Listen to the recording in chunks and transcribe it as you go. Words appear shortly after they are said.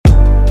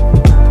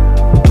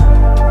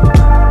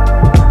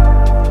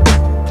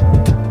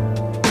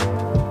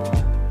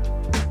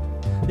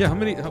Yeah,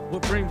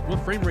 what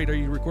frame rate are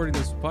you recording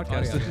this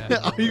podcast?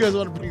 Oh, you guys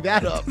want to bring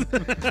that up? That's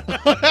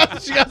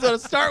what you guys want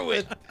to start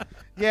with.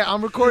 Yeah,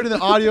 I'm recording the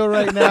audio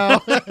right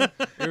now.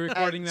 You're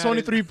recording that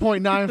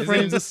 23.9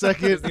 frames a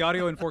second. Is the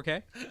audio in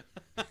 4K?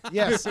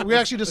 Yes, we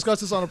actually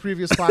discussed this on a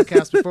previous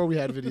podcast before we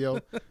had video.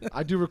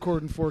 I do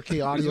record in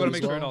 4K audio. I just want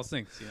to make as sure well. it all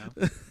syncs, you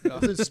know?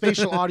 It's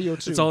spatial audio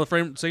too. It's all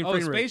the same frame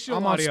rate. Spatial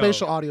I'm on audio.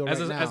 spatial audio right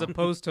now. As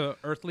opposed to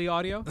earthly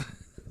audio?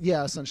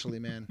 Yeah, essentially,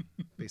 man.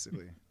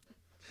 Basically.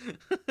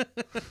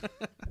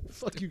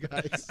 Fuck you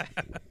guys.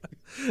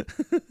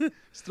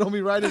 Just throw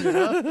me right in it,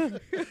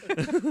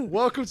 huh?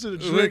 Welcome to the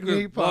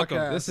DrinkMeet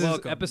podcast. This is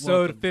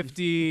episode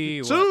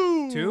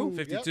 52.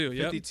 52,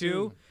 yeah.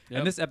 52. Yep.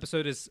 And this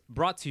episode is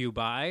brought to you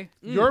by...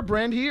 Your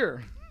brand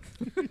here.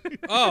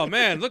 Oh,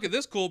 man, look at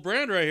this cool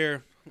brand right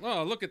here.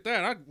 Oh, look at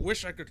that. I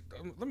wish I could...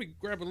 let me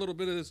grab a little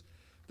bit of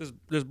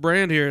this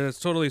brand here that's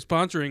totally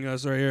sponsoring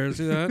us right here.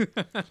 See that?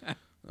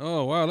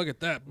 Oh, wow, look at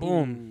that.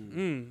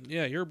 Boom.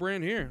 Yeah, your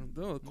brand here.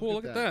 Oh, cool.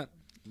 Look at that.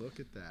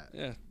 Look at that.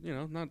 Yeah, you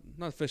know,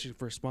 not fishing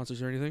for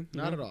sponsors or anything.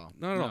 Not at all.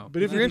 Not at all.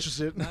 But if you're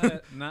interested. What's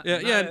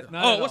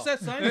that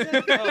sign?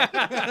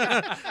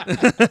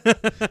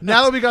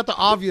 Now that we got the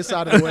obvious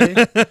out of the way,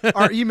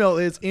 our email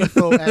is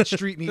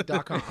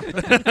info@streetmeet.com.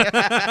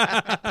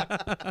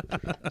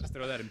 Just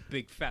throw that in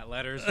big fat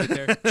letters right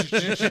there.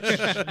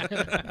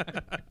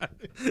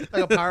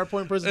 Like a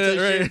PowerPoint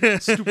presentation.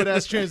 Right. Stupid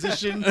ass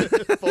transition.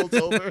 Folds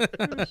over.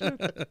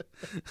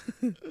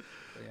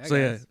 So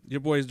yeah,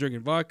 your boy's drinking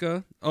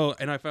vodka. Oh,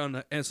 and I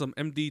found some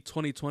MD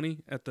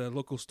 2020 at the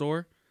local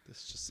store.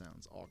 This just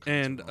sounds all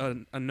And kinds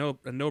of wrong.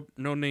 a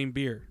no name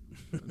beer.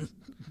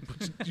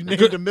 You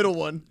named the middle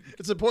one.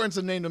 It's important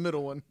to name the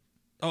middle one.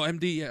 Oh,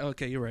 MD. Yeah.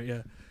 Okay, you're right.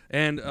 Yeah.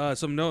 And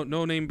some no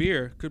name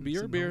beer. Could be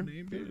your beer.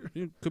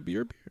 Could be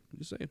your beer. I'm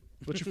just saying.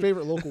 What's your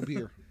favorite local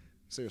beer?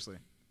 Seriously.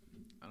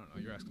 I don't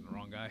know. You're asking the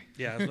wrong guy.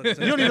 Yeah. That's what it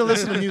says. You don't need to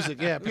listen to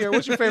music. Yeah, Pierre,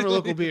 what's your favorite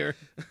local beer?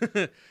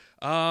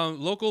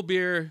 Local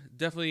beer,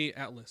 definitely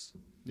Atlas.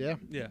 Yeah.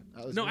 Yeah.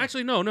 Atlas No, beer.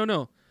 actually,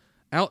 no.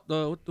 Out.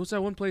 What's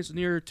that one place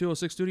near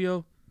 206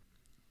 Studio?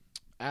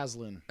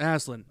 Aslan.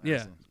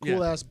 Yeah.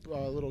 Cool ass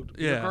little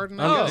beer Yeah. garden.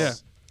 Oh, I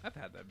guess. I've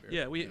had that beer.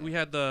 Yeah. We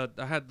had I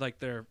had like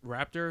their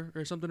Raptor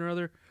or something or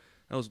other.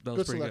 That was Good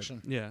pretty selection.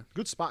 good. Yeah.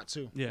 Good spot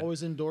too. Yeah.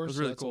 Always indoors. It was So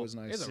really that's cool. always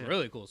nice. It's a Yeah.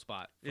 really cool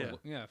spot.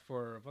 Yeah.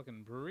 For a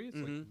fucking brewery. It's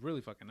like really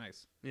fucking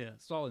nice. Yeah.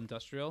 It's all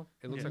industrial.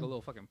 It looks like a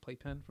little fucking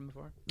playpen from the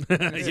far.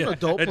 It's an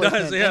adult It place.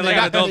 does, man. yeah, And like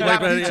they an got, adult they got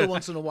place, pizza yeah.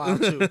 once in a while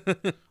too.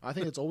 I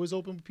think it's always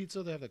open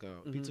pizza. They have like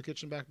a pizza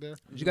kitchen back there.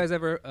 Did you guys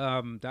ever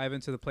dive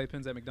into the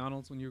playpens at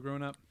McDonald's when you were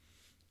growing up?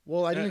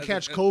 Well, I didn't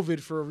catch COVID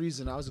for a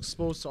reason. I was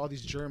exposed to all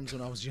these germs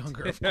when I was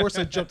younger. Of course,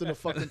 I jumped in a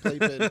fucking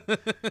playpen.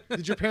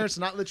 Did your parents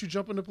not let you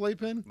jump in the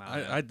playpen? Nah,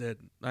 I did.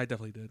 I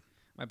definitely did.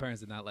 my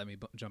parents did not let me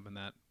jump in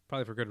that.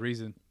 Probably for good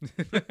reason.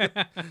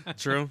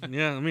 True.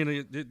 Yeah. I mean,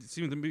 it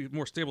seemed to be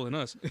more stable than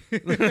us.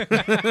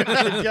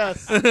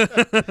 Yes.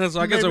 So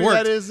I guess it Maybe worked.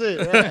 That is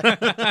it.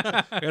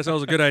 Yeah. I guess that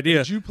was a good idea.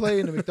 Did you play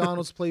in the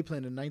McDonald's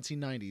playpen in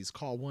 1990s?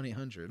 Call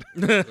 1-800.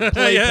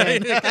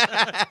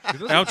 Yeah.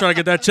 I'm trying to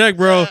get that check,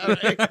 bro.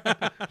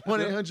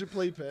 1-800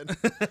 playpen.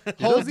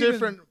 Whole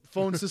different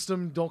phone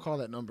system. Don't call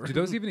that number. Do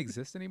those even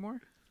exist anymore?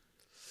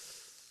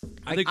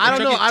 I don't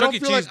know. I don't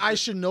feel like I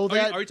should know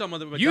that. Are you talking about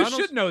the You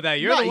McDonald's? should know that.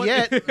 You're the Not one.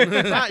 yet.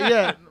 Not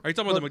yet. Are you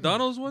talking about the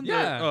McDonald's one?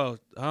 Yeah.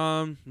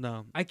 Oh,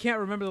 no. I can't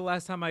remember the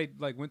last time I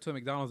went to a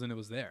McDonald's and it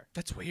was there.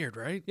 That's weird,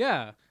 right?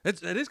 Yeah.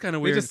 It is kind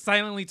of They weird. just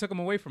silently took them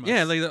away from us.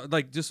 Yeah,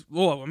 like just.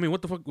 Well, I mean,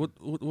 what the fuck? What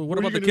What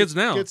about are the you gonna kids do?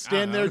 now? Kids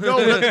stand there. No,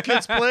 let the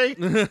kids play.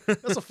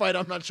 That's a fight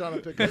I'm not trying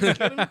to pick up. Get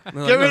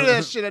rid of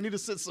that shit. I need to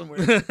sit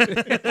somewhere.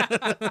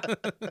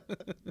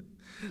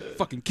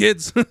 Fucking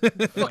kids.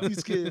 Fuck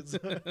these kids.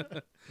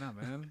 Nah,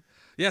 man.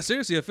 Yeah,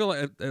 seriously, I feel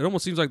like it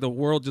almost seems like the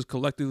world just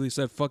collectively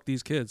said "fuck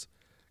these kids,"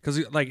 because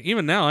like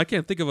even now, I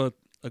can't think of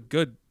a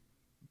good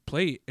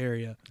play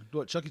area,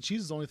 What, Chuck E.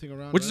 Cheese is the only thing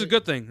around, which is a right?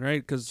 good thing,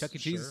 right? Because Chuck E.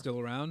 Cheese is still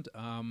around.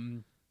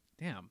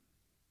 Damn.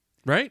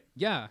 right?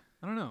 Yeah.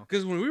 I don't know.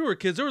 Because when we were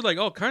kids, there was like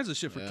all kinds of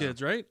shit for Yeah.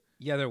 kids, right?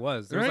 Yeah, there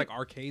was. There was Right? like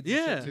arcades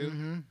Yeah. and shit too.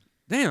 Mhm.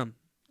 Damn.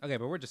 Okay,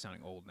 but we're just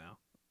sounding old now.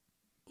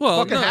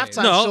 Well, Fucking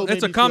halftime no, show made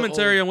it's a me feel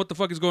commentary old. on what the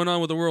fuck is going on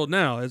with the world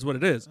now. Is what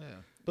it is. Yeah.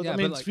 But Yeah, I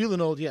mean, but it's like-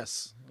 feeling old,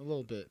 yes. A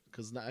little bit.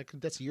 Because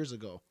that's years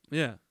ago.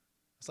 Yeah.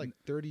 It's like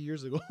 30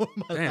 years ago in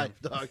my Damn.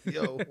 life, dog.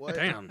 Yo, what?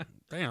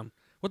 Damn.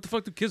 What the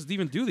fuck do kids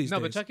even do these No,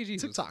 days? but Chuck E.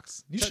 Cheese. was-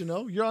 TikToks. You should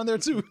know. You're on there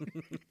too.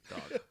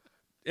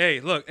 Hey,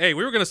 look. Hey,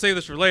 we were gonna save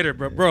this for later,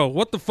 but bro,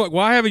 what the fuck?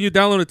 Why haven't you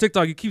downloaded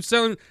TikTok? You keep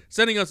sending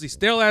us these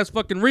stale ass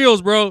fucking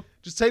reels, bro.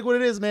 Just take what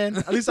it is, man.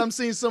 At least I'm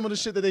seeing some of the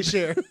shit that they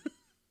share.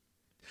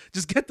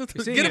 Just get You're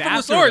get seeing it from the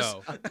after, source.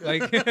 though.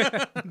 Like,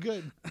 I'm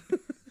good.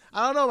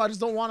 I don't know. I just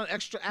don't want an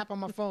extra app on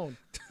my phone.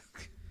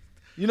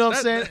 You know what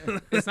I'm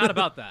saying? it's not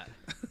about that.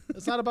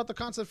 It's not about the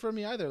content for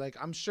me either. Like,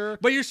 I'm sure.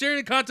 But you're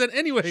sharing content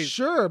anyways.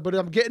 Sure, but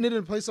I'm getting it in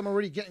a place I'm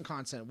already getting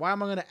content. Why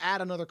am I going to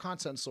add another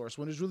content source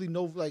when there's really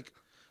no, like,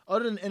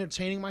 other than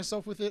entertaining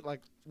myself with it?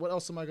 Like, what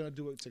else am I gonna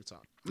do with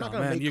TikTok? I'm not Oh,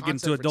 gonna man, make you're getting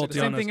content too for adulty The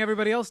TikTok. same thing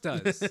everybody else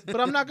does.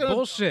 But I'm not gonna.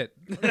 Bullshit.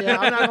 Yeah,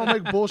 I'm not gonna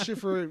make bullshit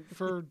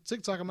for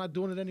TikTok. I'm not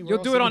doing it anywhere. You'll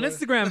else do it on anyway.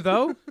 Instagram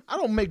though. I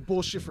don't make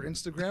bullshit for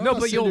Instagram. No, I'm not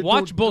but sitting you'll there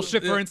watch doing-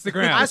 bullshit for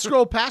Instagram. I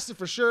scroll past it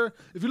for sure.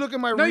 If you look at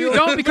my No, reel, you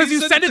don't because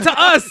you send it to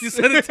us. You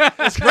said it.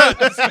 Bro,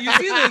 you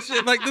see this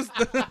shit like this?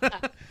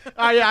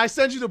 Yeah, I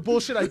send you the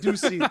bullshit I do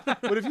see.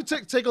 But if you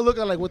take a look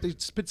at like what they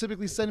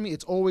typically send me,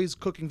 it's always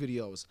cooking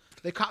videos.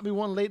 They caught me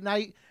one late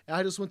night, and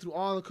I just went through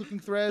all the cooking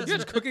threads. You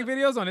watch cooking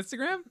videos on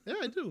Instagram? Yeah,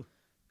 I do.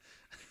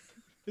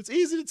 It's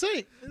easy to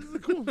take.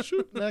 It's cool.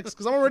 Shoot next,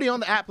 because I'm already on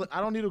the app. I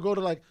don't need to go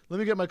to like. Let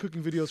me get my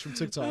cooking videos from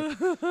TikTok.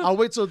 I'll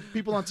wait till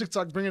people on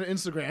TikTok bring it to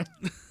Instagram.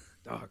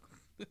 Dog.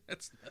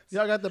 That's nuts.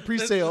 Yeah, I got the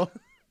pre-sale.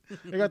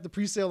 I got the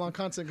pre-sale on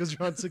content because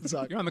you're on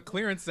TikTok. You're on the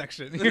clearance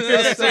section.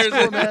 That's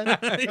cool, man.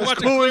 That's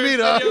cool with me,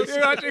 dog. You're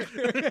watching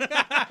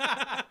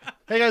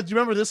Hey guys, do you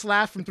remember this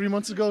laugh from 3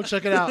 months ago?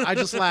 Check it out. I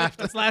just laughed.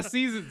 That's last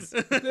season's.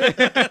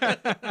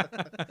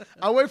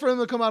 I'll wait for them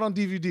to come out on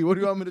DVD. What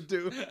do you want me to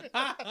do?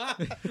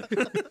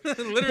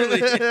 Literally.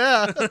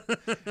 Yeah.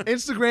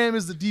 Instagram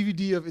is the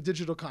DVD of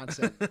digital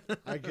content.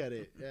 I get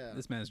it. Yeah.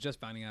 This man is just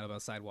finding out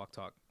about sidewalk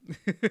talk.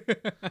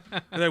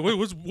 Like,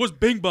 what's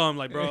Bing Bong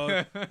like,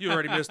 bro? You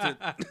already missed it.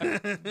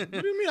 What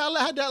do you mean?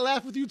 I had that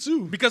laugh with you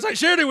too. Because I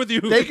shared it with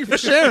you. Thank you for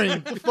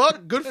sharing. The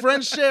fuck? Good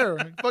friends share.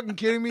 Are you fucking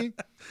kidding me?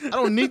 I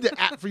don't need the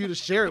app for you to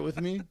share it with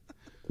me.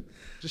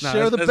 Just Nah,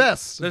 share the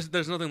best.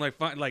 There's nothing like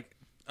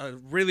a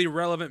really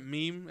relevant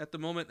meme at the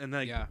moment, and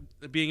like Yeah.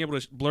 being able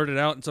to blurt it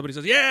out, and somebody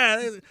says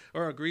yeah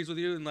or agrees with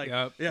you, and like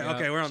Yep, yeah, yep,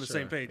 okay, we're on the sure.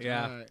 same page.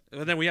 Yeah. All right.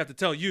 And then we have to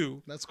tell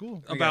you That's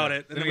cool. about gotta-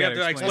 it, and then then we we have to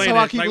gotta explain That's it.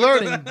 how I keep Like,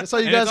 learning. That's how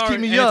you And guys it's keep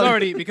already- me and young. It's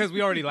already because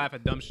we already laugh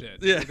at dumb shit.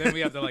 Yeah. So then we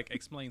have to like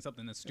explain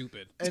something that's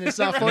stupid. And it's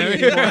not funny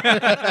anymore.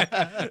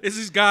 It's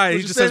this guy. What He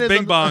you're just saying says is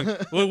Bing Bong.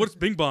 Well, what's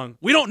Bing Bong?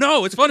 We don't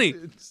know. It's funny.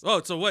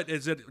 Oh, so what?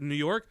 Is it New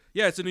York?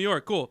 Yeah, it's in New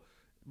York. Cool.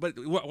 But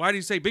why do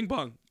you say Bing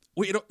Bong?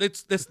 We don't,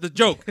 it's the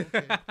joke.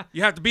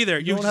 You have to be there.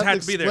 You don't just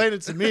have to be explain there.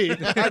 it to me.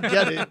 I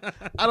get it.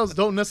 I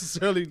don't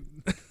necessarily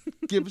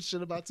give a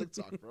shit about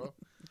TikTok, bro.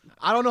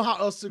 I don't know how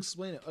else to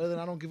explain it other than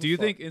I don't give a fuck. Do you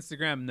think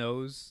Instagram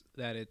knows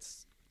that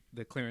it's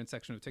the clearance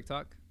section of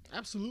TikTok?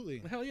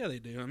 Absolutely. Hell yeah, they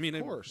do. I mean,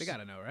 Of course. They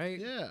gotta know, right?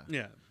 Yeah.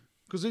 yeah.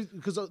 Because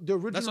the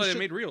original That's why they shit,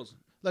 made reels.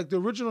 like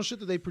the original shit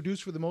that they produce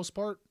for the most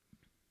part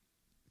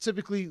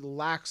typically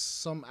lacks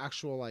some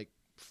actual like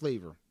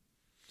flavor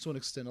to an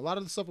extent. A lot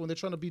of the stuff when they're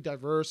trying to be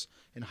diverse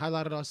and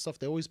highlight a lot of stuff,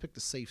 they always pick the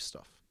safe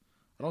stuff.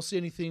 I don't see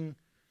anything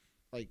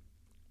like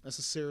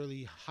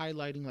necessarily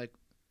highlighting like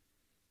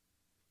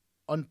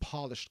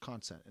unpolished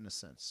content in a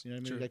sense. You know what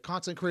I mean? Sure. Like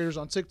content creators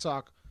on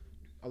TikTok,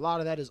 a lot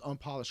of that is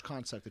unpolished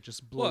content that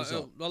just blows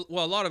up.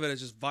 Well, a lot of it is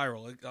just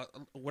viral.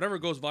 Whatever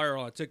goes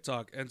viral on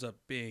TikTok ends up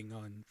being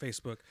on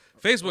Facebook.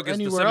 Facebook is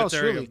the anywhere else,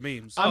 cemetery really. of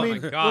memes. I Oh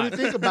mean, my God. when you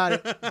think about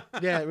it,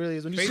 yeah, it really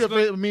is. When you see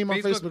a meme on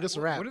Facebook, it's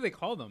a wrap. What do they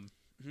call them?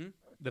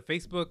 The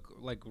Facebook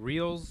like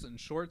reels and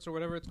shorts or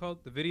whatever it's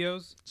called, the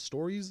videos.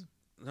 Stories?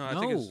 No, I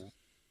think it's No,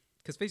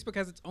 because Facebook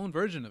has its own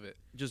version of it,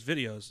 just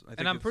videos. I think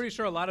and I'm it's- pretty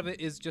sure a lot of it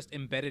is just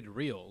embedded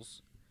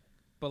reels.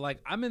 But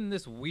like, I'm in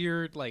this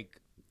weird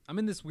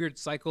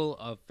cycle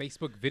of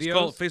Facebook videos. It's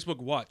called Facebook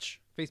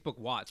Watch. Facebook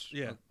Watch.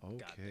 Yeah. Oh,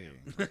 Okay.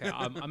 okay,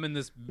 I'm in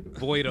this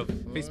void of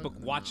Facebook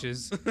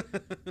watches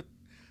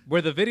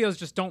where the videos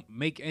just don't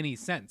make any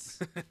sense.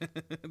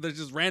 They're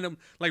just random,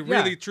 like Yeah.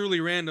 really, truly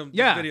random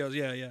Yeah. videos.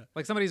 Yeah, yeah.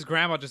 Like somebody's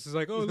grandma just is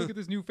like, "Oh, look at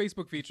this new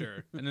Facebook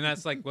feature," and then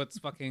that's like what's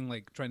fucking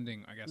like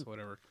trending, I guess,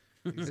 whatever.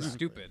 It's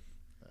stupid.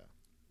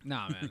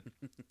 Nah, man.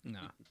 Nah.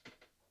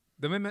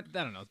 The moment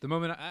I don't know. The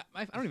moment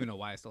I don't even know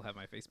why I still have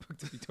my Facebook,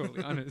 to be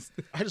totally honest.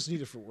 I just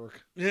need it for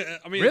work. Yeah,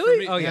 I mean, Really? for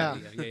me- Oh yeah,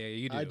 Yeah. yeah.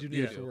 You do. I do need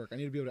You it for work. I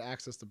need to be able to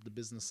access the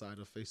business side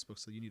of Facebook,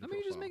 so you need a I mean,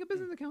 you just profile. make a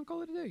business account,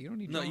 call it a day. You don't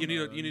need. No, your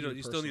you own,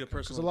 you still need a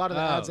Because personal. a lot of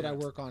the ads Oh, that I yeah.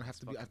 work on have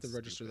to be I have to fucking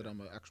register stupid. that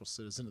I'm an actual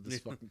citizen of this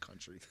fucking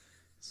country,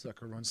 so I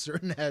can run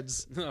certain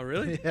ads. Oh,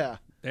 really? Yeah.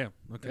 Damn.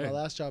 In Okay. my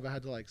last job, I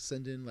had to like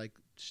send in like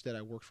that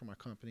I worked for my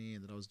company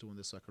and that I was doing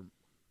this, so I could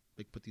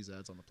like put these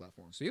ads on the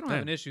platform. So you don't have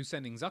Damn. an issue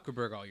sending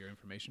Zuckerberg all your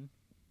information,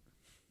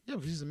 Yeah,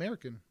 but he's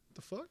American. What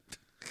the fuck?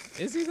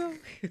 is he though?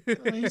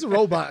 I mean, he's a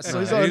robot, so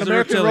he's He's an a American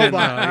reptilian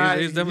robot. now.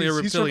 He's definitely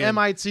a He's from reptilian.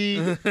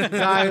 MIT.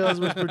 Guy that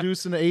was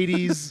produced in the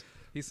 80s.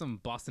 He's some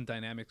Boston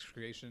Dynamics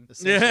creation.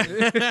 Yeah.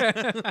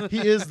 He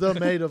is the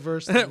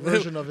metaverse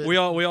version of it. We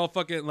all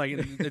fucking like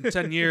in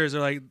 10 years are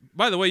like,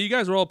 by the way, you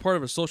guys were all part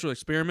of a social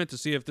experiment to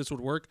see if this would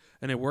work,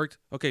 and it worked.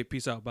 Okay,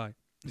 peace out, bye.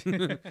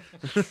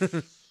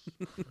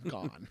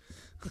 Gone.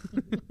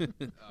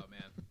 Oh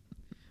man.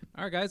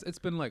 All right, guys. It's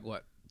been like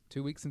what,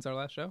 2 weeks since our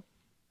last show?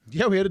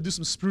 Yeah, we had to do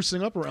some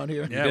sprucing up around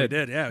here. Yeah, we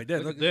did. Yeah, we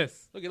did. Look at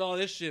this. Look at all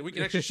this shit. We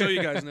can actually show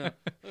you guys now.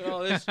 Look at all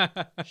this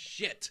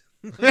shit.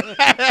 Look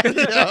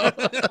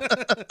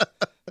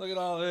at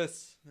all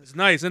this. It's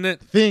nice, isn't it?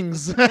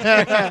 Things. These Things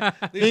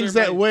are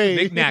that my weigh.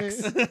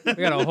 Knickknacks. We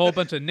got a whole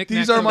bunch of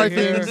knickknacks. These are my over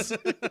here. things.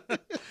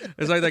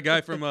 It's like that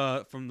guy from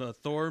the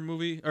Thor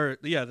movie, or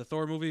yeah, the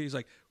Thor movie. He's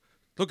like,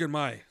 look at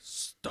my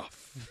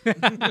stuff.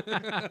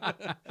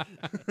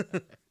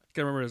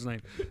 Can't remember his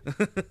name.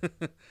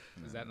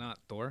 Is that not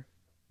Thor?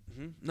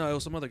 No, it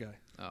was some other guy.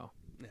 Oh,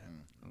 Yeah.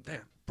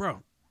 Damn,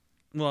 bro.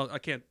 Well, I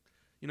can't.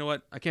 You know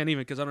what? I can't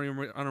even because I don't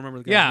remember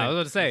the guy's yeah. I name. was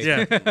about to say.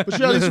 Yeah. But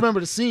you at least remember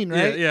the scene,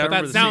 right? Yeah, I But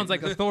remember that the sounds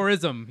scene. like a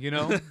Thorism, you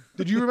know?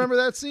 Did you remember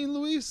that scene,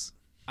 Luis?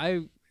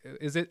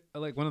 Is it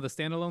like one of the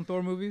standalone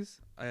Thor movies?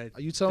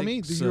 You tell me.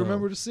 think Do so. you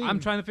remember the scene? I'm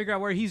trying to figure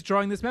out where he's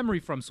drawing this memory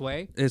from,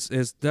 Sway. It's Did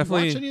you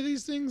definitely. watch any of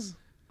these things?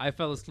 I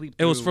fell asleep.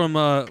 It was through-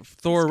 from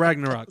Thor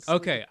Ragnarok.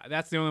 Okay,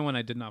 that's the only one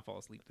I did not fall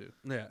asleep to.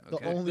 Yeah. The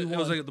Okay. only It one.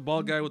 was like the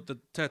bald guy with the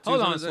tattoos.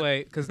 Hold on, his head.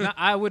 Sway, because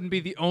I wouldn't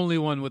be the only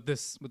one with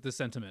this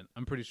sentiment.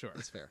 I'm pretty sure.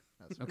 That's fair.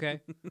 That's fair. Okay.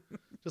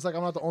 Just like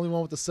I'm not the only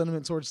one with the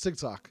sentiment towards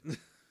TikTok.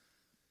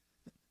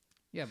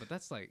 Yeah, but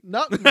that's like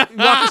Nope. You walked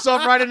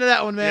yourself right into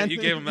that one, Yeah, man. you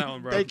gave him that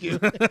one, bro. Thank you.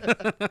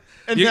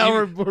 And You-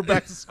 now you- we're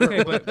back to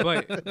square okay,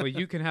 one. but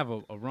you can have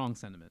a wrong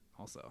sentiment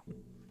also.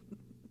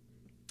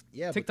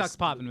 Yeah, but TikTok's this-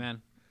 popping,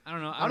 man. I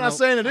don't know. I'm not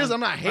saying it is. I'm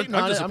not hating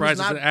I'm on just it. surprised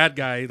I'm as an ad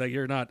guy, like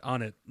you're not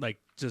on it, like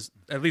just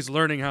at least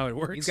learning how it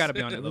works. He's got to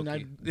be on it, I mean,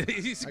 low key.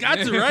 He's got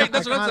to, right?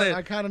 That's what I'm saying.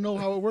 I kind of know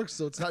how it works,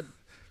 so it's not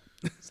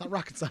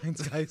rocket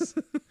science, guys.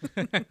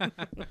 The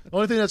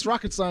only thing that's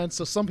rocket science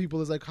to some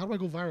people is like, how do I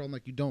go viral? I'm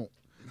like, you don't.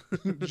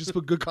 You just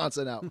put good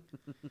content out.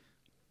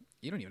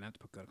 You don't even have to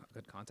put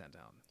good content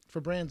down. For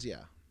brands,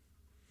 yeah.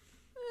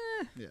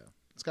 Yeah.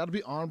 It's got to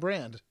be on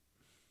brand.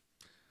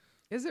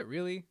 Is it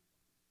really?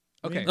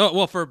 Okay. Oh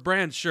well, for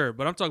brands, sure,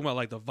 but I'm talking about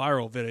like the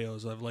viral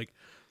videos of like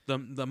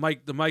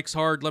the Mike's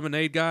Hard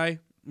lemonade guy.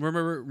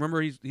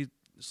 Remember he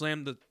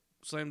slammed a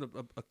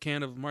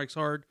can of Mike's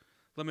Hard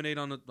lemonade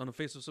on the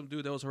face of some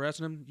dude that was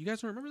harassing him. You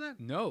guys don't remember that?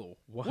 No.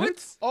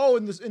 What? Oh,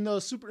 in the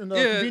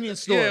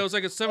convenience store. Yeah, it was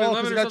like a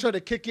 7-Eleven the or guy something. tried to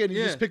kick in and he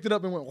Yeah. just picked it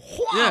up and went, wham!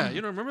 Yeah,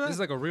 you don't remember that? This is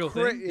like a real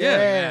Cra- thing.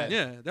 yeah.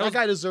 yeah. That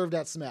guy deserved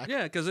that smack.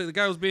 Yeah, because the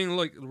guy was being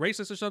like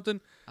racist or something.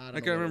 I I don't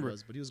can't know what remember. it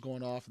was, but he was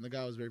going off, and the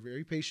guy was very,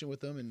 very patient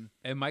with him. And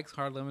And Mike's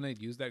Hard Lemonade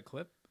used that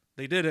clip.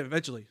 They did it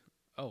eventually.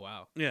 Oh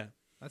wow, Yeah,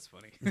 that's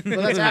funny.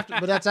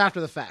 but that's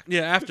after the fact.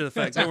 yeah. After the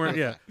fact, they weren't.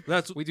 Yeah,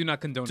 that's We do not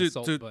condone to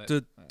assault, but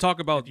to talk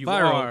about if you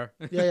viral. are,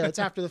 Yeah, it's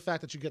after the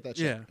fact that you get that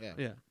Yeah, shit.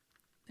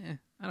 yeah.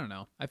 I don't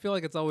know. I feel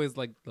like it's always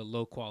like the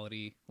low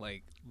quality,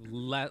 like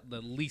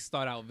the least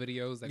thought out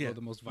videos that Yeah. go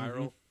the most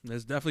viral.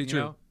 That's definitely You true.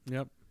 know?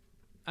 Yep.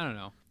 I don't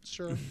know.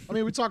 Sure. I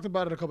mean, we talked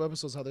about it a couple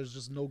episodes how there's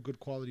just no good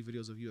quality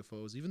videos of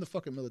UFOs. Even the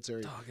fucking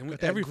military. Dog, and Got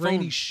that every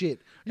grainy phone-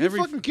 shit. You every-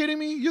 fucking kidding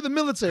me? You're the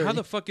military. How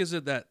the fuck is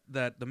it that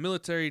the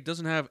military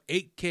doesn't have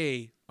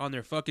 8K on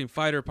their fucking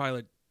fighter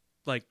pilot?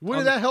 Like, Wouldn't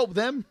on the- that help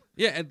them?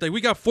 Yeah, and like,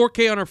 we got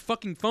 4K on our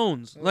fucking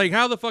phones. Like,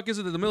 how the fuck is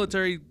it that the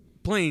military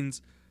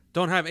planes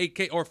don't have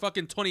 8K or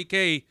fucking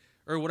 20K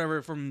or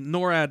whatever from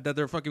NORAD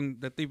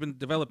that they've been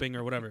developing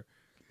or whatever?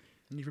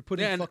 And if you're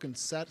putting Yeah, and- fucking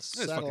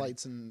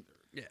satellites in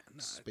Yeah.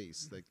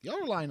 space, like y'all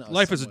relying on us.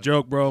 Life is a somewhat.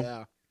 joke, bro.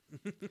 Yeah.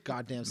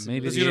 Goddamn.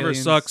 Maybe This the universe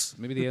aliens- sucks.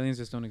 Maybe the aliens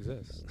just don't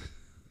exist.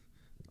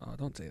 Oh,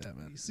 don't say that,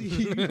 man. See,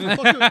 you're a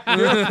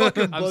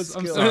fucking I'm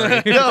buzzkill.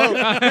 sorry. Yo,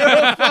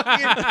 you're a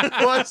fucking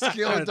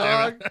buzzkill,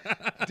 dog.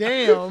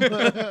 Damn.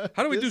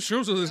 How do we do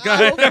shrooms with this I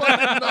guy? don't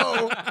fucking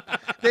know.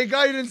 Thank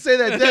God you didn't say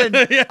that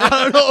then. I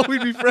don't know if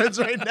we'd be friends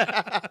right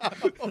now.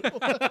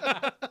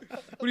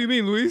 What do you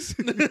mean, Luis?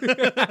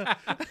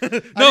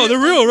 No, they're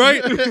real,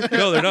 right?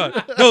 No, they're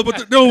not.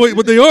 No, wait,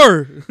 but they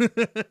are.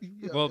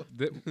 Well,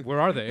 where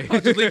are they?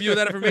 I'll just leave you with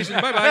that information.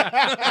 Bye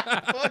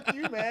bye. Fuck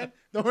you, man.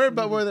 Don't worry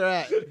about where they're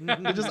at.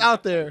 They're just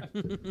out there.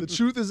 The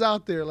truth is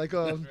out there, like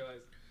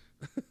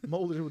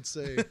Mulder would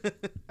say.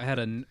 I had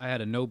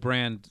a no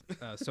brand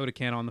soda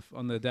can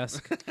on the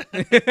desk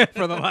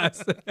for the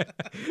last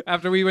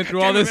after we went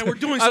through all Damn it, this. man, we're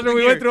doing after something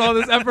we here. went through all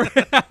this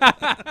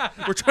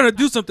effort. We're trying to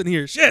do something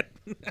here. Shit.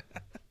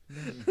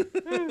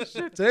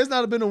 Today's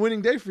not been a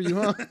winning day for you,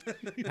 huh?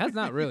 That's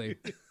not really.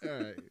 All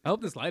right. I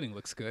hope this lighting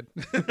looks good.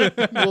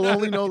 We'll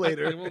only know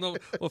later.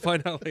 We'll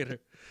find out later.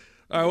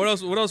 All right,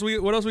 what else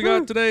we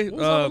got today? What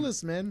was on the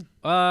list,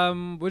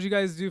 man? What'd you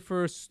guys do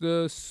for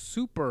the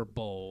Super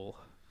Bowl?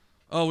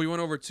 Oh, we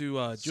went over to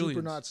Julian's.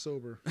 Super not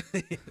sober.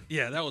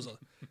 Yeah, that was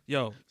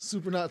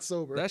Super not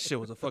sober. that shit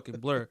was a fucking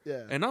blur.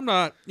 Yeah. And I'm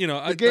not,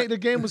 the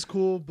game was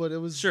cool, but it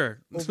was Sure.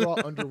 overall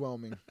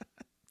underwhelming.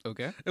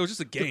 Okay. It was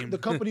just a game. The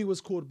company was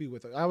cool to be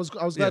with. I was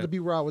glad to be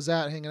where I was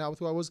at, hanging out with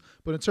who I was.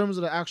 But in terms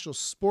of the actual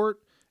sport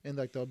and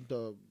like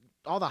the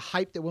all the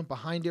hype that went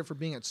behind it for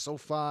being at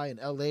SoFi and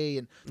LA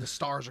and the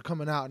stars are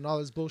coming out and all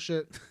this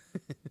bullshit.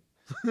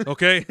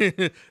 Okay,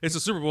 it's a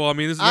Super Bowl. I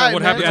mean, this is All not right,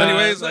 what man.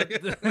 happens anyways.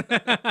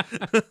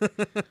 Like,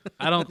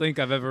 I don't think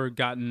I've ever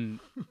gotten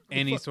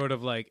any sort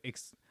of like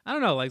I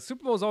don't know, like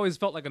Super Bowl's always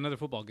felt like another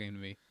football game to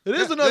me. It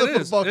is another it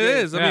is. football game. It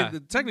is. Yeah. I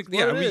mean, technically,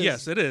 Well, yeah. I it mean, is.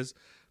 yes, it is.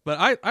 But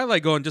I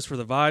like going just for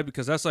the vibe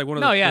because that's like one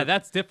of No, the. yeah,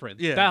 that's different.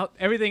 Yeah.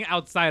 Everything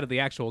outside of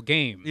the actual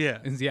game. Yeah.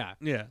 Is, yeah.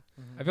 Yeah.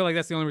 I feel like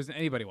that's the only reason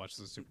anybody watches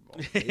the Super Bowl,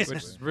 which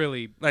is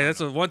really Like that's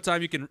the one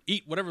time you can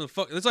eat whatever the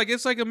fuck.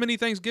 It's like a mini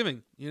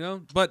Thanksgiving,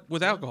 but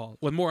with alcohol,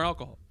 with more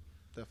alcohol,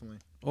 Definitely.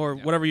 or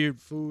whatever you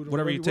Food,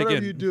 whatever you take whatever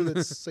in. you do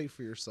that's safe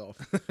for yourself.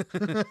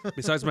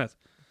 besides meth.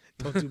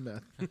 Don't do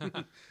meth.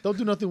 Don't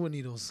do nothing with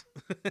needles.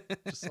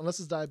 Just unless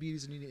it's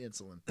diabetes and you need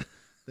insulin,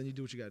 then you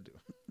do what you gotta do.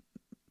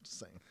 Just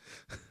saying.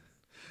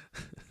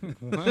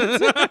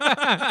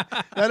 I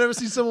never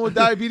seen someone with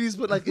diabetes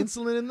put like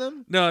insulin in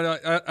them. No,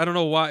 I don't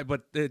know why,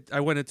 but I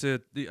went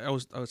into I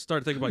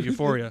started thinking about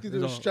Euphoria. They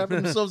were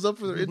strapping themselves up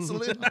for their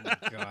insulin. Oh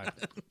my God.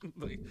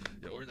 Like,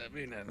 yo, where's that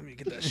mean at? Let me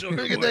get that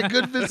sugar. Get that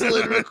good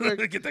insulin real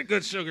quick. Get that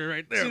good sugar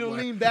right there. See them boy.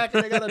 lean back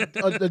and they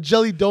got a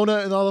jelly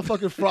donut and all the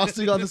fucking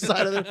frosting on the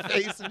side of their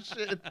face and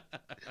shit.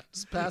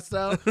 Just passed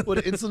out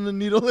with an insulin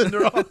needle in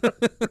their arm.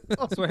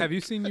 So have you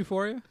seen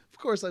Euphoria? Of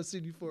course, I've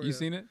seen Euphoria. You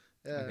seen it?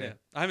 Yeah. Yeah,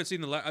 I haven't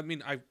seen the. I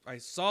mean, I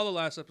saw the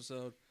last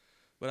episode,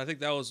 but I think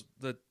that was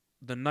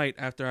the night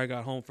after I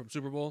got home from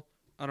Super Bowl.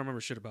 I don't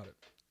remember shit about it.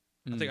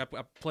 I think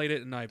I played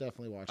it and I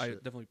Definitely watched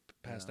it. definitely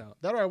passed out.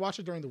 That or I watched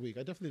it during the week. I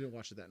definitely didn't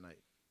watch it that night.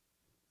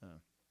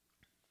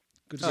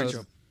 Good Oh,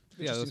 show.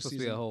 Yeah, that was supposed to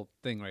be a whole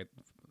thing, right?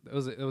 It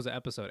was an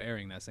episode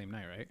airing that same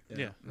night, right?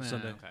 Yeah,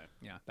 Sunday. Okay.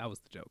 Yeah, that was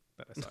the joke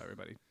that I saw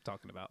everybody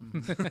talking about.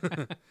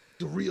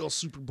 The real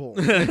Super Bowl.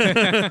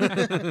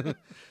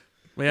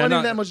 But yeah, Not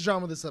even that much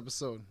drama this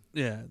episode.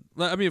 Yeah,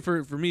 I mean,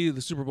 for me,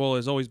 the Super Bowl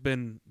has always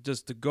been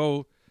just to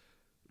go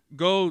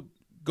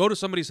to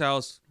somebody's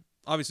house,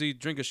 obviously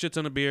drink a shit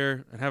ton of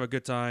beer and have a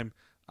good time.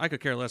 I could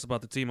care less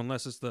about the team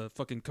unless it's the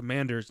fucking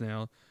Commanders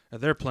now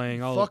and they're playing.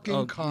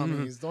 Fucking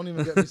commies. Don't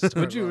even get me started.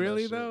 Would you on that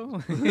really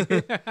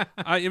shit. though?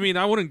 I mean,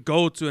 I wouldn't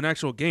go to an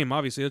actual game.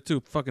 Obviously, it's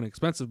too fucking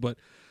expensive. But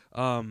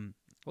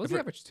What's the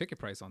average ticket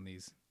price on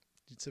these?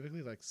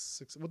 Typically like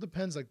 $6. Well, it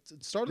depends. Like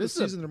start of the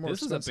season, they're more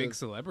This expensive. is a big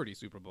celebrity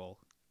Super Bowl.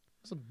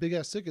 It's a big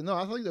ass ticket. No,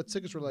 I think the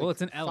tickets were like Well,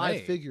 it's in LA.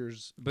 5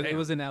 figures. But it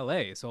was in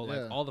LA, so like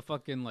Yeah. all the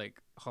fucking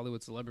like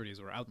Hollywood celebrities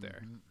were out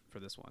there for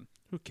this one.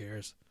 who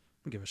cares? I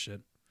don't give a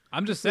shit.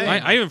 I'm just saying.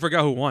 I even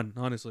forgot who won.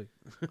 Honestly,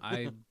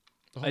 I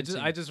The whole team.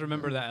 I just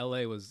remember that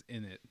LA was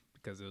in it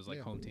because it was like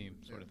Yeah. home team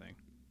sort of thing.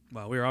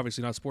 wow, we are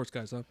obviously not sports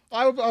guys, huh?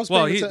 I was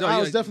Well, paying he- atten- no, I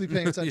was yeah. definitely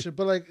paying attention.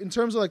 But like in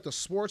terms of like the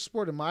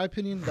sport, in my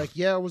opinion, like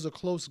yeah, it was a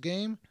close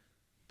game,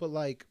 but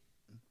like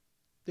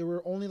there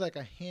were only like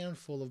a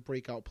handful of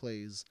breakout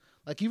plays.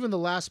 Like even the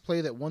last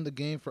play that won the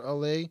game for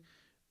LA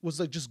was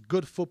like just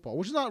good football,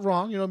 which is not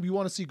wrong. You know, you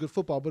want to see good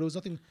football, but it was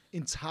nothing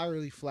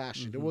entirely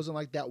flashy. There wasn't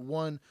like that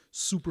one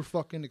super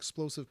fucking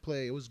explosive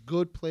play. It was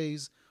good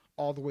plays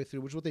all the way through,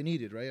 which is what they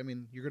needed, right? I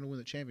mean, you're going to win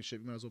the championship.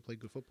 You might as well play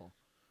good football,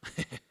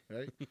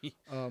 right?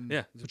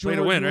 Yeah, but play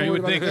to win, right? You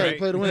would think, right?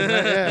 Play to win,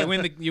 right?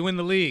 Yeah. You win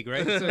the league,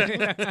 right? So, You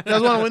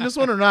guys want to win this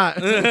one or not?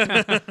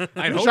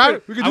 I'd hope, Try-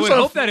 it, we could I do would some-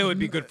 hope that it would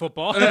be good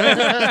football.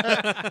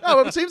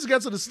 No, but teams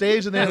get to the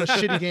stage and they have a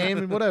shitty game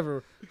and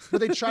whatever. But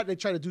they try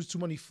to do too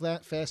many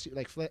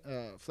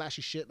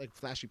flashy shit, like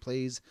flashy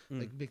plays,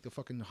 like make the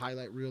fucking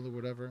highlight reel or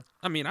whatever.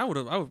 I mean, I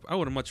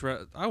would much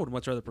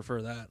rather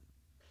prefer that.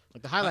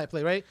 Like the highlight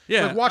play, right?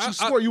 yeah, Like watching I-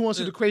 sport, you want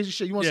to see the crazy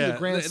shit. You want to see the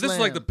grand this slam. is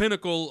like the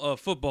pinnacle of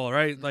football,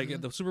 right? Like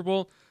at the Super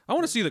Bowl, I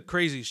want to see the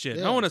crazy shit.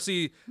 Yeah. I want to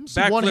see See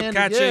backflip one-handed-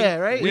 catching. yeah,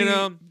 right? You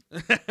know,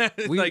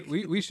 like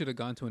we should have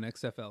gone to an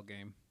XFL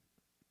game.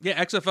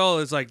 yeah,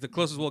 XFL is like the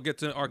closest we'll get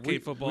to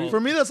arcade football. For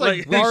me, that's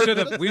like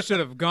Like, We should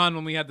have gone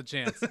when we had the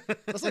chance.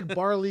 that's like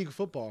bar league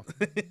football.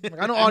 Like,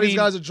 I know all these mean-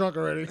 guys are drunk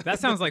already. That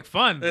sounds like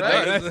fun. It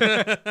right?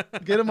 does.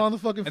 Get them on the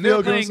fucking And they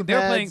were field. Give 'em playing. some They were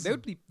playing.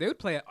 pads. They would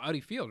play at Audi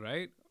Field,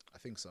 right? I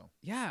think so.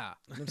 Yeah.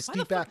 Them Why the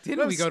steep fuck ass, didn't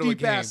them we go to a steep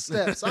game? ass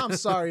steps. I'm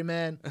sorry,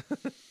 man.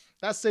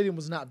 That stadium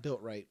was not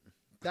built right.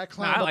 That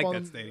climb I up like on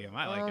that stadium.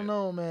 I like don't it.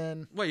 know,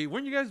 man. Wait,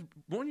 weren't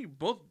you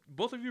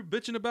both of you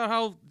bitching about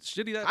how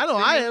shitty that? I know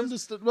stadium I is? am.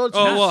 Just well, it's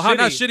Oh not well, how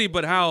not shitty. shitty,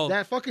 but how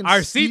that fucking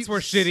Our seats were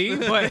shitty,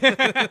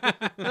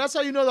 but That's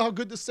how you know how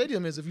good the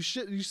stadium is. If you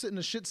sit in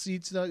the shit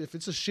seats, you know, if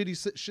it's a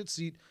shitty shit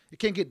seat, it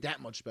can't get that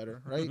much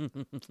better, right?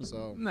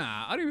 So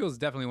nah, Audi Field is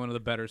definitely one of the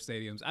better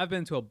stadiums. I've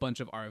been to a bunch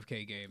of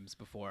RFK games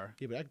before.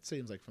 yeah, but that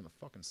stadium's like from the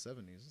fucking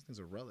 70s. This thing's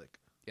a relic.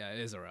 Yeah, it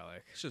is a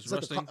relic. it's just It's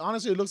like the rusting.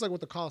 honestly, it looks like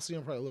what the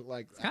Coliseum probably looked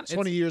like kinda-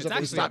 20 it's- years it's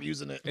after they actually- stopped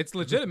using it. It's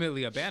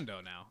legitimately a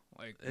bando now.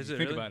 Like, Is if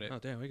it you think really? about it. Oh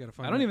damn, we gotta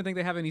find. I don't even think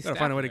they have any. gotta staff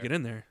find a way to there. get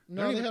in there.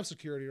 No, they have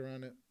security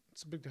around it.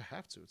 It's a big. They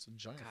have to. It's a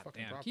giant God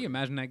fucking damn, property. can you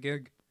imagine that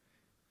gig?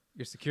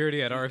 Your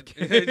security at RFK.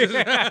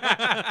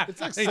 It's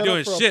like Ain't set up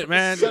doing for a- shit, it's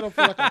man. set up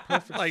for like a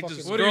perfect Like fucking-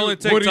 just What are you-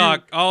 scrolling what are you-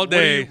 TikTok all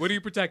day. What are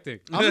you protecting?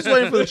 I'm just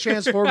waiting for the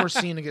Transformer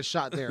scene to get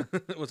shot there.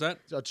 What's that?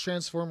 A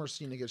Transformer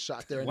scene to get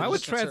shot there. and Why it would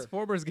just gets her-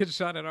 Transformers get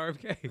shot at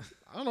RFK?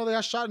 I don't know. They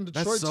got shot in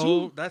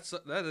Detroit That's too.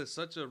 that is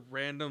such a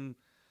random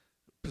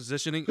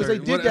positioning. Because or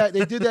they did what- that.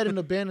 They did that in an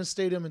abandoned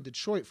stadium in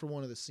Detroit for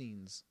one of the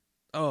scenes.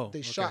 Oh, They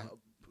okay. shot.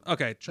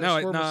 Okay, now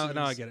I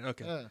Transformer get it.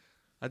 Okay, Yeah.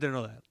 I didn't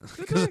know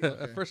that.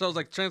 At first, I was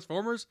like,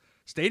 Transformers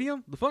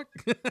Stadium. The fuck?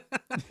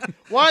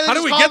 Why How they do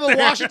just we call get them the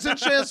there? Washington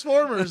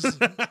Transformers?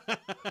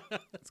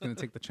 It's gonna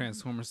take the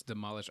Transformers to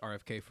demolish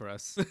RFK for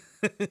us.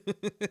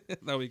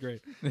 That would be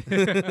great.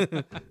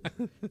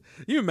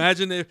 You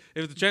imagine if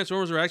the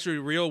Transformers were actually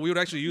real, we would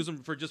actually use them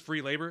for just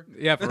free labor.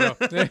 Yeah, for real.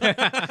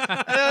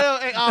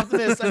 Hey,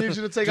 Optimus, I need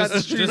you to take out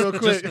the street real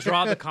quick. Just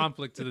draw the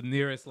conflict to the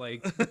nearest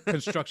like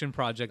construction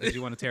project that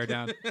you want to tear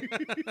down.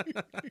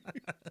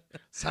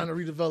 It's time to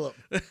redevelop.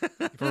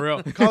 For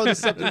real. Call it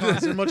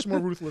Decepticons. They're much more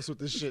ruthless with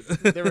this shit.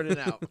 They're in and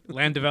out.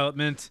 Land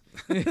development.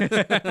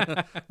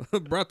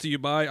 Brought to you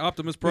by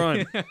Optimus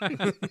Prime.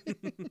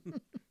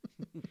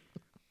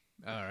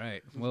 All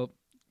right. Well,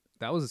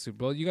 that was a Super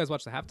Bowl. You guys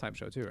watched the halftime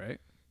show too, right?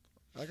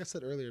 Like I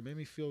said earlier, it made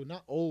me feel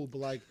not old, but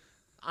like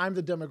I'm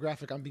the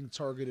demographic. I'm being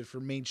targeted for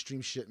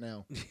mainstream shit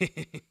now.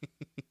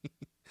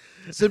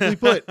 Simply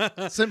put,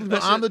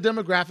 I'm the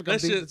demographic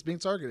that's being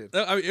targeted.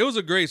 I mean, it was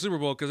a great Super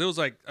Bowl because it was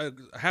like a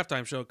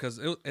halftime show because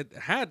it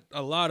had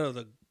a lot of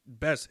the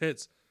best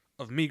hits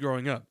of me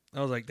growing up.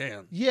 I was like,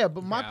 damn. Yeah,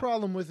 but my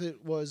problem with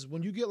it was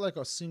when you get like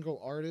a single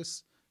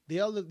artist,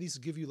 they'll at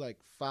least give you like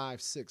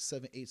 5, 6,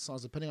 7, 8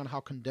 songs, depending on how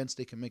condensed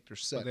they can make their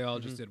set. But they all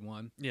just did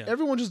one. Yeah.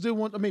 Everyone just did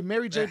one. I mean,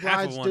 Mary J. Half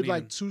of Blige one did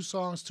like even. 2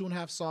 songs,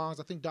 2.5 songs.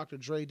 I think Dr.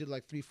 Dre did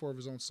like 3, 4 of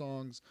his own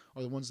songs,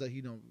 or the ones that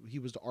he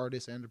was the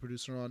artist and the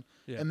producer on.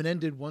 Yeah. Eminem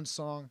did 1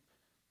 song.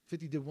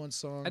 50 did 1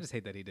 song. I just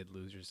hate that he did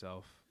 "Lose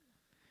Yourself."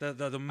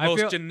 The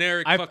most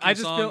generic fucking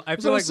song. I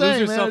That's feel what like I'm saying,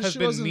 "Lose man. Yourself" This has shit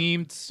been wasn't-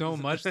 memed so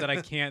much that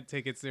I can't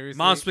take it seriously.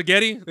 Mom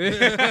Spaghetti.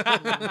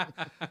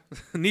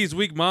 Knees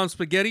weak, Mom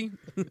Spaghetti.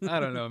 I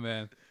don't know,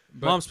 man.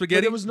 But Mom But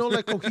Spaghetti. there was no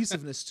like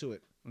cohesiveness to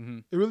it.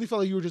 Mhm. It really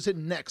felt like you were just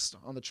hitting next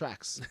on the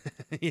tracks.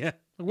 Yeah.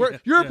 You're a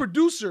Yeah.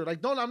 producer.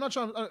 Like, I'm not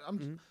trying.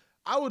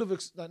 I would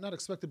have not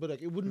expected, but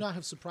like, it would not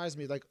have surprised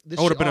me. Like, this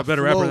I would have shit been a all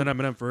better rapper flowed. than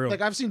Eminem for real. Like,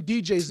 I've seen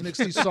DJs mix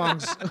these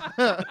songs.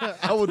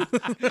 I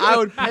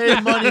would pay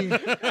money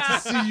to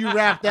see you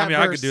rap that. I mean,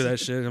 I verse. could do that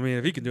shit. I mean,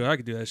 if he can do it, I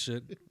could do that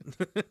shit.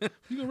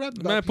 You can rap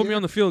about Man, put me Pierre.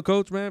 on the field,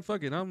 coach. Man,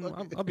 fuck it.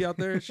 I'll be out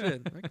there.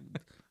 Shit. I can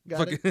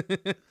Got it.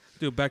 fucking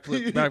do a backflip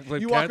You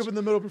catch. walk up in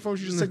the middle of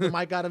performance, you just take the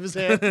mic out of his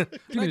hand.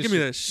 Give me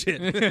that shit.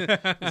 Take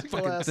your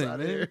Fucking ass thing, out of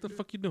man. here. What the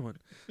fuck you doing?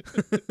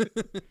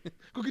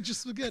 Go get your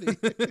spaghetti.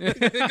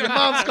 Your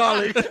mom's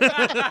calling.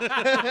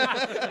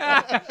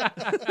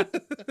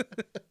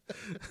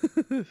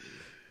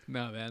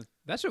 no, man,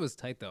 that shit was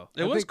tight though.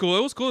 It was cool.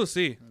 It was cool to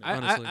see.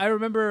 Honestly. I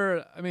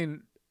remember. I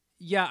mean,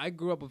 yeah, I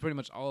grew up with pretty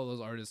much all of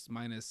those artists,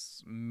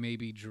 minus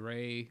maybe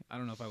Dre. I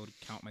don't know if I would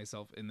count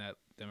myself in that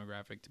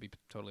demographic, to be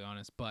totally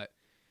honest. But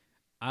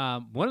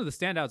one of the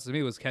standouts to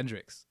me was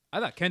Kendrick's. I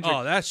thought Kendrick.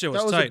 Oh, that shit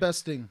was That was tight. the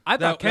best thing. I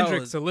thought that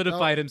Kendrick was-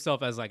 solidified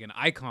himself as like an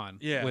icon.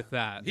 Yeah. With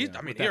that. He's, Yeah,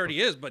 I mean, with he that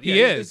already is, but He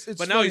yeah, is. It's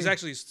but now he's funny.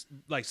 actually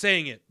like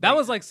saying it. That Like,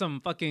 was like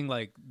some fucking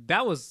like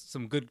that was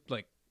some good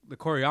like the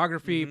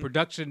choreography,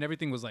 production,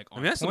 everything was like on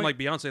I mean, that's some point. like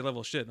Beyonce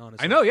level shit.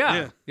 Honestly, I know,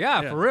 yeah.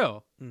 Yeah. For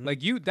real. Mhm.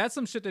 Like that's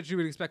some shit that you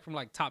would expect from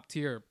like top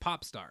tier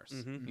pop stars.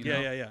 Mhm. you Yeah,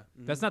 know? yeah, yeah.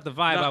 That's not the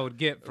vibe No, I would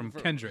get from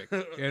Kendrick.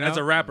 You know? As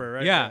a rapper,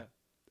 right? Yeah.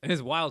 And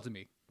it's wild to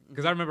me.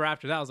 Because I remember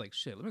after that, I was like,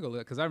 shit, let me go look.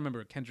 Because I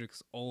remember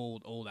Kendrick's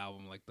old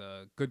album, like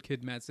the Good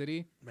Kid, Mad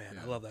City. Man,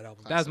 I love that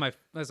album. That's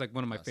like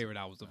one of my favorite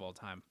albums of all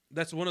time.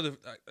 That's one of the.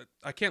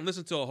 I can't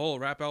listen to a whole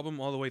rap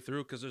album all the way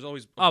through because there's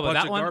always a Oh, but bunch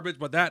that of one- garbage.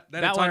 But that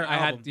That entire one I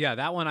album, had, yeah,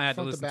 that one I had to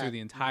Front to listen to back. the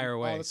entire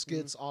way. All the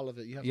skits, all of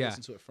it. You have to Yeah.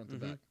 listen to it front to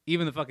back.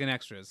 Even the fucking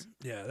extras.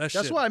 yeah, That's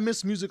shit. why I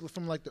miss music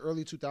from like the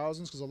early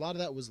 2000s because a lot of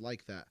that was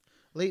like that.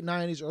 Late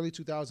 90s, early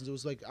 2000s, it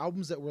was like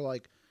albums that were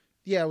like,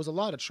 yeah, it was a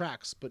lot of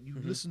tracks, but you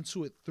listened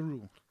to it through.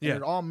 And Yeah.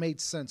 it all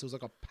made sense. It was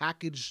like a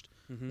packaged,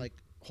 like,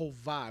 whole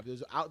vibe. It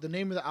was the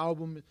name of the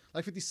album,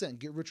 like 50 Cent,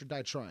 Get Rich or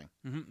Die Trying.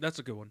 That's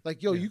a good one.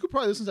 Like, yo, you could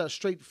probably listen to that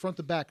straight front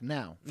to back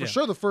now. For Yeah.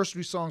 sure, the first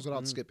 3 songs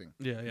without skipping.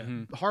 Yeah, yeah.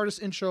 Mhm. The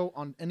hardest intro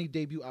on any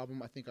debut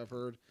album I think I've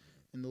heard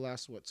in the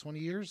last, 20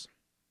 years?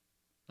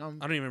 I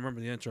don't even remember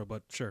the intro,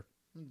 but sure.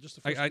 Just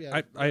the first,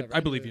 I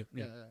whatever. believe you.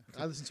 Yeah.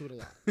 I listen to it a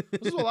lot. I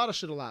listen to a lot of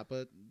shit a lot,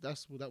 but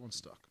that one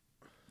stuck.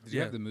 Did you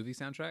Yeah. have the movie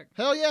soundtrack?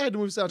 Hell yeah, I had the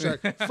movie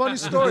soundtrack. Funny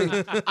story.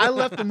 I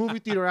left the movie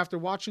theater after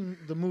watching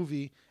the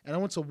movie, and I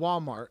went to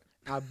Walmart.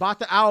 I bought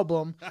the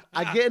album.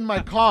 I get in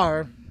my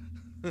car.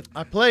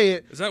 I play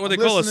it. Is that what I'm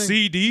they call a listening-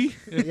 CD?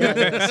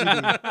 Yeah, CD.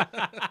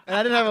 And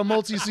I didn't have a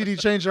multi-CD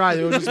changer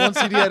either. It was just one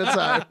CD at a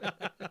time.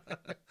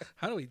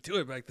 How do we do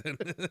it back then?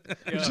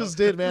 We just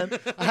did, man.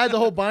 I had the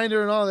whole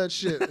binder and all that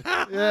shit.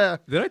 Yeah.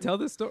 Did I tell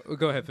this story? Oh,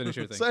 go ahead, finish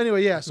your thing. So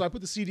anyway, yeah. So I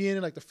put the CD in,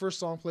 and like the first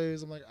song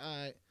plays. I'm like,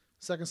 all right.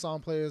 Second song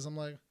plays. I'm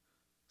like,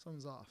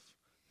 something's off.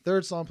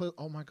 Third song plays.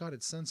 Oh my god,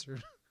 it's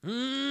censored.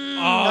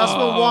 That's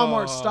when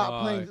Walmart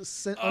stopped playing.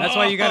 That's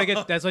why you gotta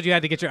get. That's why you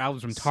had to get your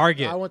albums from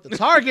Target. I went to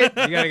Target.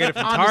 You gotta get it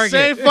from on Target. the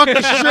same fucking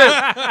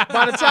strip.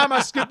 By the time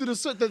I skipped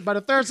through by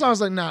the third song, I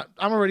was like, nah,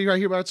 I'm already right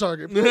here by the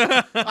Target.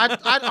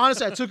 I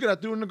honestly, I took it, I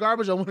threw it in the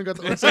garbage. I went and got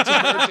the uncensored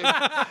version.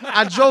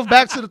 I drove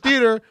back to the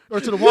theater or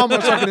to the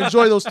Walmart so I could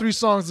enjoy those 3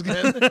 songs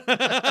again.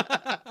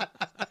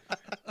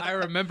 I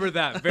remember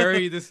that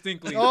very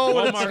distinctly. Oh,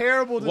 what a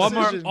terrible decision.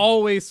 Walmart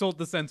always sold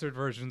the censored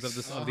versions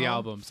of the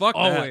albums. Fuck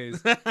that.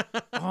 always.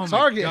 Oh my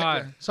Target.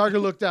 god.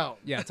 Target looked out.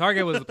 Yeah,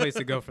 Target was the place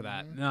to go for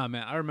that. No,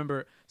 man, I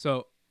remember.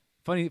 So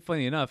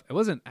funny enough, it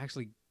wasn't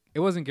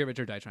Get Rich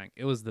or Die Trying.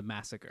 It was The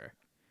Massacre.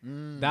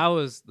 Mm. That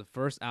was the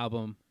first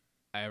album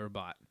I ever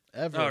bought.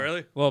 Ever. Oh,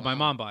 really? Well, my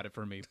mom bought it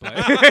for me, but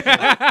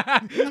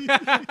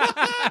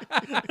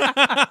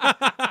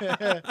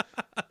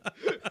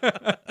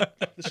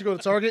Did she go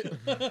to Target?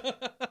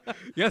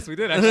 yes, we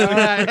did All actually.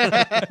 right.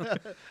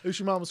 At least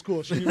your mom was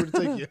cool. She knew where to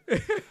take you.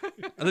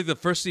 I think the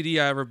first CD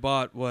I ever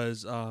bought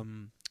was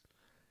Bone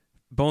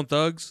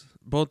Thugs.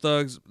 Bone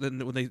Thugs,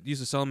 when they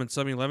used to sell them in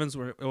 7-Elevens,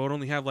 where it would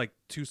only have like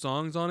 2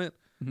 songs on it.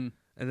 Mhm.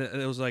 And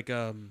it was like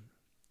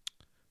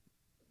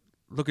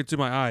Look Into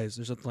My Eyes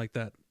or something like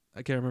that.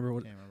 I can't remember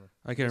what.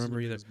 I can't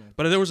remember either.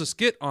 But there was a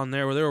skit on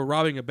there where they were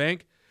robbing a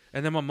bank,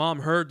 and then my mom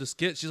heard the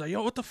skit. She's like,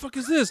 "Yo, what the fuck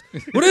is this?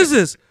 What is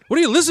this? What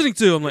are you listening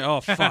to?" I'm like,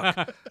 "Oh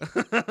fuck,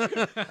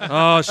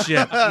 oh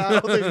shit." I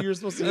don't think you were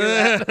supposed to hear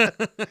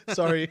that.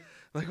 Sorry.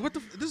 Like, what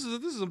the? This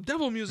is some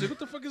devil music. What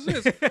the fuck is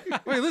this?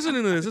 Why are you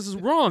listening to this? This is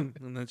wrong.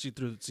 And then she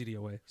threw the CD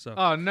away. So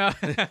Oh no.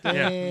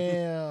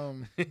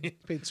 Damn.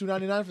 Paid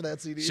 $2.99 for that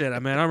CD. shit,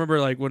 man. I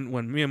remember like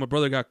when me and my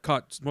brother got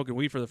caught smoking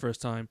weed for the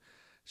first time.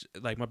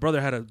 Like my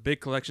brother had a big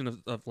collection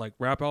of like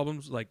rap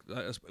albums. Like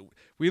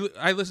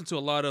I listened to a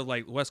lot of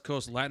like West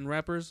Coast Latin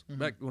rappers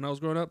back when I was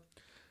growing up,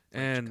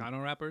 and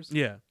Chicano rappers.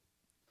 yeah,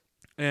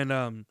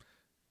 and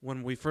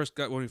when we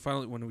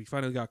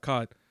finally got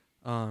caught,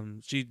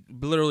 she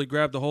literally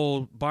grabbed the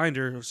whole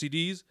binder of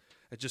CDs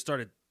and just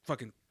started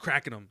fucking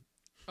cracking them.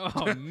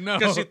 Oh no.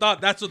 Because she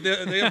thought that's what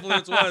the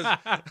influence was.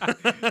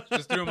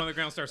 Just threw him on the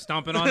ground, start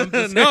stomping on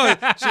him. No,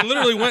 she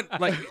literally went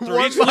like through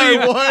One each by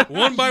sleeve, one.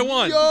 one by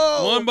one,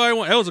 Yo. one by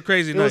one. It was a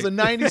crazy It night. was a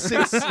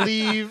 96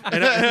 sleeve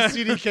and a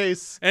CD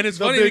case. And it's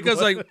The funny big because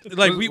one.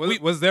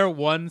 like was there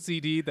one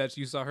CD that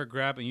you saw her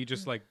grab and you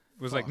just like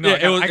was like, no,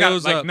 Yeah, it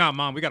was, nah,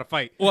 mom, we gotta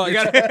fight. well, We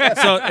gotta-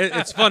 so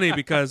it's funny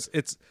because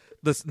it's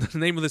the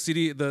name of the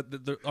CD.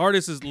 The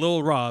artist is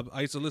Lil Rob.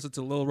 I used to listen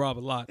to Lil Rob a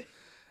lot,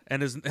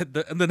 and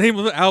the name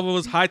of the album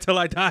was High Till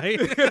I Die.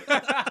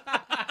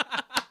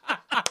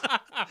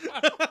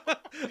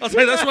 I was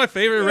like, that's my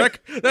favorite record.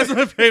 That's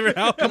my favorite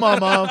album. Come on,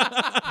 Mom.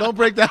 Don't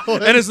break that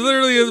one. And it's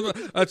literally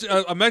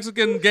a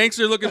Mexican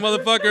gangster-looking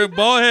motherfucker,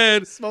 bald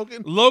head,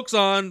 Smoking. Lokes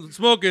on,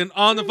 smoking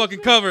on the fucking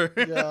cover.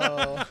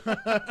 Yo.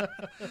 I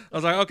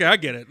was like, okay, I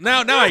get it.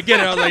 Now I get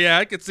it. I was like, yeah,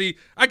 I could see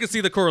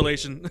the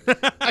correlation.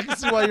 I can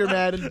see why you're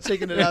mad and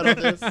taking it out on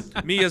this.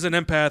 Me as an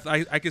empath,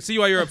 I can see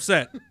why you're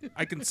upset.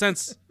 I can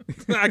sense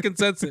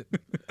it.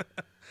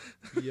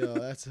 Yo,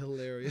 that's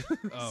hilarious.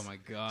 Oh my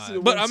god.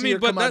 So- But One I mean,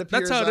 tear come out of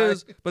that's how it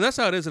Pierre's is. But that's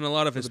how it is in a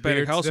lot of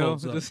Hispanic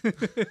households.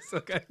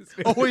 though.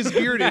 Always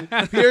bearded.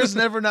 Pierre's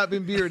never not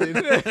been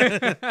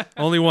bearded.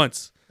 Only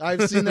once.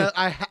 I've seen that.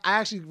 I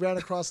actually ran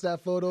across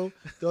that photo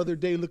the other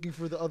day looking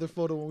for the other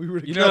photo when we were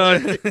You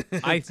together. know,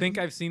 I think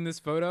I've seen this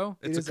photo,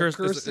 It It's is a curse.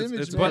 cursed It's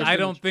image, but man. I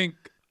don't think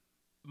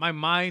my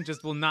mind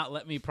just will not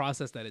let me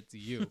process that it's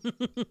you.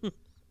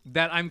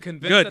 That I'm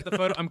convinced Good. that the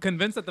photo. I'm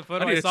convinced that the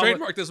photo I need to saw.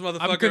 trademark this motherfucker.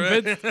 I'm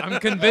convinced. I'm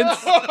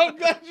convinced. Oh, I'm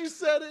glad you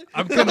said it.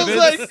 I'm I was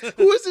convinced. like,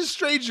 who is this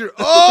stranger?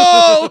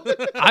 Oh!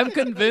 I'm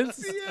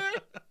convinced. Yeah.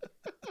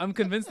 I'm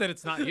convinced that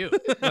it's not you.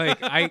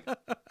 Like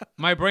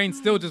my brain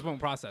still just won't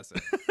process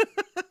it.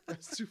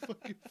 That's too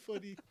fucking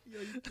funny.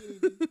 Yo, you kidding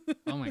me?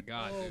 Oh my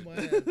god, Oh, dude. man.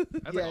 That's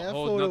Yeah, like a that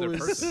whole photo nother is...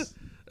 person.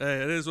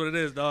 Hey, it is what it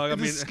is, dog. I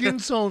the mean, skin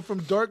tone from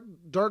dark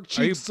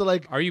cheeks to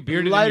like Are you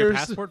bearded lighter in your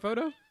passport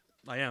photo?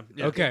 I am.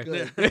 Yeah. Okay.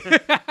 Good.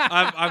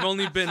 I've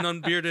only been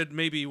unbearded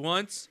maybe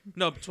once.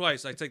 No,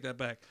 twice. I take that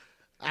back.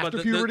 After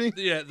the puberty?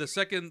 the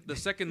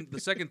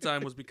second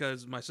time was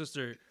because my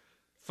sister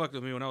fucked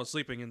with me when I was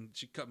sleeping, and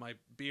she cut my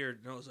beard,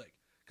 and I was like,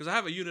 because I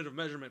have a unit of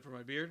measurement for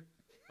my beard.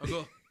 I'll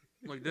go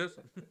like this.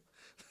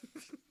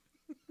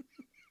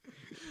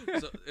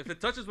 So if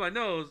it touches my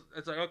nose,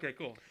 it's like, okay,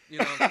 cool. You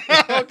know,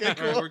 Okay, all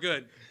cool. right, we're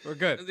good. We're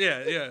good. Yeah.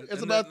 It's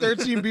And about then-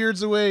 13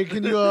 beards away.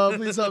 Can you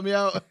please help me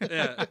out?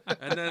 Yeah.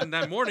 And then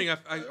that morning, I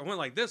went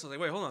like this. I was like,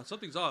 wait, hold on,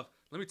 something's off.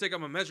 Let me take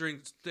out my measuring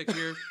stick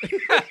here.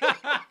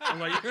 I'm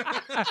like, You're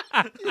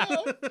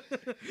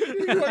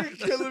fucking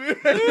killing me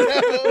right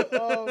now.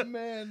 Oh,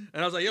 man.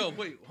 and I was like, yo,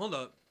 wait, hold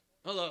up.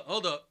 I'm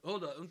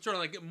trying to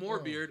like get more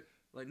beard.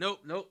 Like, nope,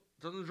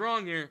 something's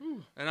wrong here.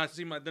 And I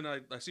see my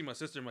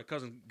sister and my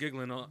cousin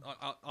giggling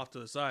off to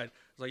the side. I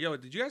was like, yo,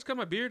 did you guys cut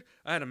my beard?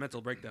 I had a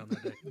mental breakdown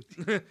that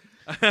day.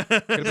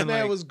 Could've This been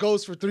man like- was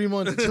ghost for 3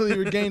 months until he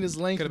regained his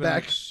length Could've been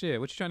back. like, shit,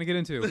 what you trying to get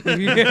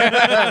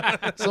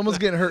into? Someone's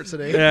getting hurt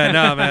today. Yeah,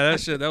 no, man,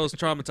 that was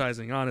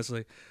traumatizing,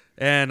 honestly.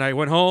 And I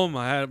went home.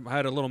 I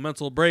had a little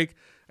mental break,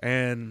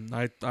 and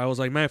I was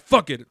like, man,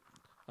 fuck it.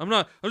 I'm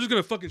just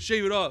gonna fucking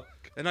shave it off.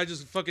 And I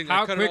just fucking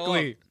How cut it all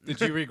quickly off.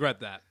 did you regret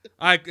that?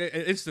 I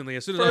instantly,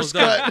 as soon as First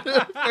I was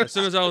done. cut. As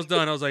soon as I was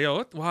done, I was like, yo,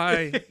 what?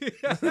 Why?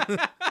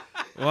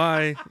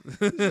 Why?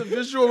 It's a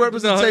visual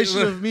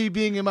representation of me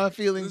being in my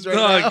feelings right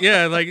now.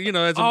 Yeah, like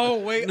as a, Oh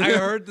wait, I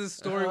heard this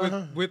story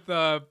with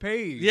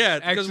Paige. yeah,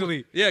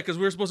 actually, because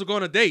we were supposed to go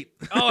on a date.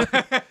 oh,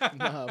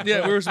 Nah,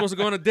 Yeah, we were supposed to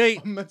go on a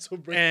date, a mental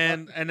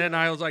breakdown. and then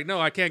I was like, no,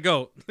 I can't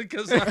go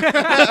because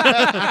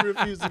I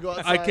refuse to go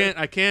outside. I can't.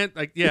 I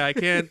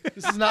can't.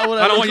 This is not what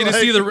I don't look want you to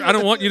like. see I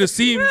don't want you to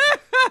see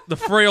the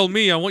frail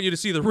me. I want you to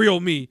see the real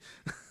me.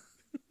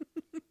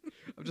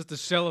 I'm just a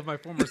shell of my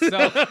former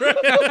self.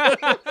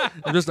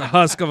 I'm just a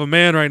husk of a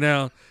man right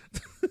now.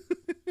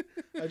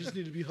 I just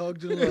need to be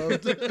hugged and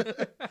loved.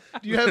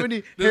 Do you have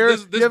any hair?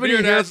 this do you have any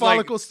beard hair has, like,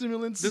 follicle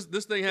stimulants?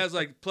 This thing has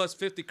like plus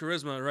 50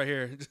 charisma right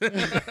here.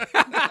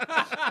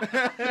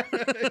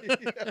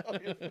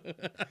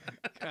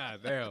 God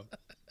damn.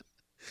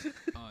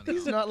 Oh, no.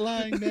 He's not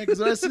lying, man. Because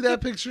when I see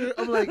that picture,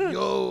 I'm like,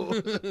 yo,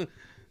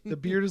 the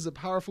beard is a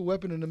powerful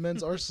weapon in a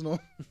men's arsenal.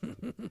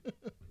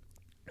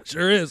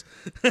 Sure is.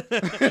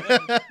 It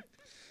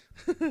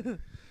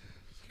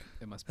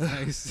must be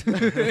nice.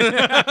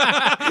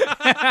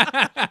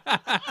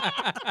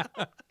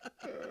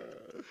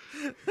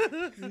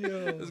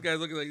 Yo. This guy's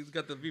looking like he's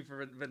got the V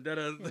for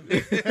Vendetta.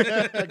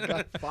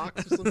 Got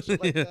Fox or some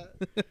shit like that.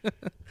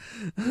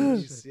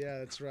 Jeez, yeah,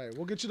 that's right.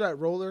 We'll get you that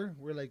roller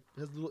where like it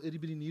has little itty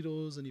bitty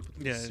needles and you put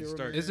the Yeah, serum.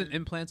 start- in Isn't there.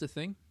 implants a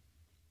thing?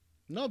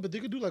 No, but they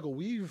could do like a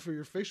weave for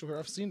your facial hair.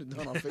 I've seen it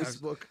done on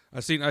Facebook. I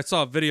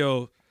saw a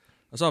video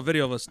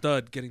of a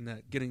stud getting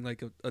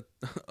like a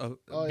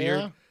Oh, beard,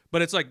 yeah?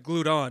 but it's like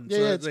glued on. Yeah,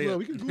 so yeah, it's they- well,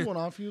 we can glue one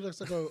off you.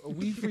 That's like a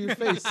weave for your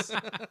face.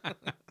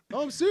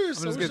 Oh, I'm serious.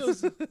 I'm I wish I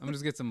was-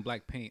 just get some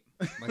black paint,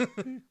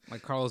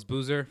 like Carlos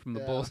Boozer from the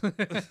Yeah. Bulls.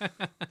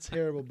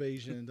 terrible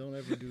Bayesian. Don't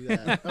ever do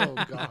that. Oh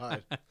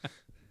God.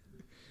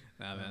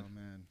 Nah, man. Oh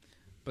man.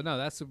 But no,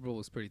 that Super Bowl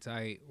was pretty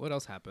tight. What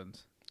else happened?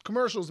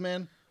 Commercials,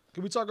 man.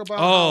 Can we talk about?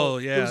 Oh, how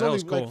yeah, there was that only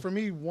was cool. like for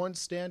me one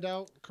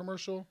standout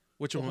commercial.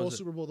 Which The one whole was it?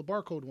 Super Bowl, the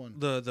barcode one.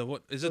 The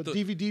what is The it? The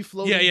DVD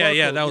floating. yeah.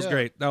 barcode, That was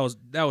great. That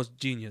was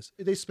genius.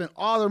 They spent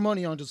all their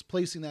money on just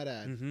placing that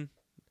ad, Mm-hmm.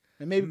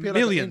 and maybe paid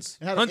Millions.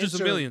 like Hundreds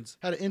of millions.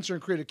 Had an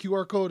intern create a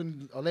QR code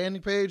and a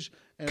landing page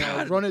and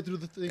God. run it through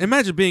the thing.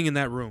 Imagine being in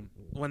that room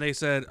when they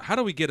said, "How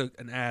do we get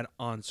an ad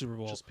on Super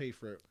Bowl?" Just pay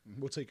for it.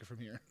 We'll take it from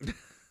here.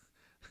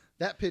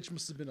 That pitch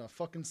must have been a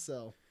fucking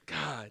sell.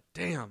 God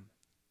damn.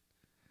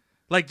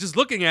 Like just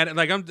looking at it,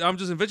 like I'm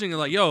just envisioning it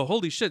like, yo,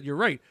 holy shit, you're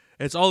right.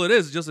 It's all it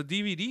is, just a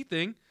DVD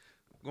thing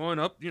going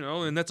up,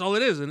 and that's all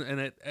it is. And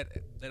it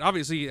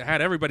obviously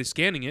had everybody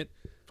scanning it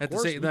at Of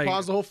course, the same we like,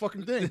 paused the whole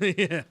fucking thing.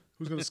 yeah.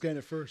 Who's gonna scan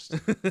it first?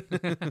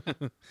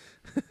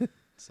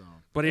 So,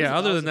 But that yeah, was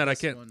other than the that, I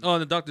best can't. one. Oh,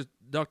 and the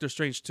Doctor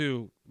Strange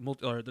 2,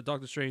 or the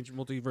Doctor Strange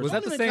multiverse. Was I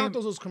that don't the even count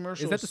same- those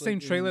commercials? Is that the same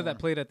like, trailer anymore. that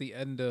played at the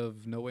end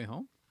of No Way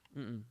Home?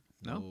 Mm-mm.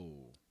 No?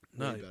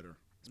 No. Way better.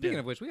 Speaking Yeah.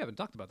 of which, we haven't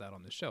talked about that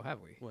on this show, have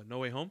we? What? No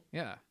Way Home?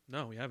 Yeah.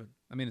 No, we haven't.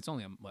 I mean, it's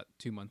only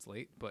 2 months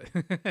late, but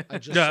I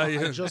just, Yeah, saw,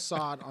 yeah. I just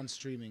saw it on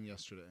streaming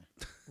yesterday.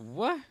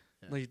 what?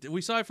 Like, we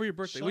saw it for your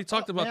birthday. Shut we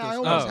talked up, about man, this. I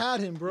almost Oh. had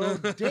him, bro.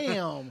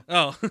 Damn.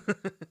 Oh,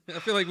 I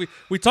feel like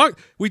we talked.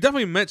 We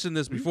definitely mentioned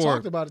this We before.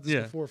 talked about it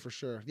Yeah. before for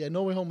sure. Yeah,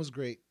 No Way Home was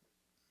great.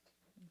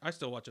 I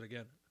still watch it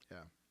again.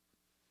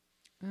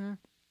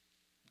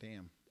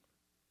 Damn.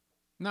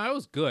 No, it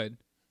was good.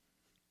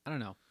 I don't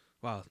know.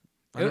 Wow,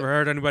 I It- never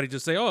heard anybody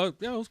just say, "Oh,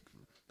 yeah, it was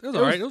all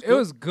right." It good."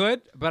 was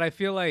good, but I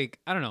feel like,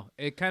 I don't know.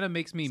 It kind of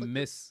makes me It's like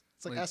miss.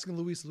 It's like asking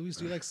Luis, do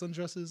you like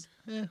sundresses?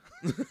 Yeah.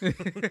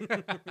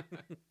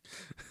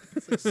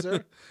 It's like,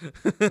 sir.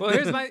 Well,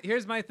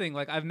 here's my thing.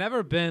 Like, I've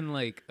never been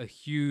like a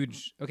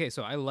huge. Okay,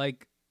 so I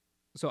like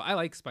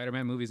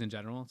Spider-Man movies in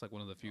general. It's like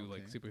one of the few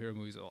like Okay. superhero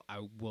movies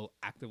I will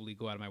actively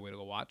go out of my way to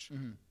go watch.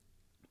 Mhm.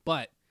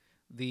 But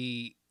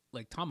the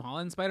like Tom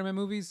Holland Spider-Man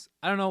movies,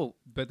 I don't know,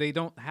 but they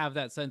don't have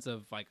that sense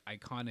of like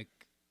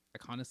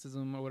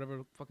iconicism or whatever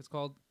the fuck it's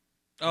called.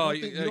 Oh,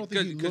 you don't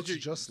think he looks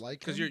just like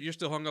because him? you're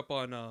still hung up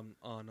on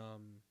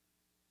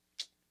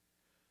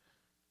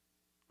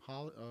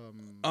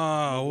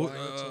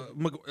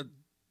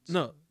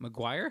no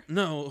Maguire?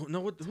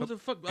 what the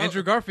fuck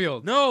Andrew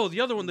Garfield. no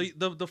the other one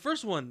the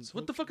first one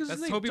what the fuck is his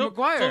That's name Tobey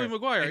Maguire. Tobey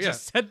Maguire I yeah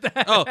just said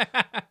that. Oh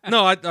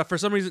no I for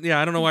some reason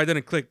I don't know why I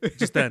didn't click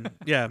just then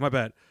yeah my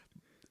bad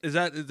is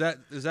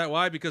that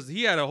why because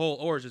he had a whole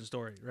origin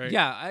story right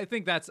Yeah, I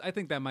think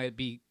that might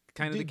be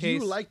kind of the Did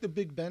case. you like the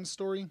Big Ben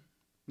story?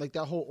 Like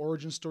that whole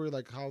origin story,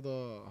 like how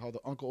the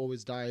uncle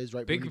always dies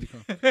right Big when he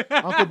becomes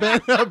Uncle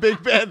Ben,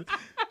 Big Ben.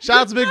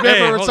 Shout out to Big Ben Hey,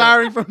 for hold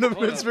retiring from the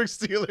Hold Pittsburgh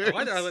Steelers.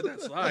 why did I let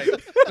that slide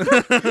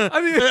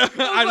I mean,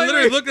 I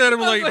literally looked at him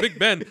like Big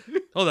Ben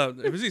hold on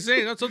is he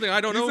saying something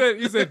I don't know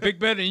You said Big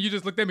Ben, and you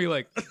just looked at me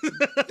like,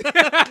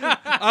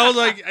 I was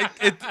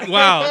like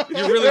wow you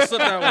really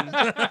slipped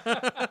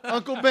that one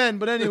Uncle Ben,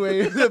 but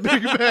anyway, the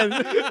Big Ben.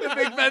 the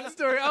Big Ben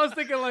story. I was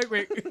thinking like,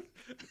 wait,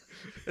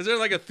 Is there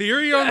like a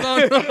theory on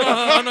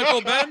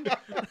Uncle Ben?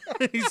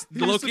 He's He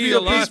low used to key be a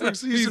alive.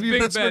 Pittsburgh, he used to be a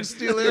Big Pittsburgh Ben.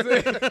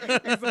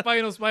 Steeler. he's the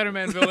final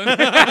Spider-Man villain.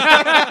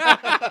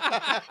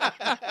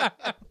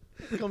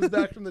 Comes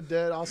back from the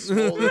dead, all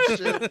swole and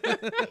shit.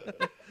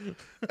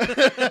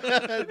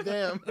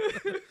 Damn.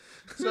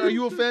 So, are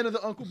you a fan of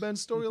the Uncle Ben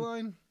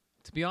storyline?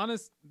 To be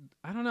honest,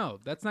 I don't know.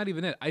 That's not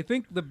even it. I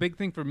think the big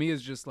thing for me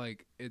is just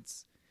like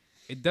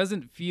it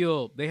doesn't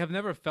feel. They have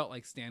never felt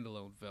like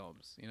standalone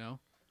films, you know.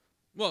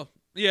 Well,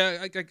 yeah,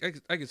 I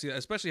can see that,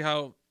 especially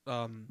how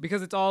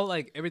because it's all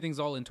like everything's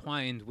all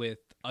entwined with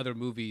other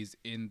movies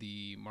in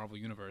the Marvel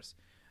universe.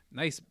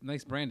 Nice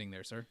branding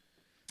there, sir.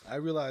 I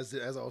realized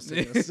it as I was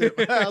taking a sip.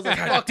 I was like,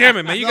 God fuck, damn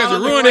it, man! You guys not are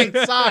on the ruining.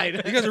 right side.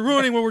 You guys are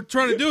ruining what we're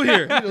trying to do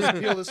here. Let me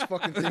just peel this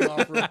fucking thing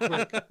off real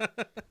quick.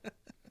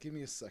 Give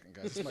me a second,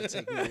 guys. This might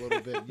take me a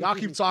little bit. Y'all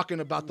keep talking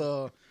about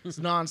the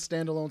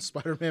non-standalone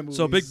Spider-Man movies.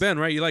 So Big Ben,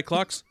 right? You like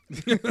clocks?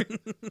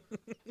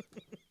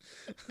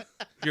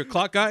 You're a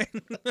clock guy?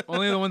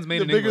 Only the ones made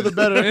The in bigger England.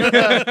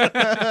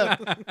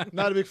 the better.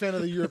 Not a big fan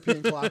of the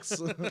European clocks.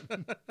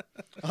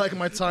 I like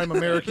my time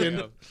American.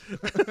 Yeah.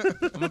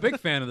 I'm a big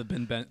fan of the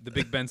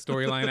Big Ben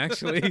storyline,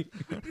 actually.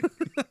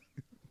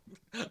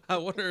 I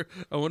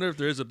wonder if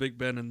there is a Big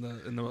Ben in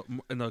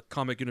the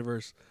comic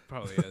universe.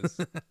 Probably is.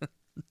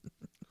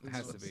 It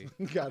has to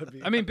be. Gotta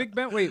be. I mean, Big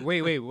Ben.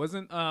 Wait.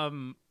 Wasn't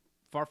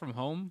Far From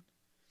Home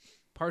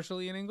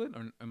partially in England,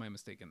 or am I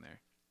mistaken there?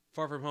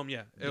 Far From Home,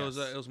 yeah. It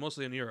was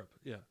mostly in Europe.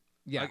 Yeah.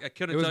 Yeah, I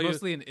couldn't it was tell you.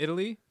 mostly in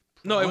Italy.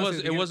 No, I it wanna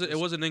was say it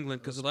was in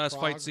England because the last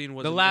Prague. fight scene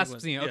was The in last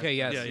England. scene. Yeah. Okay,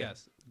 yes, Yeah.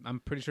 yes. I'm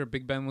pretty sure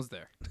Big Ben was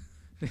there.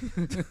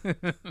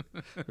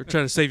 We're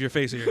trying to save your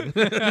face here. You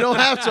don't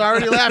have to. I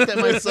already laughed at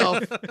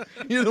myself.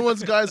 You're the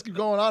ones guys keep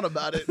going on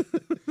about it.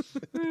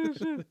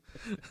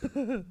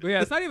 But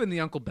yeah, it's not even the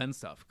Uncle Ben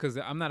stuff because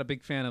I'm not a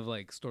big fan of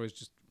like stories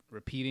just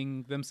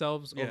repeating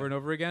themselves over and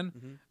over again.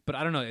 Mm-hmm. But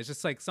I don't know. It's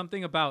just like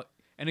something about.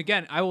 And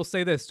again, I will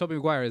say this: Tobey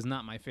Maguire is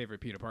not my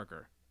favorite Peter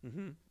Parker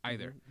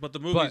either. But the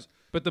movies,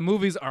 But the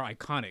movies are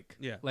iconic.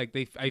 Yeah. Like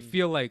I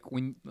feel like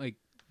when like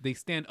they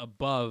stand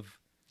above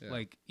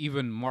like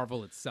even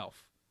Marvel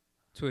itself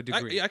to a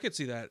degree. I could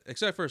see that,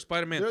 except for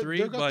Spider-Man They're 3.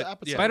 got the But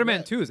appetite. yeah,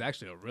 Spider-Man 2 is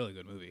actually a really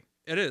good movie.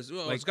 it is.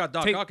 Well, Like, it's got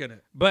Doc take- Ock in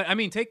it. But I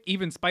mean, take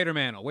even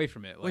Spider-Man away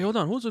from it. Like, Wait, hold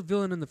on. Who was the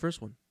villain in the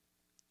first one?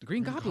 the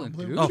Green Goblin,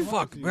 Goblin. dude. Oh What's wrong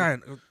fuck, with you?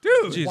 Brian.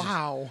 Dude. Jesus.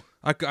 Wow.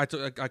 I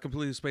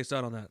completely spaced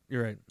out on that.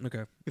 You're right.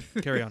 Okay,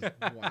 carry on.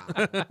 Wow.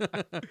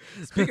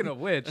 Speaking of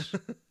which,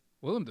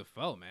 Willem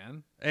Dafoe,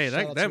 man. Hey, Shout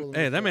out to Willem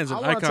that Dafoe. man's an I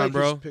wanna icon, take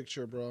bro. His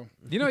picture, bro.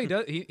 You know he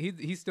does.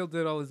 He still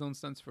did all his own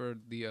stunts for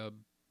the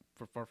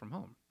for Far From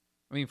Home.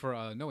 I mean for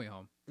No Way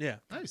Home. Yeah.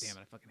 Nice. Damn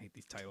it, I fucking hate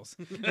these titles.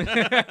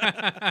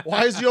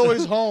 Why is he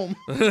always home?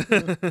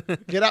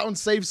 Get out and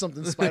save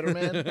something,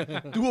 Spider-Man.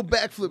 Do a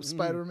backflip,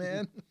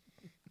 Spider-Man.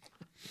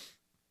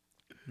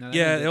 No, that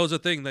Yeah, man it did- was a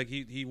thing. Like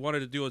he wanted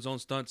to do his own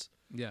stunts,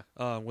 yeah.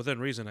 within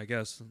reason, I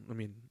guess. I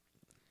mean,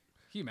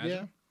 Can you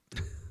imagine?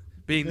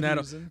 being Within that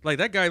reason. like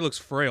that guy looks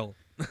frail.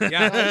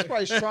 Yeah. He's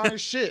probably strong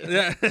as shit.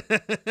 Yeah.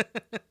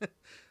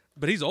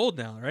 But he's old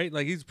now, right?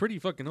 Like he's pretty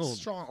fucking old.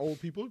 Strong old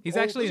people. He's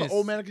Old- actually in there's his, an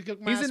old man that can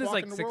kick my he's ass in his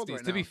walking like the world 60s.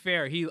 right To be now.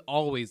 fair, he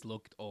always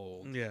looked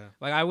old. Yeah.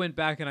 Like I went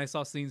back and I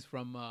saw scenes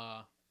from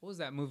what was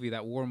that movie?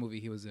 That war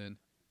movie he was in.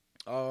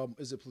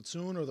 Is it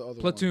Platoon or the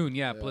other Platoon, one?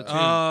 yeah, Platoon.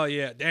 Oh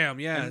yeah,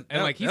 damn, yeah. And,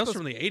 that, like he's that was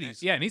supposed- from the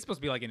 80s. Yeah, and he's supposed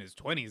to be like in his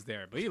 20s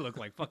there, but he looked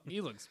like fuck.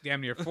 He looks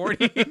damn near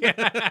 40.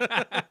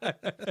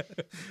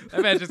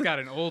 That man just got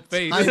an old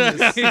face.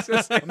 Timeless. He's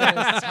just like- Man,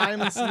 it's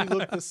timelessly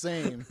look the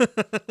same.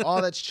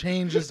 All that's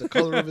changed is the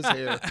color of his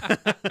hair.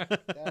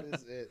 That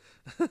is it.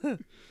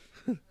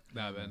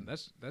 Nah, man,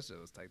 that shit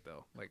was tight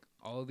though. Like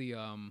all the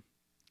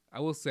I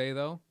will say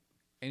though,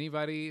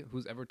 anybody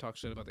who's ever talked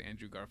shit about the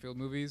Andrew Garfield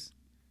movies,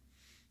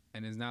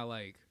 and is now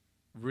like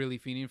really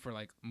fiending for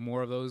like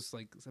more of those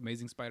like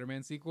Amazing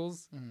Spider-Man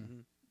sequels,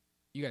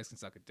 you guys can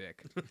suck a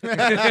dick.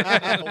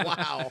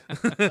 Wow.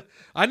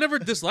 I never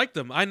disliked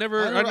them. I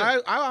never.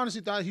 I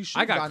honestly thought he should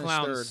I have got gotten his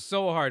clowned third.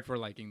 so hard for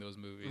liking those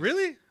movies.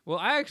 Really? Well,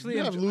 I actually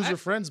You have loser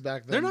friends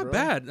back then. They're not bro.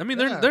 bad. I mean,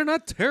 Yeah. they're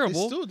not They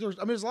terrible. still, there's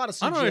a lot of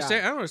CGI. I don't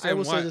understand. I don't understand I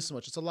will why. say this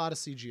much: it's a lot of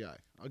CGI.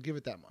 I'll give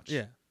it that much.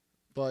 Yeah.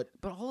 But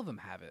But all of them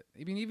have it.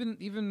 I mean,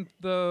 even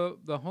the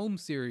home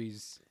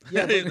series.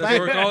 yeah, That's but what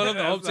we're back, calling them,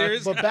 the home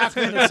series. but back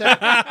then, the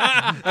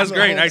That's the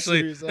great, home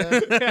actually. series,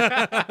 but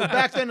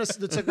back then,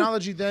 the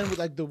technology then with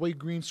like the way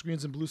green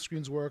screens and blue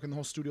screens work and the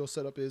whole studio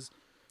setup is,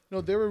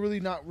 they were really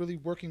not really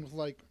working with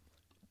like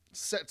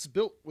sets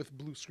built with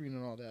blue screen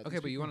and all that. Okay,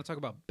 but you want to talk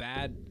about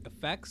bad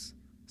effects?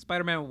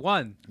 Spider-Man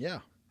 1. Yeah.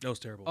 That was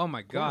terrible. Oh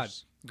my god.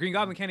 course. Green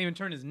Goblin can't even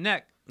turn his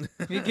neck.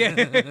 He can't.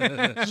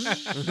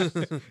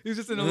 He's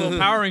just in a little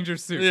Power Ranger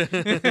suit.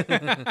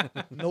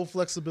 No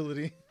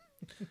flexibility.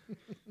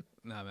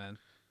 Nah, man.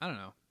 I don't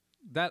know.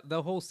 That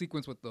the whole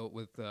sequence with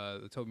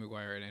the Tobey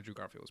Maguire and Andrew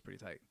Garfield was pretty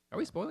tight. Are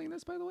we spoiling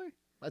this, by the way?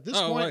 At this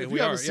Oh, point, wait, if we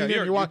you haven't are. seen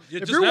Yeah, it, you're- if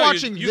just you're now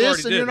watching you this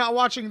already and you're did. not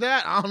watching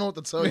that, I don't know what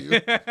to tell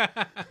you.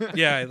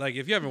 Yeah, like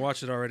if you haven't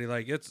watched it already,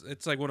 like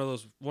it's like one of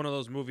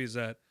those movies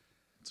that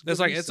It's a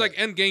good it's like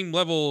reset. Endgame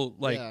level.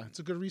 Like yeah, it's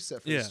a good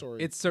reset for Yeah. the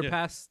story. It's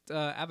surpassed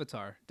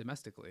Avatar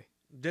domestically.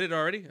 did it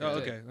already? Oh,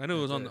 did. okay. I knew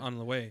it was It did. on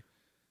the way.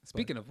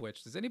 Speaking of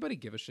which, does anybody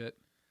give a shit?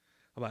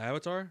 About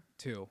Avatar?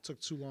 Two. took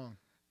too long.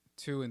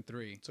 2 and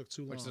 3, Took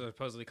too long. which is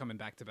supposedly coming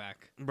back to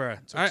back.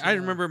 Bruh. Took I too long.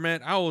 remember,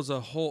 man. I was a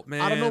whole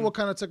man. I don't know what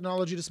kind of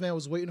technology this man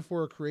was waiting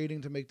for or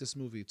creating to make this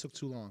movie. It took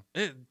too long.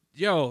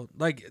 Yo,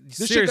 like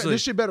This seriously.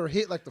 shit better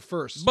hit like the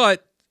first.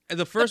 But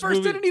the first the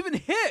first movie didn't even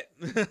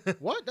hit.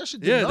 What? That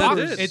shit Yeah, did that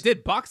numbers. did. It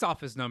did box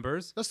office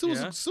numbers. That still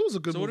Yeah. was a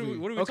good So what are movie.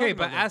 we Okay, talking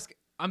but about then? ask.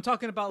 I'm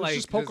talking about It's like.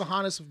 just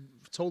Pocahontas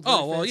told. Oh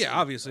very well, fancy. yeah,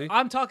 obviously.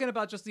 I'm talking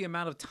about just the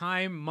amount of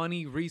time,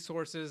 money,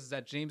 resources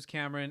that James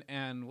Cameron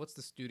and what's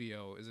the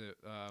studio? Is it?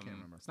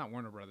 remember. It's not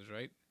Warner Brothers,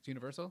 right? It's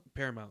Universal,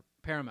 Paramount.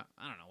 Paramount.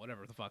 I don't know.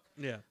 Whatever the fuck.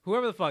 Yeah.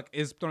 Whoever the fuck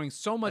is throwing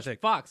so much think.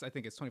 Fox. I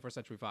think it's 21st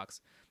Century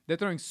Fox. They're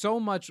throwing so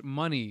much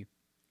money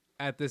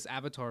at this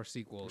Avatar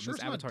sequel, Sure this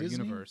it's not Avatar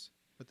Disney? universe.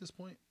 At this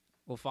point,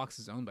 Well, Fox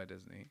is owned by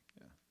Disney,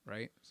 Yeah.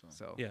 right?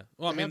 So. Yeah.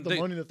 Well, They I have mean,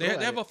 the money to they throw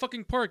at have it. a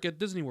fucking park at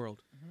Disney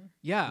World.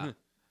 Yeah, Mhm.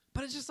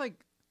 but it's just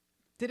like,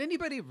 did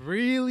anybody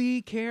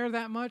really care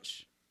that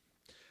much?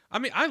 I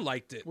mean, I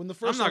liked it. when the I'm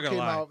first not one gonna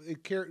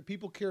came lie. out,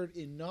 people cared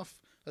enough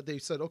that they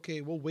said,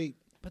 "Okay, we'll wait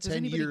But does 10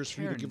 anybody years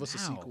for you to care give us a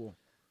now? sequel."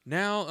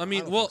 Now, I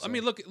mean, don't well, think so. I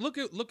mean,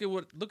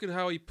 look at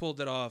how he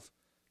pulled it off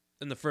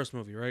in the first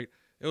movie, right?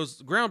 It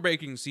was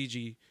groundbreaking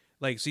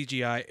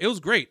CGI. It was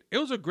great. It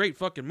was a great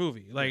fucking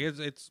movie. Like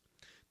it's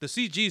the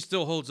CG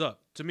still holds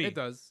up to me. It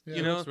does. Yeah. It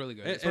You know? looks really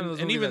good. And- It's one of those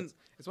and movies even- that's-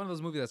 it's one of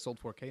those movies that sold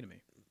 4K to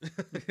me.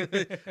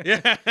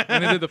 Yeah.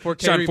 When they did the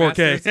 4K Shot in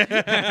 4K.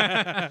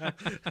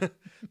 remasters.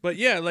 But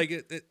yeah, like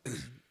it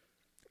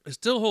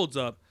still holds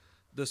up.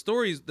 The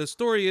story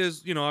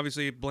is,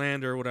 obviously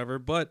bland or whatever,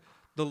 but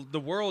the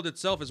world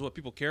itself is what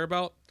people care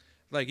about.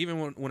 Like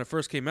even when it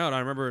first came out, I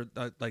remember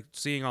like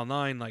seeing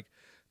online like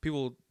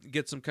people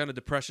get some kind of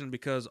depression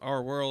because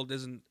our world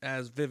isn't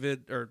as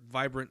vivid or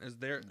vibrant as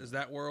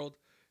that world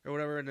or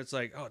whatever, and it's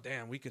like, oh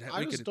damn, we could.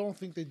 I just don't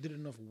think they did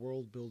enough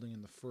world building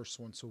in the first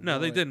one. So No,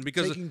 they warrant didn't,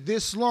 because- taking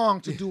this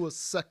long to do a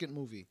second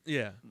movie.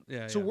 Yeah.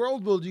 So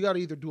world build, you got to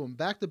either do them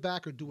back to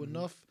back or do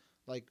enough,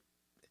 like,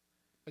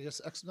 I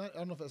guess I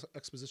don't know if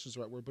exposition is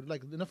the right word, but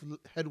like enough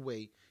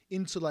headway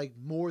into like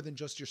more than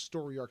just your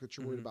story arc that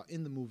you're worried about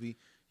in the movie.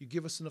 You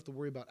give us enough to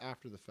worry about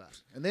after the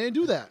fact, and they didn't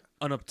do that.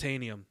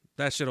 Unobtainium.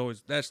 That shit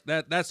always. That's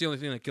the only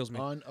thing that kills me.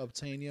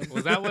 Unobtainium.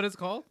 Was that what it's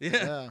called?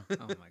 Yeah. Yeah,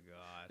 Oh my god.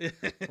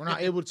 we're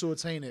not able to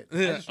attain it.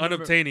 just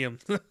remember-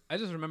 Unobtainium. I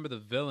just remember the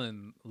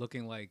villain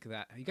looking like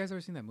that. You guys ever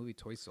seen that movie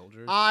Toy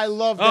Soldiers? I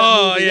love that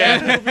Oh, movie. yeah.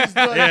 That movie's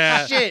the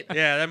Yeah. shit.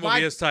 Yeah, that movie My-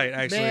 is tight.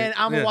 Actually, Man,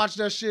 I'm gonna Yeah. watch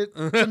that shit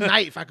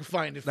tonight if I can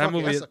find it. That Fuck it,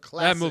 movie. that's a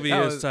classic. That movie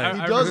That is was- tight.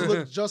 He I does remember-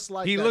 look just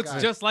like he that looks guy.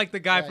 just like the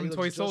guy Yeah, from he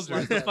Toy looks just Soldiers,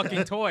 like the that fucking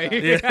guy. toy.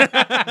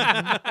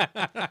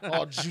 Yeah.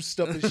 all juiced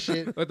up and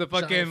shit. With the Giant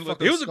fucking-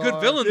 fucking He was a good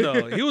scar. villain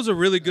though. He was a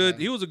really good.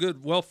 Yeah. He was a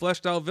good, well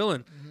fleshed out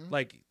villain.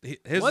 Like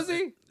his. Was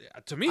he?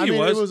 To me, I he mean,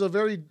 was. it was a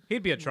very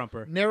He'd be a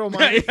trumper.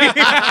 narrow-minded.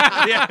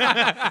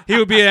 Yeah. He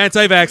would be an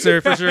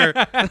anti-vaxxer for sure.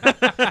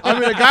 I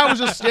mean, the guy was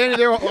just standing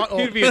there,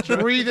 He'd be a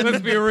trump. breathing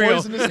Let's be real.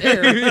 poisonous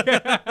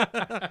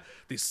air.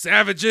 These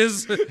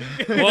savages.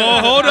 Whoa,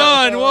 hold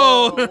on.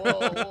 Whoa.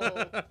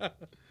 Whoa.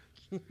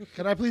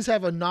 Can I please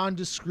have a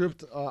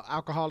nondescript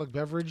alcoholic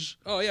beverage?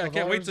 Oh yeah, I of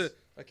can't wait ours? to.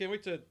 I can't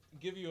wait to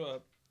give you a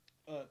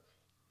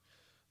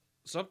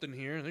something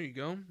here. There you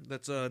go.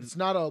 That's It's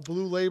not a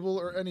blue label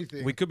or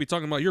anything. We could be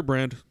talking about your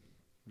brand,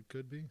 It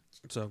could be.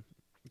 so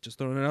just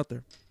throwing it out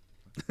there.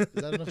 Is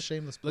that enough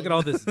shameless? Look plug? at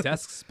all this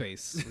desk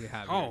space we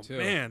have Oh here too.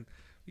 man,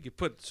 we could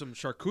put some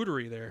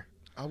charcuterie there.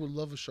 I would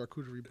love a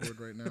charcuterie board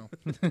right now.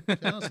 To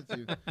be honest with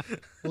you, a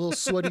little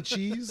sweaty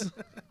cheese.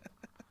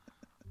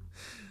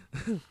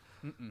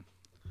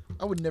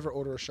 I would never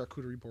order a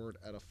charcuterie board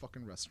at a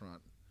fucking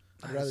restaurant.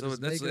 I'd rather So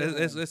just that's make it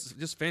at home. it's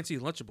just fancy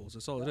Lunchables.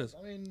 That's all it is.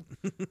 I mean,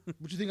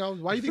 what you think?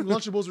 Why do you think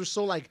Lunchables were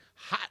so like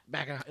hot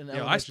back in Yo,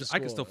 elementary I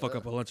can school? still fuck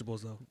up a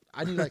Lunchables though.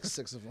 I need like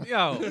 6 of them.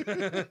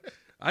 Yo,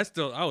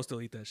 I will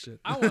still eat that shit.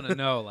 I want to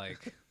know,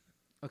 like,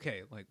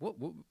 okay, like what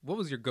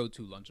was your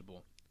go-to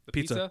Lunchable? The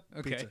Pizza.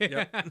 Okay.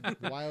 Pizza,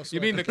 Why else You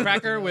would I mean the pick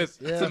cracker anything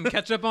with else? Yeah. some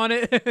ketchup on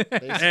it?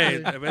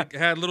 Hey, it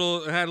had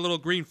little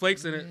green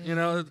flakes in it. You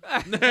know.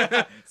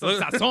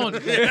 Some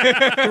sazon.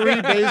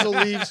 3 basil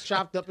leaves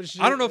chopped up and shit.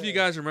 I don't know if you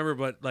Yeah. guys remember,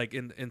 but like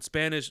in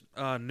Spanish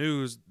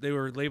news, they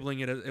were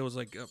labeling it as it was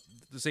like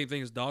the same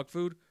thing as dog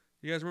food.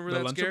 You guys remember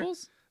The that scare?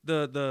 Lunchables?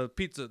 The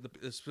pizza,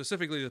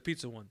 specifically the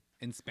pizza one.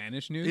 In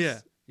Spanish news? Yeah,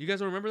 you guys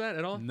don't remember that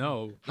at all?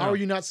 No. How are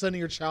you not sending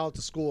your child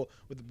to school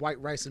with white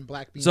rice and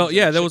black beans? So and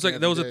yeah, there was chicken like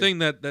there was a every day? thing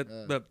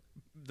that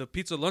the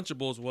pizza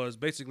Lunchables was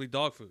basically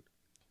dog food.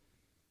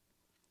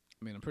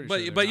 I mean, I'm pretty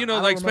But sure. but you I know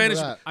don't like remember Spanish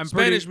that. I'm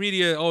Spanish pretty-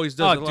 media always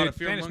does a lot dude, of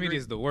fear Spanish mongering. media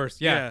is the worst.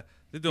 Yeah.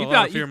 They do a You,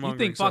 lot of you fear mongering.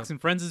 think Fox and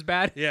Friends is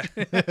bad? Yeah,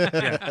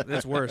 yeah,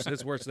 it's worse.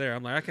 It's worse there.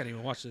 I'm like, I can't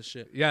even watch this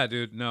shit. Yeah,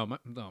 dude. No,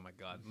 oh my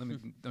god. Don't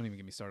even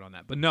get me started on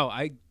that. But no,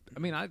 I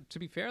mean, to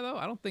be fair though,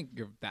 I don't think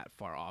you're that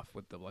far off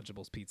with the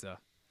Lunchables pizza.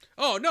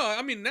 Oh no,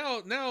 I mean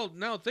now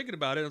thinking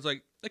about it, it's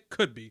like it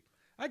could be.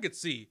 I could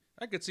see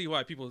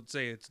why people would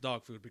say it's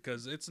dog food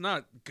because it's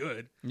not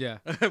good. Yeah.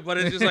 But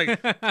it's just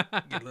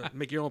like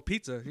make your own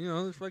pizza, you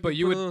know. It's like But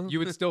you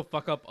would still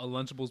fuck up a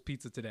Lunchables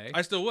pizza today.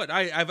 I still would.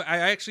 I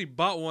actually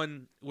bought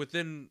one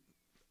within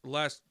the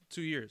last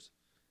 2 years.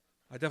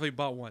 I definitely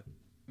bought one.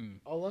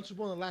 Oh,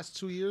 Lunchable in the last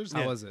 2 years.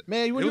 How was it?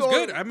 Man, It when was you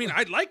good. I mean,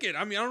 I like it.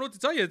 I mean, I don't know what to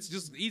tell you. It's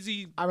just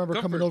easy. I remember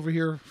comfort. coming over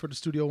here for the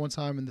studio one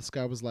time, and this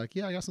guy was like,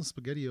 "Yeah, I got some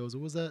SpaghettiOs."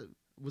 What was that?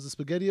 Was it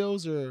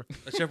SpaghettiOs or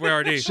Chef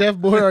Boyardee. Chef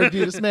Boyardee?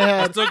 This man I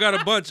had still got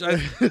a bunch.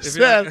 this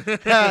man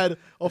had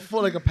a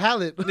full like a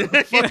pallet of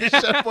fucking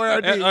Chef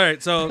Boyardee. All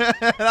right, so And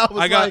I was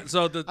I got like,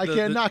 so the I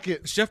can't knock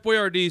it. Chef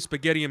Boyardee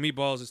spaghetti and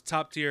meatballs is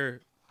top tier,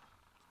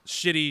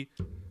 shitty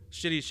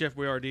Chef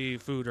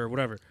Boyardee food or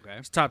whatever. Okay.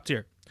 It's top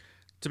tier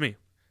to me.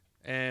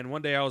 And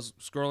one day I was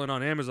scrolling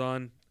on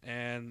Amazon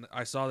and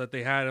I saw that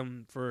they had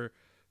them for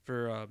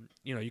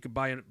you could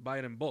buy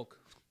it in bulk.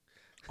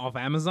 Off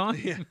Amazon?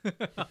 Yeah.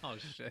 Oh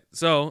shit.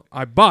 So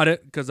I bought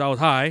it because I was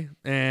high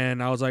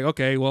and I was like,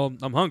 okay, well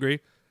I'm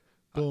hungry.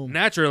 Boom.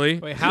 Naturally,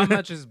 Wait, how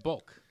much is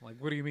bulk? Like,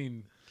 what do you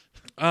mean?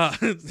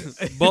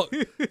 bulk.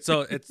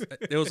 So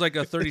it was like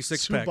a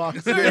 36 Two pack.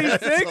 boxes. Yeah,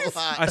 that's a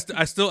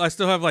lot. I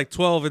still have like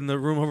 12 in the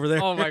room over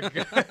there. Oh my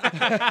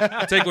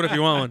god. Take one if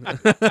you want one.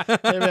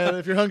 Hey man,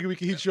 if you're hungry, we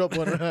can heat you up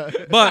one.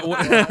 But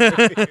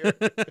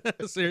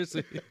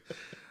seriously.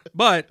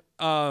 But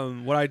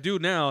what I do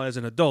now as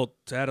an adult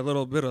to add a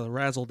little bit of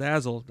razzle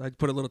dazzle, I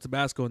put a little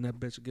Tabasco in that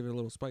bitch and give it a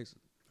little spice.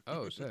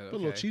 Oh shit. Okay. Put a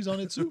little cheese on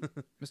it too.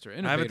 Mr.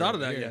 Innovator. I haven't thought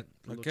of over that here. yet.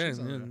 A little Okay. cheese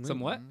on it. Some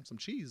what? Some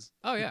cheese.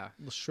 Oh yeah. A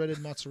little shredded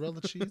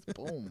mozzarella cheese.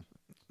 Boom.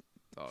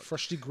 Dog.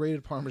 Freshly grated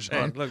Hey,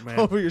 Parmesan look, man.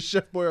 over your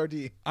Chef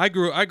Boyardee. I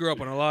grew up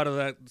on a lot of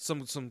that.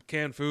 Some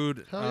canned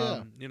food. Hell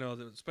yeah. You know,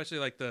 especially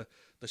like the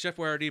Chef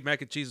Boyardee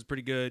mac and cheese is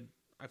pretty good.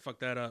 I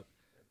fucked that up.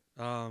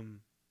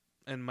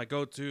 And my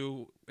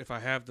go-to, if I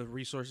have the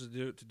resources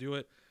to do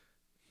it,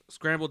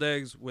 scrambled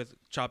eggs with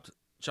chopped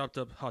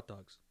up hot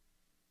dogs.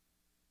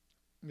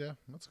 Yeah,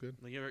 that's good.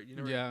 Like you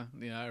never, Yeah,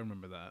 I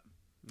remember that.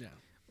 yeah.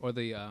 Or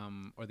the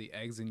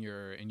eggs in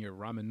your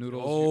ramen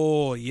noodles.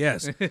 Oh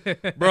yes,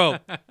 bro.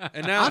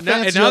 And now I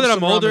fancy that up I'm some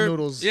ramen older,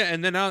 noodles. yeah.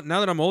 And then now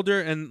that I'm older,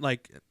 and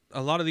like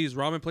a lot of these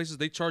ramen places,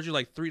 they charge you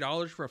like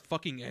 $3 for a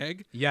fucking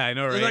egg. Yeah, I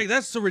know, right? Like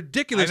that's so I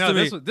ridiculous know,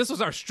 to me. this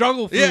was our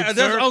struggle food. Yeah,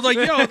 sir. I was like,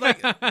 yo,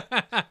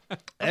 like,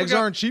 Eggs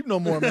aren't cheap no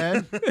more,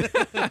 man.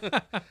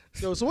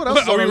 Yo, so what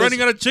else? are we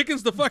running out of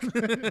chickens? The fuck?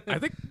 I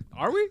think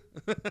are we?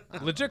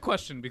 Legit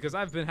question, because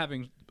I've been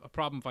having a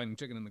problem finding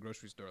chicken in the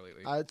grocery store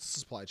lately. It's a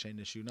supply chain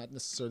issue, not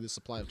necessarily the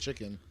supply of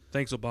chicken,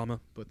 Thanks, Obama.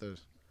 but the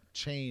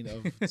chain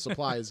of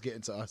supply is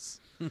getting to us.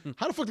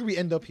 How the fuck did we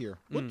end up here?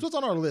 What's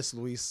on our list,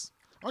 Luis?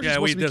 Aren't you Yeah,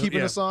 supposed to we be did- keeping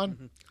yeah. us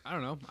on? I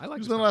don't know. I like We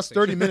this spent the last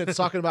 30 conversation. minutes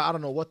talking about I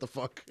don't know what the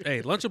fuck.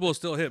 Hey, Lunchable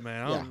still hit,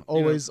 man. I Yeah, don't- you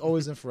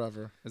always and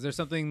forever. Is there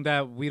something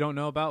that we don't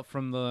know about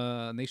from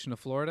the nation of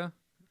Florida?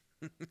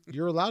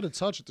 You're allowed to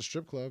touch at the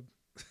strip club.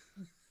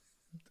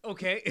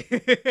 Okay.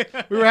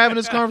 We were having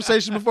this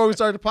conversation before we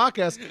started the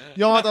podcast. You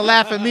don't have to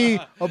laugh at me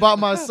about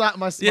my sound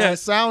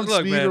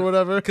look, speed man, or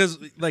whatever. Because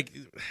like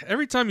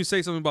every time you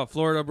say something about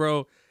Florida,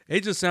 bro,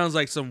 it just sounds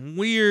like some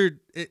weird.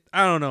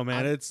 I don't know,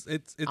 man. It's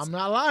I'm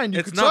not lying. You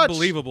it's can not touch.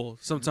 believable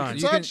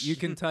sometimes. You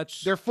can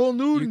touch. They're full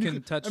nude. You and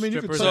can touch I mean,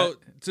 you can strippers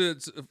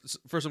touch. So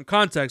for some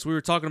context, we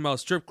were talking about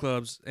strip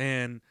clubs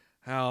and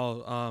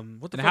how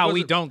what the and fuck how was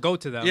we it? don't go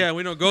to them. Yeah,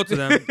 we don't go to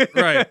them,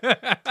 right?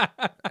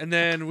 And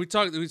then we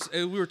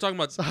were talking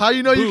about How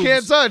you know you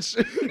can't boobs.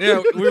 touch?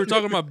 Yeah, we were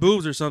talking about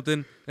boobs or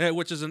something,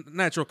 which is a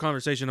natural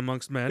conversation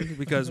amongst men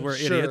because we're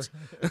Sure. idiots.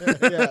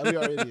 Yeah, we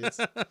are idiots.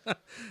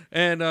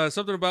 And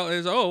something about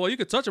is you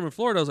could touch them in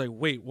Florida. I was like,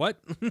 wait, what?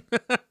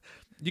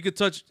 You could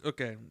touch?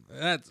 Okay,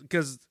 that's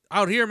because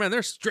out here, man,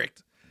 they're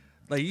strict.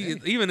 Like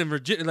even in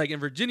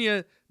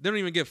Virginia, they don't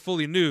even get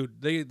fully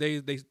nude. They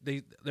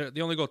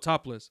only go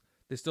topless.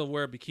 They still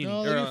wear a bikini.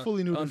 No, or, they get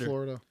fully nude in under.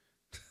 Florida.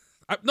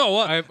 No,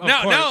 of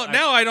now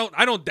course.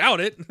 I don't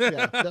doubt it.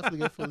 Yeah, definitely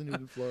get fully nude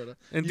in Florida.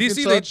 In You can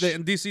DC, touch-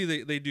 in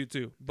DC they do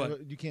too.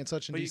 But you can't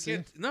touch in but you DC.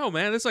 can't. No,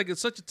 man, it's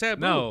such a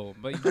taboo. No,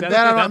 but I'm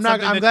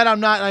glad I'm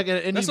not like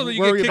any That's something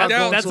you worry get about kicked out.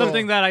 going that's to a-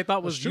 something that I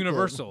thought was strip club.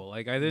 universal.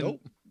 Like I didn't.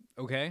 Nope,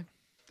 Okay,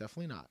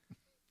 definitely not.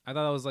 I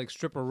thought that was like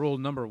stripper rule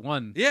number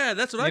 1. Yeah,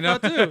 that's what You I know?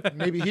 thought too.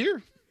 Maybe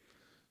here.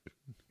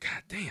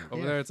 God damn.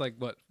 Over Yeah. there, it's like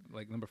what,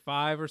 like number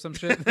 5 or some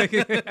shit. I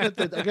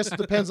guess it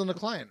depends on the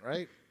client,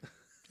 right?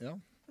 You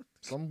know,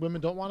 some women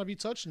don't want to be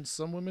touched, and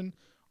some women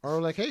are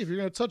like, "Hey, if you're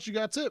gonna touch, you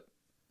got tip."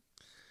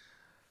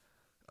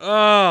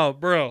 Oh,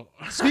 bro.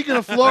 Speaking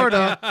of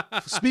Florida,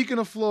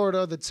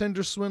 the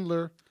Tinder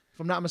swindler, if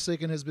I'm not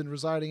mistaken, has been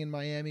residing in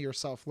Miami or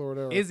South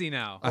Florida. Or, Is he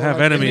now? I have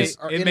or in enemies.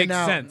 or It in makes and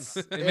out. sense.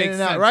 It In makes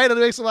and out, sense. right? It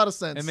makes a lot of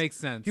sense. It makes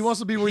sense. He wants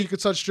to be where you could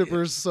touch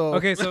strippers. So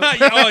Okay, so Oh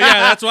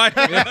yeah, that's why.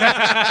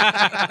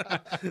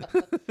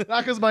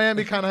 not because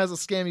Miami kind of has a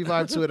scammy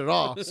vibe to it at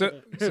all. so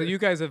you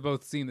guys have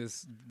both seen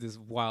this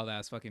wild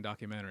ass fucking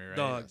documentary, right?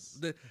 Dog.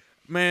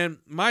 Man,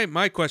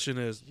 my question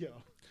is Yeah.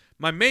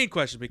 my main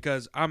question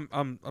because I'm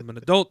an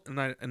adult and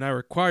I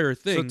require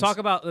things. So talk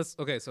about let's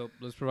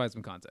provide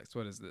some context.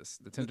 What is this?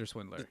 The Tinder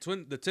swindler.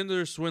 The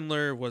Tinder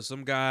swindler was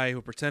some guy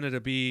who pretended to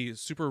be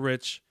super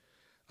rich.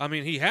 I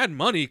mean, he had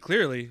money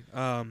clearly.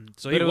 So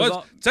But he it was was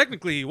all-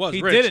 technically he was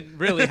He rich. didn't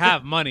really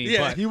have money,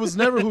 Yeah. but He was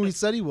never who he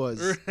said he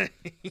was. Right.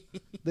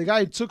 The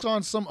guy took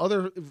on some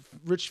other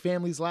rich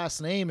family's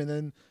last name and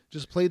then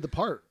just played the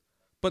part.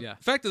 But Yeah.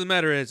 fact of the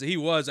matter is, he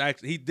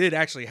did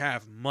actually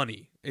have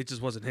money. It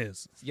just wasn't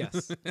his.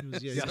 Yes. He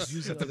was, yeah, he Yes. was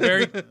using That's a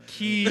it. very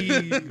key,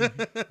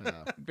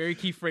 Yeah. very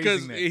key Because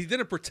phrasing there. he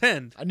didn't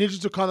pretend. I need you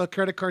to call the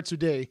credit card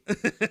today,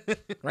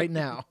 right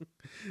now.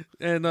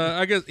 And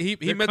I guess he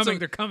They're met coming. some.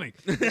 They're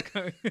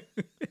coming.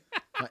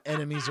 My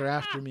enemies are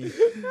after me.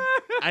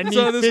 I need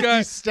So this 50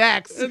 guy-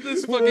 stacks. And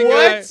this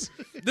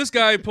fucking this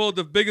guy pulled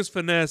the biggest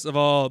finesse of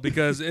all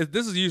because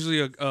this is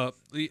usually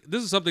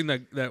this is something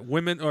that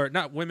women or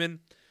not women.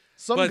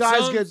 Some But guys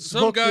some, get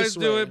some hooked guys this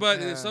do way. it, but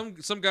Yeah.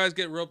 some guys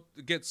get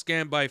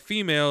scammed by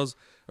females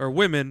or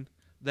women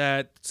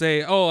that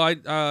say, "Oh,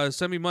 I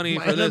send me money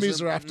My for this."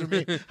 enemies are after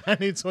me. I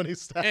need 20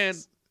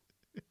 stacks.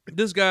 And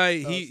this guy,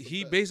 That's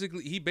he the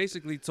best.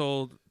 basically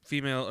told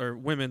female or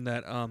women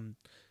that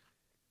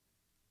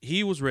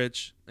he was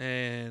rich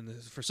and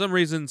for some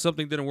reason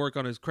something didn't work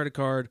on his credit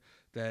card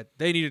that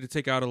they needed to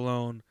take out a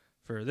loan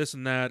for this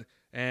and that,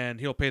 and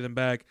he'll pay them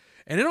back.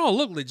 And it all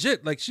looked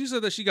legit. Like she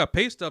said that she got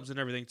pay stubs and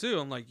everything too.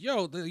 I'm like,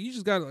 yo, you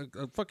just got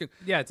a fucking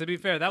Yeah, to be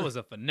fair, that was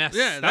a finesse.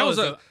 yeah. That was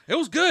it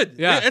was good.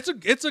 Yeah.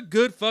 It's a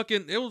good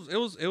fucking. It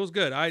was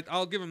good.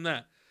 I'll give him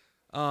that.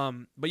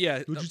 But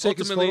yeah, Would you take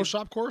his ultimately-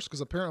 Photoshop course?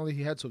 Because apparently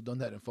he had to have done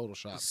that in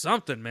Photoshop.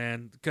 something,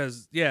 man?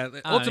 Because yeah,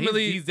 Ultimately,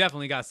 ultimately he's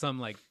definitely got some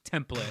like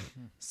template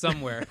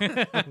somewhere.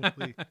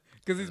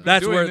 Because he's been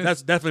that's doing worth this.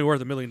 that's definitely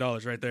worth $1 million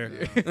right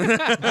there.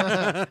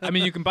 I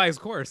mean, you can buy his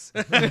course.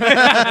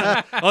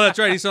 Oh, that's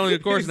right. He's selling a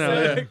course now.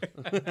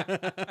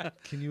 Yeah.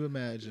 Can you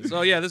imagine?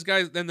 So yeah, this guy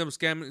ended up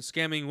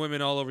scamming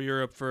women all over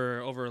Europe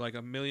for over like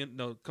a couple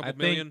I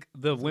million. think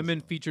the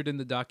women featured in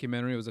the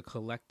documentary was a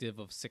collective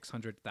of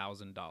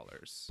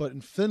 $600,000. But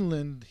in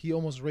Finland, he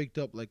almost raked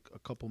up like a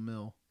couple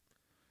mil.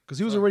 Because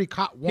he was already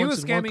caught once He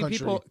was in one scamming country.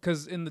 people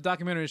because in the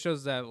documentary it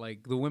shows that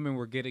like the women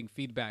were getting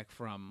feedback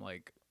from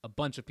like a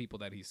bunch of people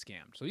that he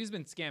scammed. So he's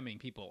been scamming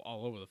people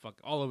all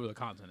over the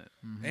continent.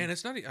 And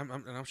it's not.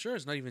 I'm sure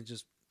it's not even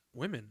just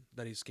women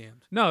that he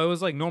scammed. No, it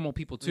was like normal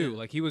people too. Yeah.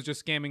 Like he was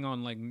just scamming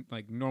on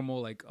like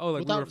normal like we were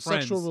Without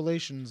friends. sexual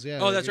relations, yeah.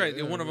 Oh, that's yeah, right.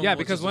 yeah. One of them. Yeah, was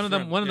because just one a of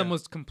them friend. Yeah.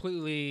 was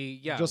completely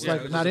Just Yeah,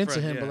 like it was not just a into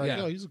friend, him, yeah. but like, Yeah.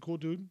 yo, he's a cool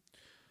dude.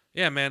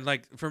 Yeah, man.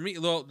 Like for me,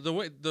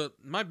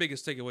 my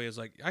biggest takeaway is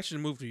like I should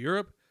move to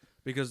Europe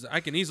because I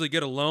can easily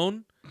get a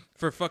loan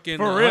for fucking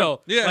For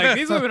real. Yeah, Like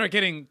these women are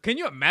getting. Can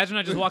you imagine?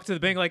 I just walked to the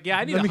bank like, yeah,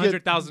 I need Let me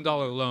get- $100,000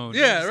 loan.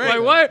 Yeah, It's right.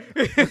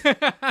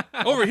 Like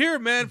what? over here,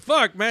 man.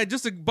 Fuck, man.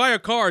 Just to buy a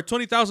car,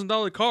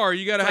 $20,000 car,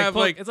 you gotta have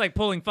like. it's like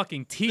pulling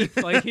fucking teeth.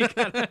 Like you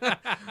gotta,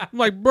 I'm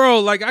like, bro,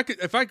 like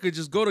if I could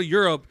just go to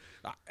Europe,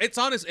 it's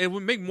honest. It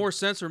would make more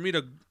sense for me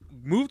to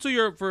move to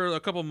Europe for a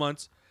couple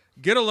months,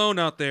 get a loan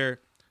out there,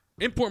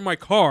 import my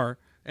car,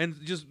 and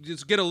just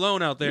get a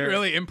loan out there. you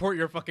really import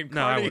your fucking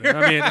No, car I to wouldn't.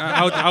 Europe? I mean,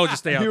 I would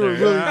just stay out You there. were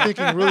really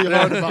thinking really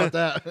hard about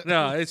that.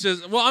 No, it's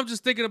just. Well, I'm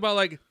just thinking about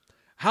like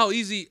how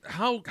easy.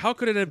 How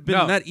could it have been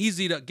No. that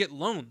easy to get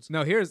loans?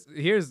 No, here's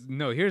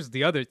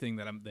the other thing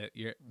that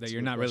you're That's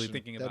a not good really question.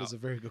 thinking That about. is a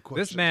very good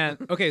question. This man.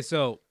 Okay,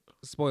 so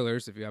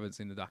spoilers if you haven't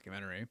seen the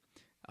documentary.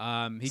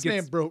 This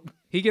man broke.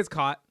 He gets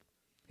caught.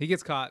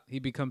 He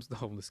becomes the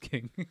homeless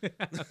king,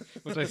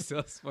 which I still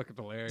is fucking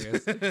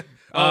hilarious.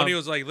 And he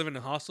was like living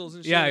in hostels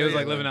and shit. Yeah, he was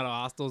like living out of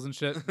hostels and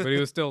shit, but he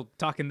was still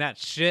talking that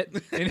shit.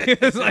 And he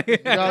was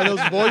like, Got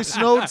those voice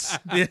notes.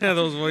 Yeah,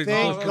 those voices.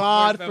 Thank those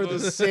God voice for the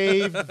memos.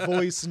 saved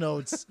voice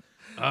notes.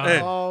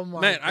 Hey, Oh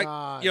my man,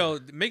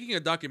 God. making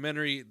a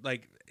documentary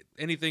like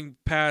anything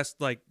past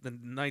like the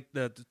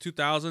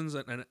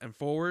 2000s and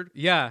forward,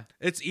 yeah,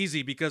 it's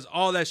easy because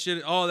all that shit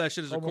is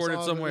Almost recorded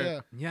all of it, somewhere. yeah.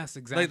 yes,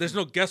 exactly. Like there's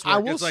no guesswork. I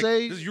will it's like,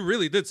 say- you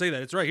really did say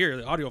that. It's right here.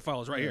 The audio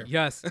file is right here.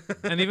 Yes,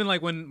 and even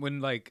like when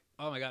like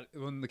oh my god,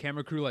 when the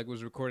camera crew like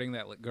was recording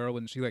that like girl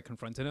when she like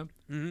confronted him,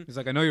 he's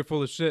like, I know you're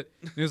full of shit.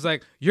 And he was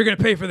like, you're gonna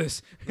pay for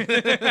this.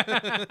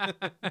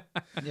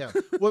 Yeah.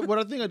 What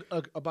I think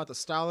about the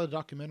style of the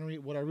documentary,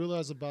 what I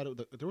realized about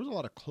it, there was a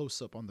lot of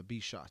close up on the B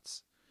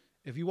shots.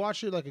 If you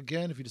watch it like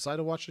again, if you decide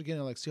to watch it again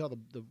and like see how the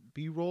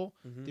B roll,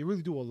 they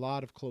really do a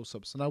lot of close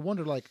ups. And I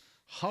wonder like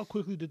how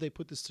quickly did they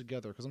put this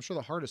together? Because I'm sure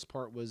the hardest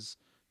part was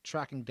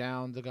tracking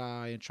down the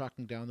guy and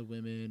tracking down the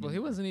women. Well, he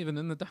wasn't even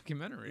in the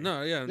documentary.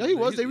 No, yeah. Yeah, he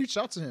was. They reached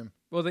out to him.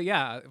 Well,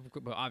 yeah,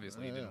 but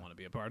obviously he Yeah, didn't yeah. want to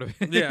be a part of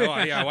it. Yeah,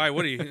 well, yeah. Why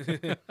would he?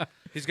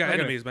 He's got Okay.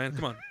 enemies, man.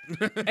 Come on.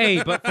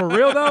 Hey, but for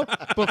real though,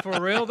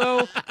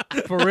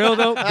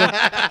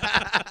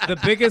 the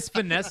biggest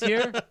finesse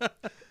here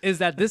is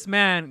that this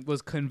man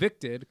was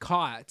convicted,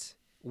 caught,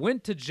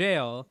 went to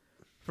jail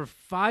for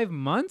 5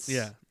 months.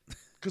 Yeah,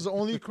 Because the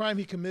only crime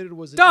he committed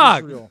was in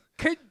Dog. Israel.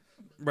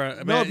 bro.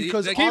 No, man,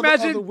 because like, Can you all the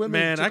imagine? other women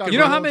Man, took I out could You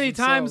know run how themselves.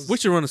 many times- we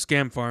should run a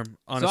scam farm.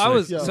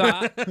 Honestly,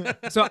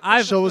 So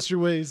I've Show us your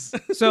ways.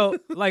 so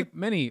like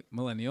many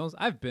millennials,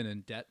 I've been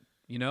in debt,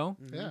 you know,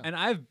 Yeah. and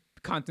I've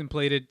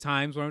contemplated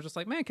times where I'm just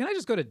like, man, can I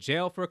just go to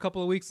jail for a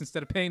couple of weeks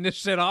instead of paying this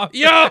shit off?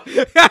 Yo,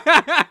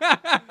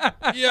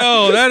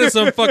 that is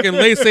some fucking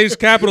late stage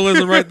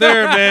capitalism right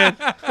there, man.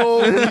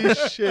 Holy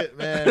shit,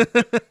 man.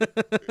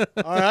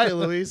 All right,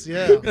 Luis.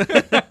 Yeah.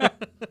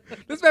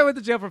 This man went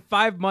to jail for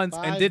 5 months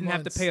and 5 didn't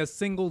have to months. pay a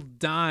single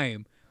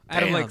dime.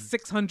 out of Damn.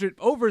 like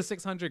over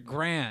 600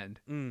 grand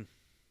Mm.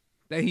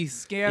 that he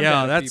scammed Yeah,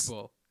 out of that's-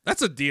 people.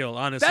 That's a deal,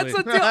 honestly. That's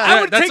a deal. I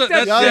would That's take a-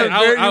 that. that's- shit.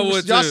 yeah, I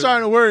would Y'all too.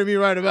 starting to worry me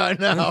right about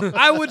now.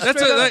 I would.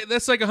 That's straight up-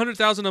 that's like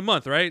 $100,000 a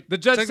month, right? the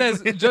judge says,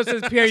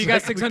 Pierre, you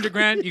got 600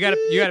 grand. You got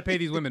to pay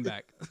these women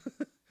back.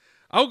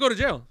 I would go to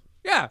jail.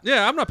 Yeah,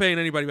 Yeah, I'm not paying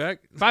anybody back.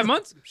 5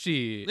 months.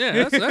 Shit.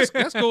 Yeah,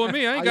 that's cool with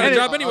me. I ain't got I'll a use-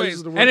 job I'll anyways.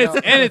 use it to work and it's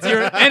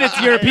out.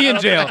 it's European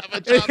jail.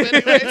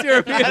 It's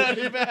European. I don't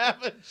even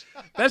have a job.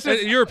 That's In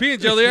just European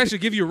jail, they actually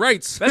give you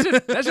rights. that's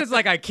just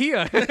like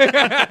IKEA.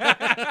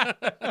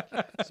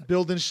 Just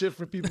building shit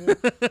for people.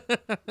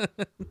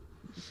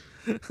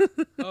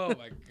 Oh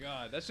my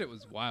god, that shit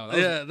was wild.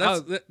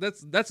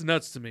 That's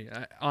nuts to me.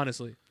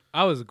 Honestly.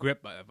 I was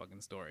gripped by that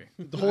fucking story.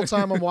 The whole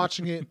time I'm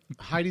watching it,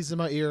 Heidi's in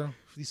my ear.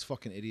 These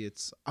fucking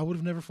idiots. I would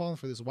have never fallen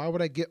for this. Why would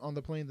I get on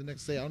the plane the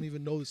next day? I don't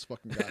even know this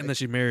fucking guy. And then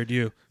she married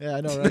you. Yeah,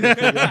 I know, right?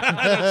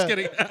 Just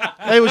kidding.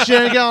 Hey, well, she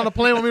didn't get on the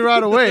plane with me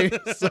right away.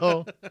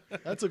 So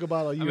that took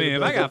about a year. mean, to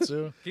if I build up got- to.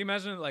 Can you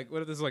imagine, like,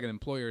 what if this is like an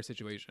employer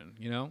situation?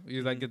 You know,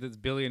 you like get this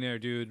billionaire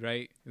dude,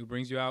 right, who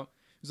brings you out.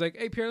 He's like,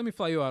 "Hey, Pierre, let me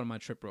fly you out on my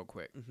trip real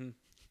quick," and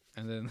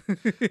then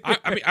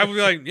I mean, I would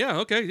be like, yeah,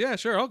 okay, yeah,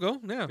 sure, I'll go.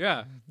 Yeah.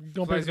 yeah,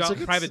 Don't pay flies for you out,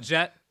 tickets? private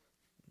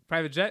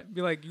jet.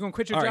 Be like, "You gonna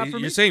quit your All job right, for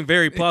you're me?" saying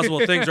very plausible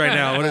things right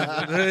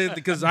now.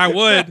 Because I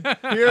would.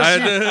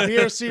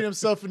 Pierre's seen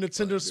himself in the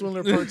Tinder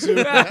Swindler Part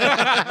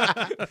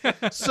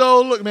 2.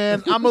 So look,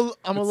 man, I'm a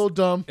little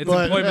dumb. It's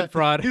but employment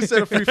fraud. He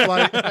said a free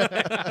flight.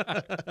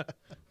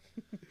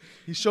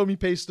 He showed me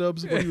pay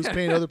stubs of what he was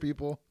paying other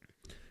people.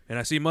 And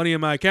I see money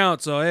in my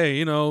account, so hey,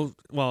 you know,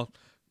 well,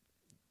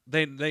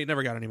 they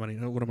never got any money.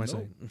 What am I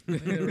saying?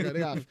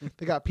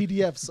 They got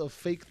PDFs of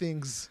fake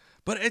things.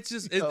 But it's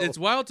just it's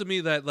wild to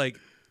me that like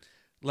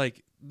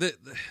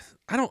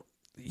I don't.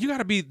 You got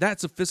to be that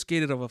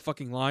sophisticated of a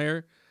fucking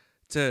liar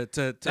to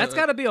That's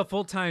got to be a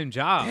full-time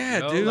job. Yeah,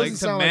 you know? dude. Like Doesn't to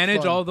sound like manage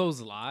fun. all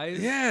those lies.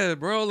 Yeah,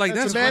 bro. Like And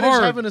that's to manage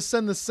hard. having to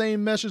send the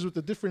same message with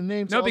a different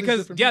name. To No, all these because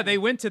different yeah, people. they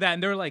went to that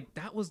and they're like,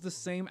 that was the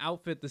same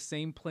outfit, the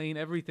same plane,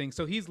 everything.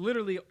 So he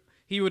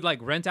would like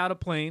rent out a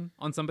plane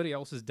on somebody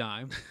else's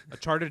dime, a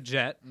chartered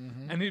jet,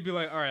 and he'd be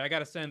like, all right, I got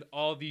to send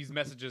all these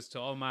messages to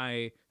all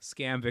my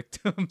scam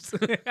victims.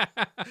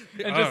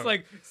 And just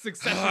like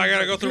successfully. I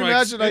gotta go through Can you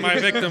imagine, like- my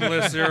victim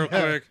list here real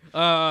quick.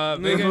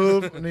 Megan,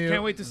 Move, and then-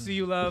 can't wait to see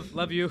you,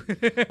 love you.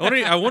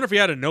 I wonder if he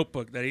had a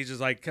notebook that he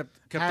just like kept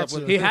Had up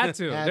with. to. He had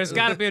to. Had There's to.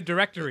 got to be a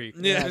directory.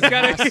 Yeah. There's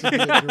got Has to be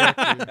a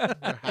directory.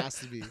 There has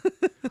to be.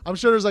 I'm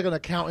sure there's like an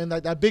accountant.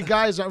 Like that big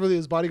guy is not really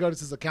his bodyguard;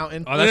 it's his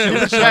accountant. Oh, that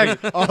shit was Check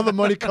funny. all the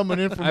money coming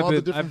in from all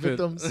the different I've been-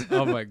 victims.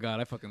 Oh my god,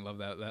 I fucking love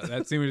that.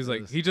 That scene where he's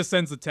like, he just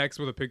sends the text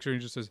with a picture and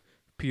he just says,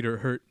 "Peter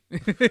hurt."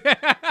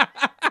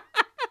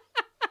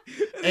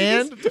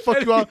 And the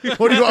fuck you want?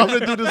 What do you want me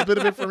to do this bit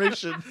of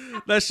information?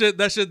 That shit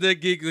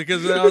did geek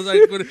because I was like,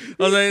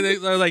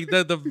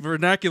 the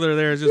vernacular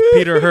there is just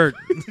Peter Hurt.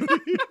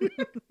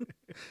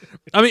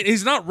 I mean,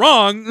 he's not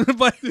wrong,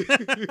 but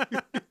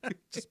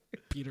just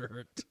Peter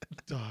Hurt.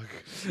 Dog.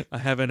 I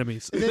have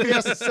enemies. And then he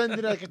has to send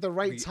it like at the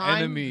right The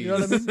time. You know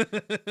what I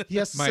mean? He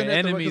has to My send it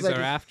at the right- enemies 'cause, are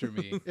like, after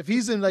me. if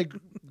he's in like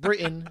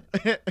Britain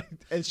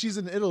and she's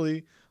in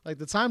Italy, like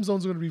the time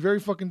zone's going to be very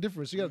fucking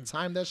different. So you got to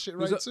time that shit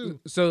right too.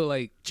 So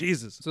like,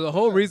 Jesus, so the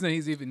whole reason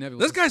he's even never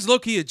this guy's low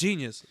key a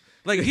genius.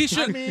 Like he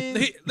should, mean-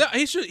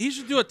 he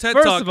should do a TED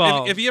First talk of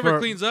all, if he ever for-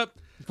 cleans up.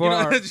 for You know,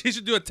 our- he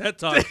should do a TED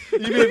talk.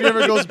 Even if he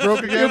ever goes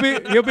broke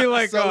again, he'll be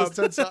like sell his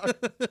TED Talk.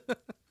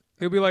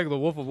 he'll be like the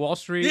Wolf of Wall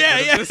Street. Yeah,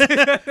 but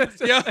yeah.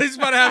 this- Yeah, he's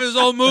about to have his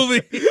own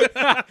movie.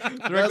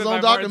 directed his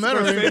own by Martin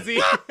documentary.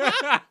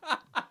 Scorsese.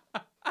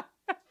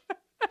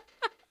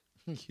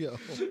 Yo,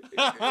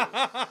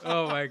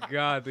 Oh my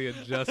god, the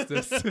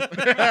injustice.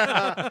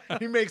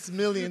 he makes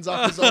millions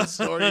off his own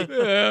story.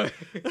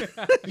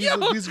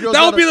 These girls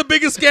That would got be the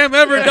biggest scam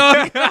ever,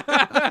 dog.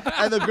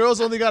 and the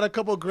girls only got a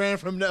couple grand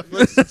from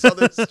Netflix to tell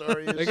their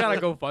story. and They gotta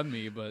shit. go fund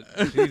me, but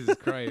Jesus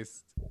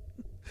Christ.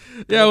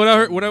 Yeah,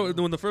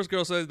 when the first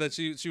girl said that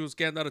she was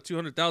scammed out of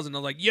 200,000, I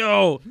was like,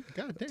 yo,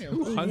 God damn.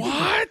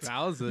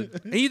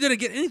 100,000. and you didn't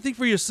get anything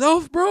for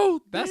yourself,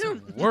 bro? That's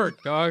Damn.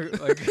 work, dog.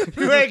 Like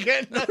You ain't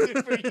getting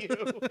nothing for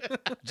you.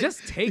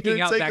 just taking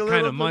You out take that a kind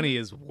little of bit. money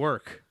is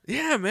work.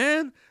 Yeah,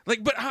 man.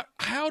 Like, but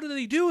how did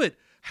he do it?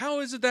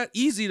 How is it that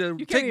easy to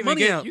You can't take even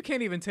money out? You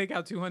can't even take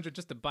out 200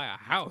 just to buy a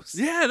house.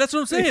 Yeah, that's what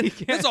I'm saying. You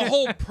can't- That's a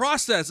whole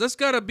process. That's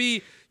gotta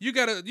be. You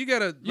gotta. You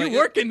like,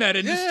 work in that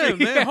industry.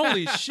 Yeah, man.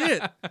 Holy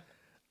shit.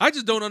 I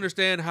just don't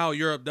understand how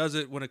Europe does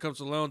it when it comes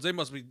to loans. They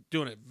must be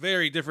doing it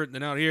very different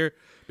than out here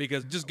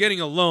because just getting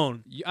a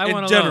loan I in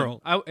want a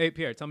general. loan. Hey,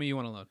 Pierre, tell me you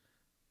want a loan.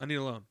 I need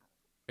a loan.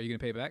 Are you going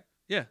to pay it back?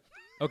 Yeah.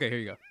 Okay, here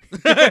you go.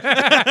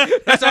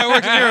 That's how it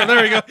works in Europe.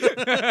 There we go.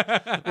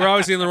 We're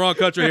obviously in the wrong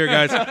country here,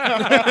 guys.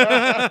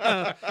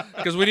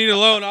 Because we need a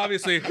loan,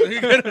 obviously,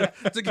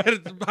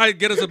 to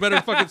get us a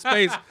better fucking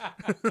space.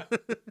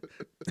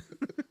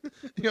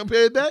 You gonna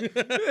pay it back?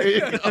 There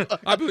you go.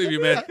 I believe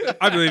you, man.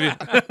 I believe you.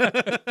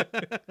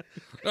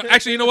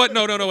 Actually, you know what?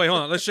 No, wait,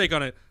 hold on. Let's shake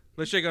on it.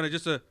 Let's shake on it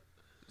just to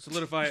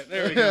solidify it.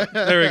 There we go.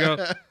 There we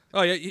go.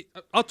 Oh yeah,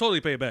 I'll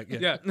totally pay it back.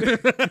 Yeah.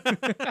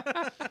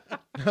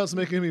 That's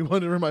making me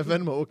wonder my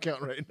Venmo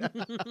account right now.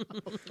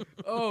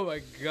 Oh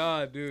my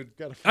god, dude.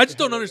 I just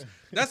don't understand.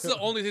 That's the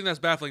only thing that's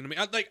baffling to me.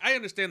 I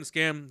understand the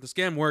scam. The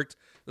scam worked.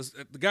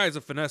 The guy's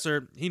a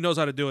finesser. He knows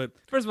how to do it.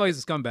 First of all,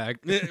 he's a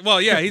scumbag.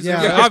 Well, yeah, he's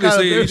Yeah,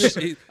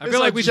 obviously. I feel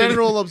like we should.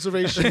 general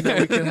observation that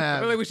we can I have.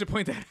 feel like we should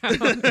point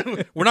that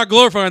out. We're not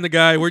glorifying the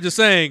guy. We're just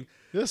saying.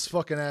 This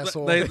fucking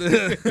asshole,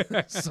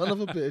 son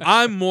of a bitch.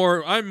 I'm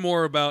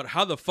more about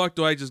how the fuck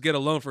do I just get a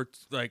loan for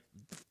like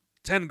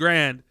 10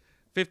 grand,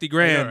 50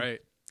 grand, Yeah, right.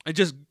 and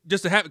just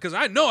to have, because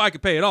I know I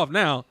could pay it off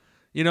now.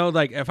 You know,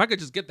 like if I could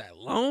just get that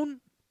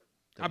loan,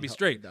 I'd be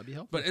straight. That'd be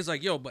helpful. But it's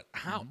like, yo, but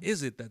how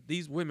is it that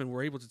these women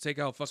were able to take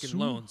out fucking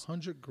loans?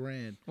 200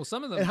 grand. Well,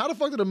 some of them. And how the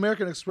fuck did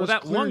American Express? Well,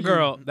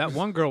 clear that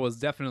one girl was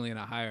definitely in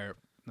a higher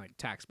like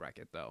tax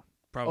bracket though.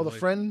 Probably. Oh, the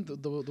friend,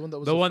 the one that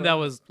was The one that friend?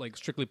 was like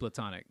strictly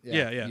platonic.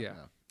 Yeah.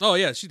 Oh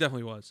yeah, she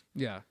definitely was.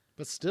 Yeah.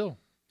 But still,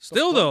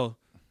 Still though,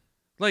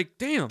 like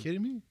damn.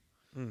 kidding me?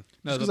 No,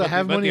 Just 'cause but I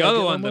have but money, the I other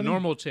get no one, the money?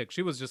 normal chick,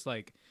 she was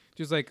like,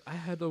 I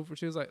had over.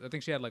 She was like, I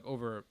think she had like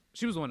over.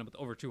 She was the one with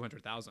over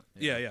 200,000.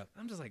 Yeah.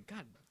 I'm just like,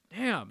 God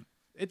damn.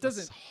 It It's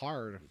doesn't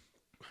hard.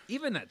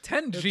 even at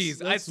 10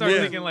 G's. I That's started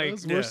yeah. thinking like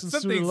That's worse than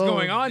something's student loan.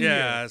 going on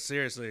Yeah, here.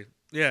 seriously.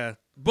 Yeah,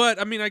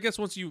 but I mean, I guess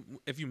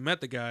if you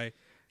met the guy,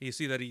 you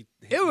see that It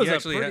was he a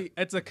actually pretty.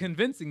 It's a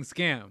convincing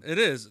scam. it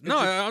is. No,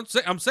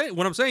 I'm saying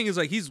what I'm saying is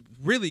like he's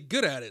really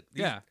good at it.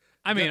 Yeah.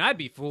 I mean, I'd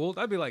be fooled.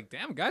 I'd be like,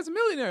 "Damn, guy's a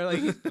millionaire!" Like,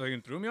 he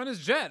fucking threw me on his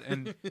jet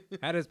and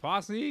had his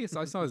posse.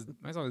 So I saw his.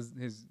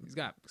 He's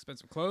got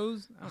expensive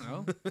clothes. I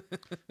don't know.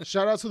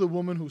 Shout out to the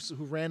woman who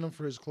ran him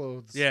for his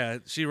clothes. Yeah,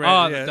 she Oh,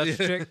 ran. the yeah, Dutch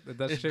chick. The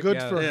Dutch chick. Good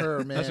yeah. for her,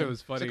 man. That shit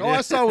was funny. It's like, oh,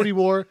 I saw what he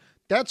wore.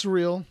 That's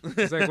real.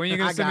 It's like, when are you I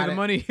gonna send me got the it.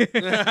 money?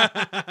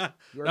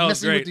 You're That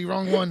was messing great. with the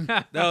wrong one.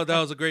 that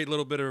was a great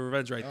little bit of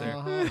revenge right there.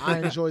 I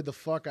enjoyed the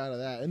fuck out of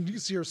that. And you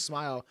see her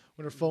smile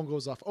when her phone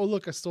goes off. Oh,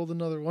 look, I stole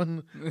another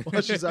one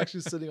while she's actually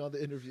sitting on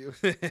the interview.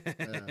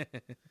 Yeah.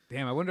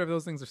 Damn, I wonder if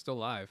those things are still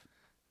live.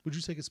 Would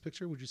you take his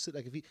picture? Would you sit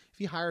like if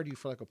he hired you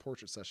for like a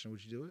portrait session,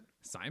 would you do it?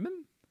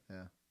 Simon?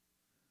 Yeah.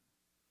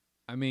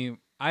 I mean,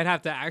 I'd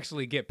have to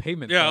actually get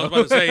payment. Yeah, I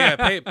was though. about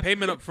to say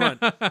payment up front,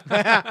 and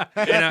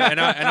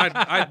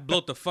I'd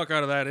bloat the fuck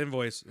out of that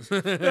invoice.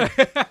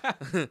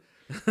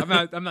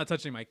 I'm not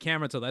touching my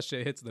camera till that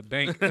shit hits the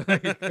bank. All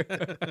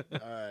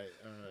right.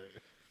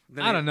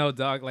 I don't know,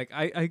 dog. Like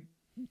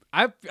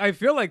I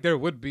feel like there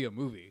would be a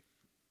movie.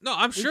 No,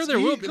 I'm sure It's there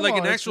will be come like on,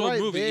 an it's actual right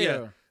movie. Yeah,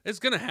 there. it's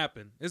gonna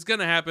happen. It's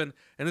gonna happen,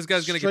 and this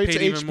guy's gonna Straight get to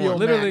paid even HBO more.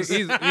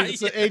 Literally,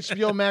 Max. It's an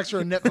HBO Max or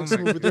a Netflix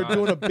my movie. They're God.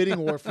 doing a bidding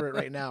war for it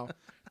right now.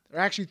 They're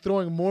actually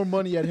throwing more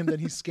money at him than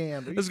he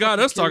scammed. Are you This got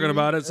fucking us talking kidding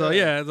me? about it, so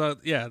yeah,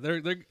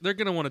 they're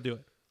gonna want to do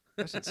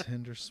it.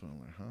 Tinder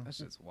swindler, huh? That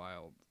shit's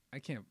wild. I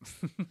can't.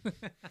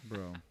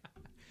 Bro.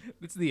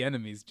 It's the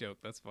enemies joke.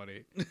 That's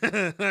funny.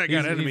 I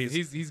got enemies.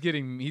 He's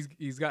gotten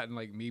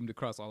like memed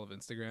across all of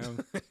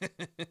Instagram.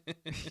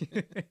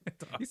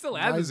 He still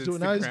Now has he's his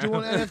doing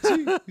Instagram.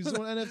 NFT. He's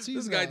doing NFTs.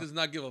 This guy now. does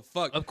not give a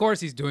fuck. Of course,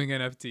 he's doing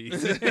NFTs.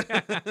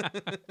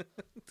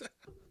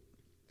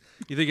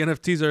 You think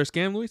NFTs are a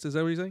scam, Luis? Is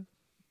that what you're saying?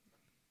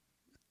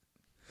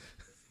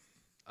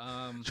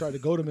 Tried to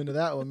goad him into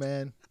that one,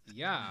 man.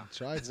 Yeah.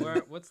 Tried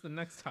to. What's the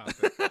next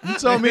topic? You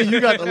tell me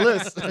you got the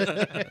list.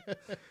 I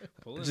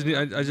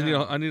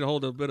need to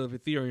hold a bit of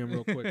Ethereum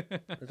real quick.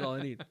 That's all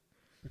I need.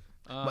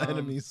 My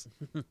enemies.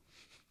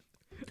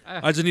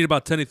 I just need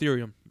about 10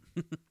 Ethereum.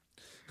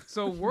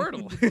 So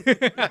Wordle.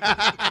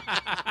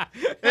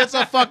 It's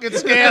a fucking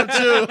scam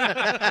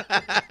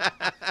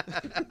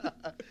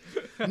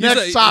too.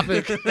 Next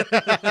topic.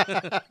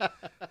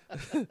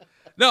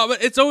 No,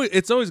 but it's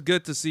always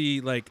good to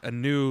see like a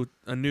new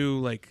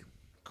like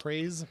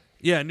Craze.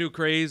 a new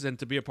craze and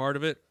to be a part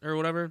of it or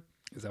whatever.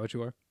 Is that what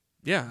you are?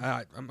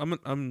 Yeah,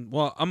 I'm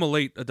a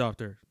late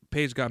adopter.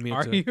 Paige got me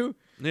Are into it. you?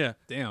 Yeah.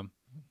 Damn.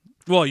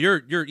 Well,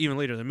 you're even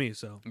later than me,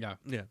 so Yeah.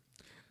 yeah.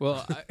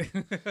 Well,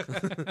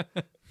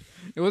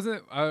 it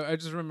wasn't. I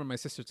just remember my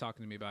sister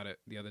talking to me about it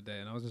the other day,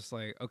 and I was just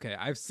like, okay,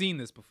 I've seen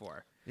this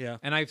before. Yeah.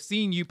 And I've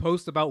seen you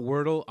post about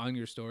Wordle on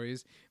your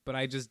stories, but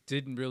I just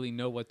didn't really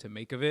know what to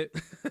make of it.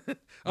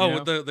 Oh, You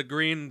with the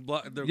green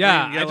block.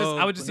 Yeah, green, yellow,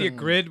 I would just see a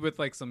grid with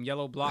like some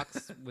yellow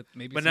blocks with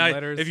maybe But some now,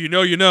 letters. if you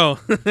know, you know.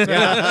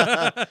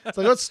 Yeah. It's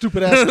like, what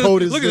stupid ass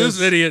code is Look this? at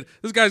this idiot.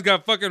 This guy's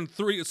got fucking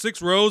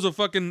 6 rows of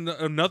fucking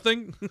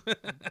nothing.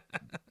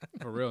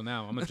 For real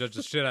now, I'm gonna judge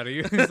the shit out of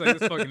you. It's like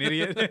this fucking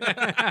idiot.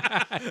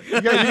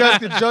 You guys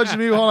can judge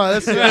me. Hold on.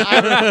 Let's see. I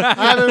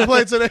haven't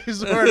played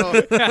today's Wordle.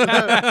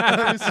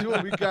 Let me see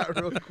what we got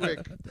real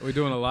quick. Are we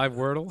doing a live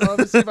Wordle? Let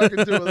me see if I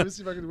can do it. Let me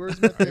see if I can.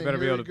 Where's my thing? You better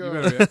be Here able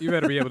we to. go. You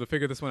better be able to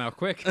figure this one out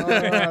quick. All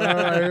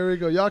right. Here we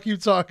go. Y'all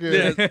keep talking.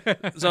 Yeah.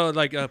 So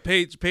like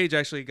Paige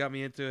actually got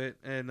me into it,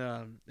 and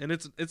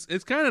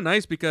it's kind of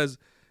nice because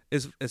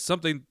it's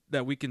something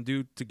that we can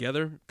do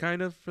together,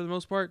 kind of for the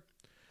most part.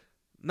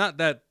 Not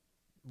that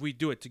we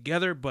do it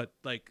together, but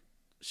like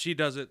she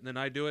does it and then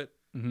I do it,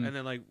 Mhm. and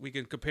then like we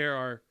can compare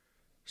our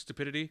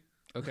stupidity.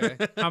 Okay.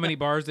 How many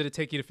bars did it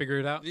take you to figure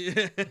it out?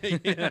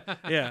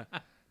 Yeah.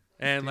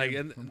 And like,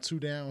 and, I'm 2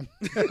 down.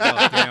 Oh,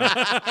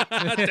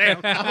 damn. damn.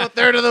 I'm a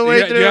third of the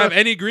way Do through. you have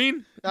any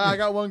green? I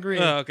got 1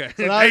 green. Oh, okay.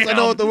 So now I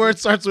know what the word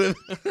starts with.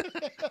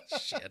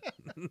 Shit.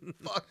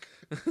 Fuck.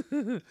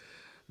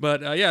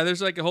 But yeah,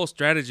 there's like a whole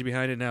strategy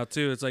behind it now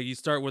too. It's like you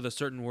start with a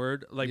certain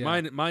word. Like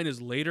Yeah. mine is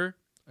later.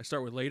 I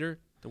start with later.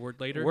 The word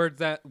later. Words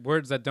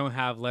that don't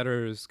have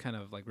letters kind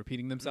of like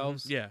repeating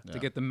themselves. Yeah. To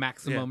get the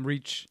maximum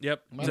reach.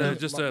 Yep. My-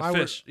 Just my a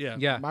word- fish. Yeah.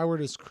 Yeah. My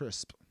word is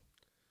crisp.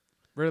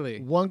 Really.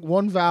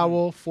 One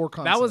vowel, 4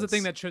 consonants. That was the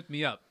thing that tripped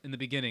me up in the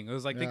beginning. It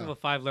was like, think of a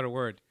 5-letter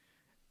word.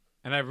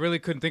 And I really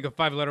couldn't think of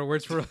 5-letter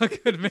words for a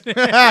good minute.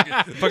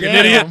 Fucking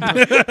idiot.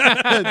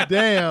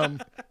 Damn.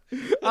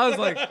 I was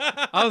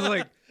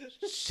like,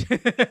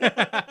 shit.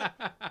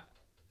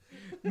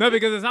 No,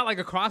 because it's not like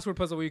a crossword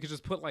puzzle where you could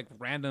just put like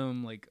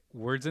random like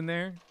words in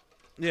there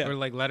Yeah. or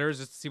like letters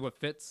just to see what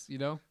fits,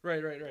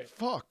 Right.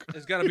 Fuck.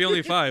 It's got to be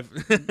only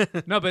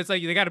 5. No, but it's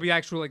like they got to be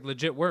actual like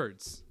legit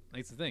words.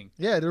 That's the thing.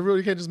 Yeah, they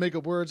really can't just make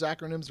up words,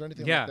 acronyms, or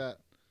anything Yeah. like that.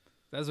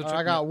 That's what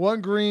I got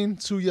 1 green,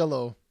 2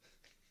 yellow.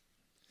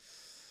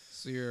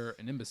 So you're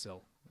an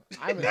imbecile.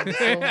 I'm an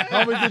imbecile.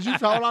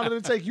 How long did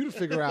it take you to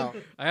figure out?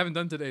 I haven't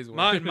done today's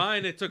work.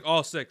 Mine. It took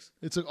all 6.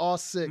 It took all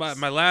 6.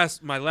 My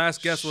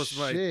last guess was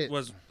Shit.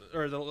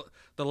 the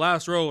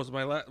last row was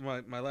my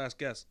last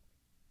guess,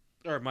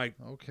 or my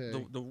Okay.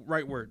 the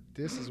right word.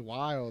 This is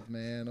wild,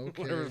 man.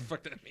 Okay. Whatever the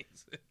fuck that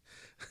means.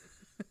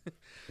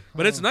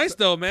 But it's nice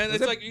though, man. Was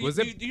It's it- like was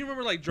do it- you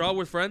remember like Draw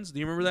with Friends? Do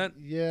you remember that?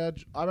 Yeah,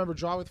 I remember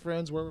draw with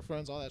friends, work with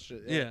friends, all that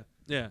shit.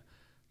 Yeah.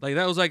 Like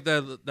that was like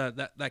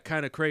that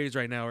kind of craze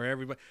right now, where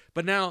everybody.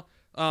 But now,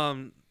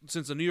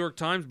 since the New York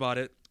Times bought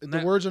it, The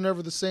words are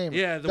never the same.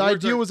 Yeah, The words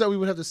idea are- was that we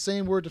would have the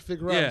same word to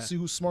figure out Yeah. and see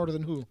who's smarter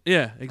than who. yeah,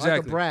 I like to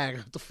exactly. brag.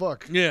 What the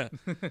fuck? Yeah,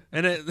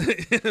 and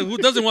who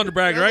doesn't want to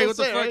brag, right? What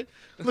the fuck? Right?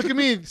 Look at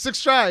me,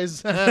 6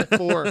 tries,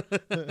 4.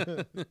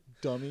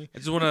 Dummy. I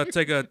just want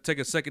to take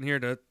a second here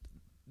to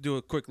do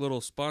a quick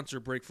little sponsor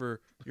break for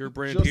your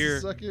brand Just here.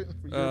 a second.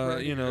 For your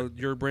brand here.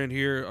 Your brand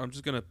here. I'm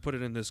just gonna put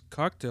it in this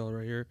cocktail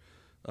right here.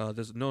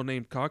 There's no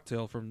name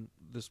cocktail from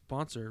this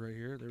sponsor right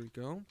here. There we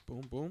go.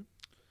 Boom, boom.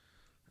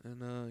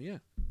 And yeah.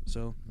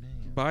 So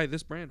Man. buy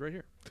this brand right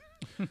here.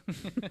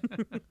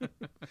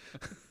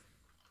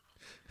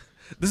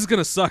 This is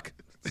gonna suck.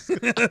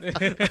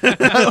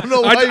 I don't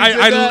know why you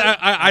did that.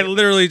 I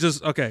literally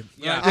just okay.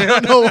 Yeah. I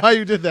don't know why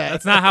you did that.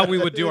 That's not how we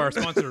would do our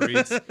sponsor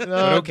reads. No, but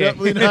okay.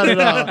 definitely not at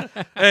all.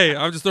 Hey,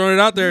 I'm just throwing it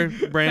out there,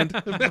 brand.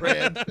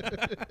 Brand.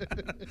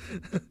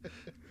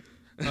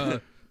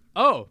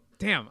 Oh,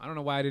 damn. I don't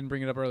know why I didn't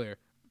bring it up earlier.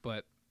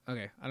 But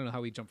okay. I don't know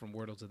how we jumped from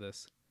Wordle to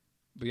this.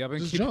 But yeah, I've been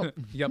Just keeping jump.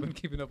 I've been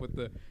keeping up with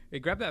the hey,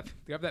 grab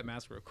that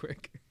mask real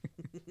quick.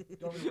 You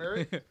want me to wear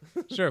it?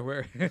 Sure,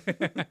 wear it.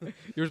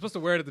 You were supposed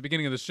to wear it at the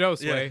beginning of the show, Yeah,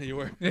 Sway. you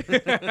were. We're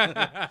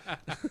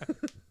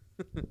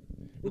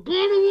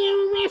going to war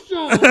in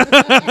Russia.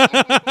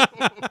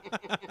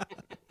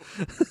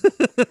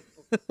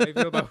 How you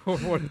feel about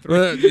World War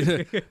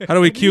III? How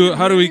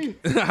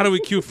do we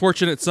cue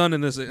Fortunate Son in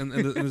this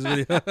this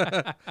video?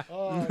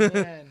 Oh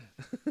man,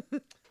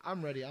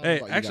 I'm ready. I don't know Hey,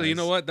 about actually, you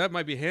guys. know what? That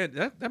might be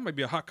that might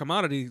be a hot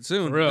commodity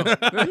soon. For real.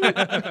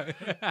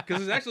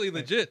 Because it's actually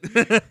legit.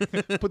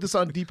 Put this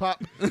on Depop.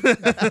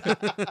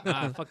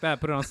 Fuck that.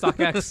 Put it on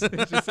StockX.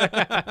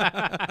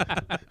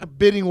 A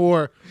bidding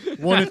war.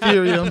 1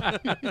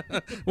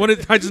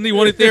 Ethereum. I just need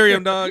 1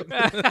 Ethereum, dog.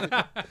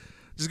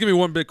 Just give me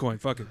 1 Bitcoin.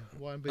 Fuck it.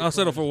 1 I'll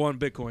settle Bitcoin. for 1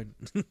 Bitcoin.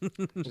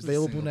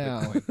 Available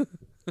now.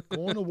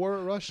 Going to war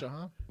with Russia,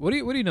 huh? What do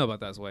you know about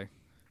that, Sway?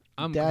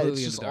 I'm Dad, completely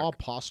it's in just the all dark.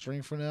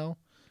 posturing for now.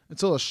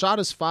 Until a shot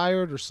is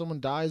fired or someone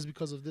dies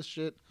because of this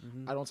shit,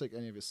 I don't take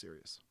any of it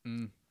serious.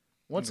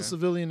 Once a Okay.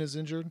 civilian is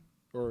injured,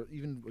 or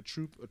even a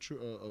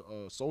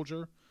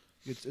soldier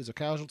is a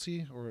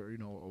casualty, or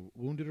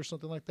wounded or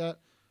something like that,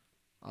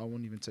 I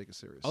wouldn't even take it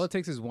serious. All it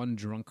takes is one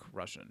drunk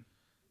Russian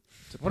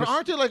But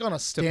aren't they like on a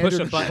push standard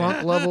a button.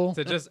 drunk level?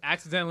 to just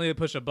accidentally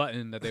push a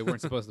button that they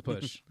weren't supposed to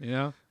push. You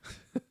know?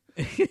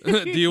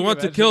 Do you want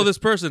to kill this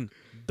person?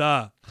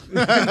 Duh.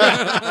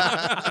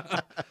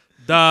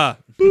 Duh.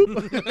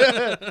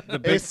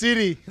 Hey,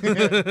 City.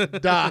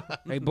 Da.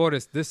 Hey,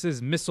 Boris, this is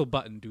missile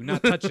button. Do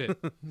not touch it.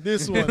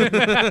 This one.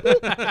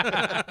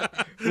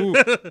 Ooh,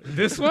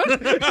 this one?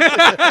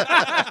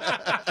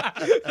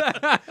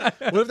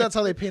 What if that's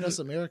how they paint us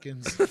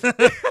Americans?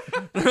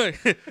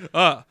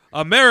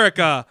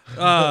 America.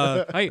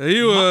 Hey,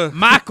 You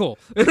Michael.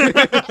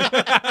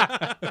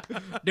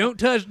 Don't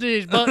touch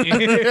this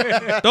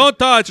button. don't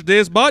touch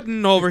this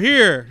button over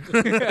here.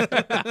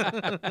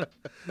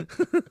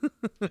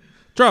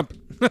 Trump.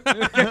 What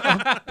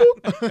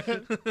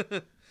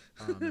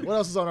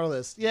else is on our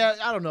list? Yeah,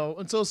 I don't know.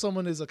 Until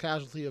someone is a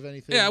casualty of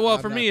anything. Yeah, well,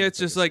 I'm for not me, gonna it's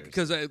take just it like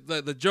serious.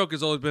 because the joke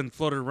has always been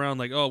floated around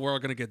like, oh, we're all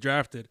gonna get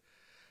drafted,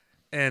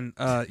 and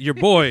your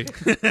boy,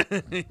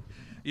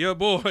 your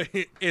boy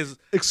is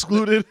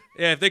Excluded.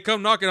 Yeah, if they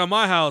come knocking on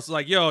my house,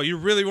 like, yo, you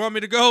really want me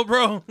to go,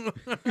 bro?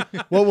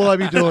 What will I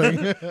be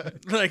doing?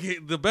 Like,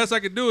 the best I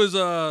could do is,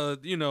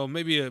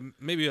 maybe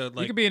a like.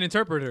 You could be an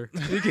interpreter.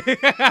 Hey,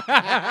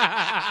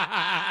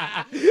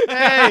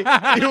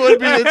 you would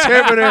be the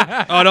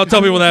interpreter. Oh, don't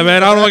tell people that,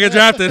 man. I don't want to get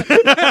drafted.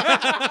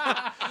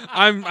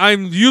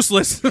 I'm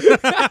useless. To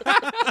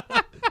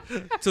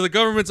the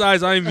government's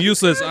eyes, I am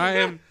useless. I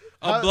am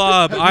a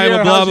blob. I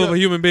am a blob of a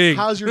human being.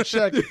 How's your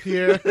check,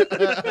 Pierre?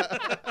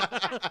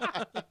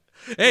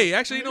 Hey,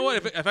 actually, you know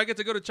what? If I get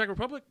to go to Czech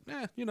Republic,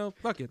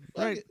 fuck it,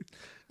 right?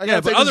 I Yeah,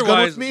 gotta but take this gun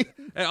otherwise, with me.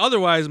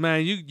 otherwise,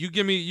 man, you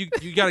give me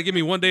you got to give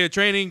me 1 day of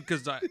training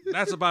because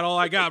that's about all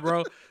I got,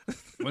 bro.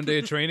 1 day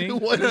of training.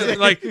 One day.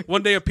 Like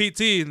 1 day of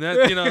PT, and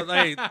that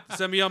hey,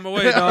 send me on my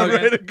way, I'm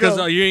ready to dog. Because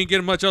go. You ain't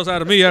getting much else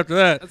out of me after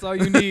that. That's all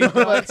you need.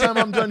 By the time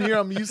I'm done here,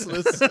 I'm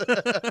useless.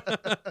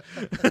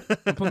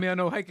 Put me on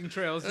no hiking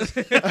trails.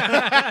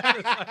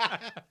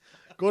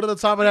 Go to the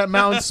top of that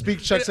mountain, speak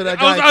Czech to that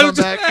I was- guy, I come was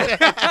just-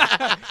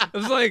 back. I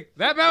was like,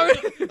 that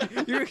mountain?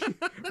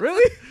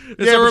 Really? It's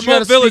Yeah, a but you remote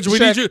gotta village. speak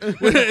We need you.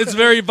 It's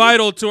very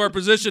vital to our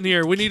position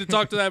here. We need to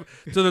talk to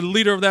the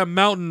leader of that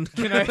mountain.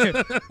 Can I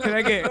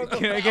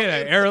get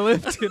an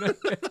airlift?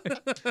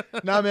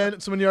 Nah, man,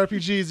 so many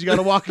RPGs, you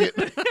gotta walk it.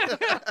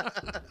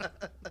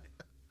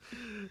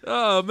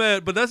 Oh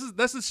man, but that's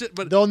the shit.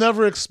 But They'll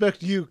never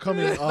expect you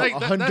coming Like, a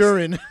that's-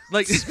 Honduran.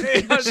 like,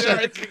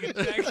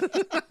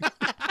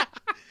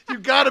 You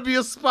gotta be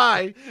a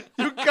spy.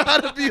 You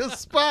gotta be a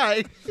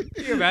spy.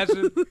 Can you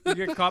imagine? You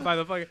get caught by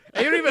the fucking.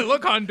 You don't even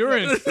look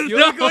Honduran. You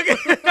No. look like.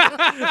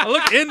 I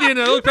look Indian.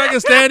 I look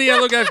Pakistani. I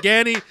look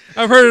Afghani.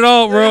 I've heard it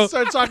all, bro.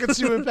 Start talking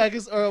to you in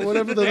Pakistan or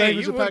whatever the Hey,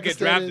 language you of would get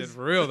Pakistan drafted is.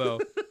 for real though.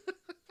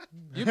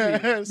 This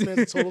man's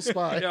a total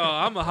spy. Yo,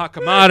 I'm a hot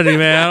commodity,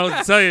 man. I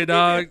don't tell you,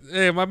 dog.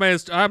 Hey, I'm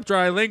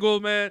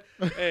trilingual, man.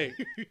 Hey,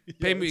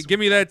 pay me, give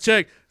me that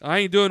check. I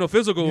ain't doing no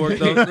physical work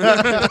though.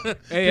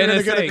 Hey, You're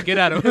gonna NSA, get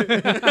out of You're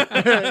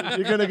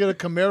gonna get a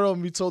Camaro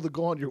and be told to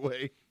go on your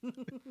way.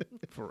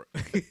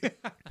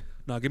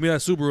 No, give me that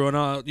Subaru, and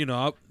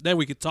then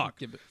we could talk.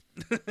 Give me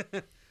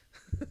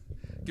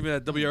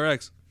that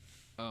WRX.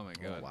 Oh my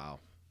god. wow.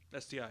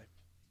 STI.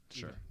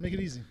 Sure. Make it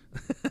easy.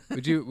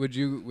 Would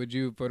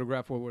you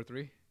photograph World War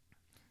III?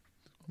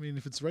 I mean,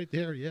 if it's right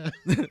there, yeah.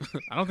 I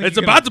don't think It's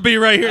about to be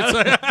right here. So.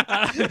 If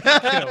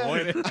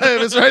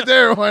it's right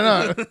there, why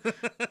not?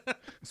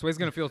 Sway's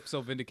gonna feel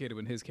so vindicated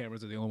when his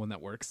cameras are the only one that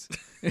works.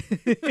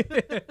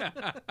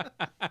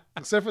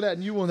 Except for that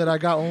new one that I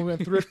got when we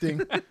went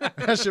thrifting.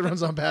 That shit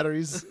runs on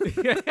batteries.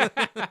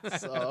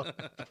 So,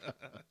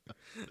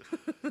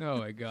 Oh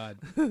my god.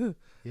 yeah, But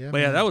yeah,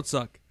 man. that would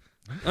suck.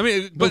 I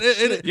mean, but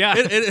it Yeah,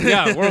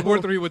 yeah. World War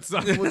III would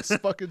suck. It would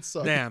fucking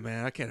suck. damn,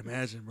 man, I can't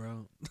imagine,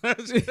 bro.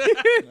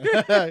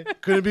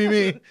 Couldn't be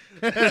me.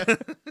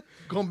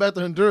 Going back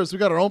to Honduras, we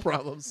got our own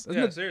problems.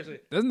 Yeah, seriously.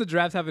 Doesn't the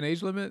draft have an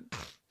age limit?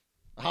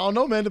 I don't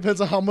know, man. Depends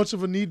on how much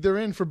of a need they're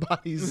in for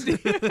bodies.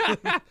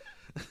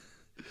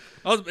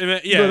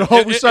 Yeah, But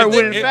hope we start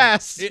winning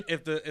fast.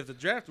 If the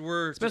draft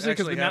were Especially to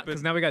actually happen,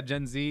 because now we got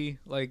Gen Z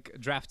like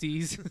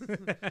draftees.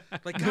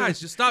 like guys,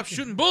 just stop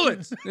shooting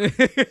bullets.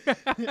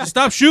 Just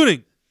stop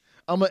shooting.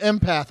 I'm an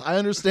empath. I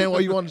understand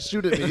why you want to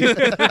shoot at me.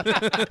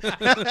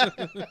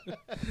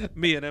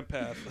 Me, an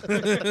empath.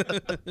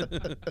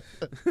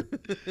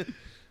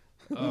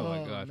 Oh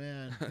my god.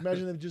 man!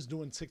 Imagine them just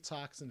doing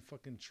TikToks in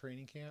fucking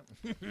training camp.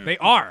 They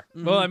are.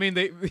 Well, I mean,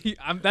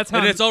 that's how.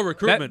 And it's all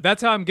recruitment. That's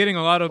how I'm getting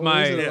a lot of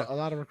Or is it my. Yeah. a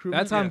lot of recruitment.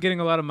 That's how I'm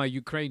getting a lot of my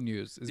Ukraine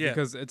news. Is Yeah.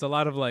 because it's a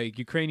lot of like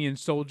Ukrainian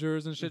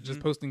soldiers and shit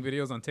just posting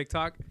videos on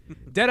TikTok.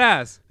 Dead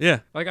ass. Yeah.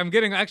 Like I'm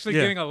getting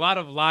getting a lot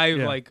of live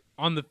Yeah. like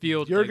on the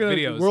field You're like, gonna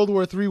videos. World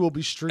War III will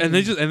be streamed. And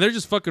they're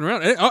just fucking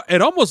around.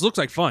 It almost looks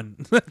like fun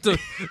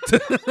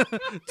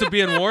to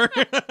be in war.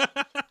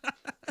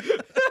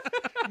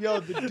 Yo,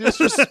 the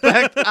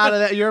disrespect out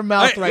of your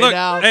mouth Hey, right look,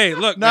 now. hey,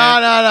 look, No,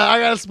 man. I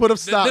gotta put up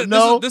stop.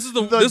 This is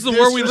the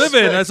world we live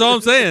in. disrespect. That's all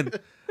I'm saying.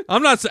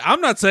 I'm not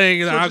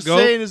saying that So what I'll you're go.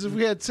 saying is if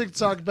we had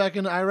TikTok back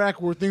in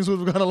Iraq where things would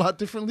have gone a lot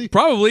differently.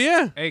 Probably,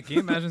 yeah. Hey, can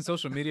you imagine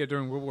social media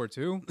during World War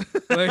II?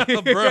 Like,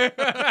 Bro.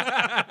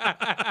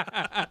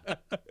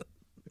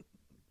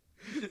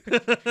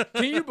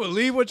 can you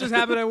believe what just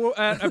happened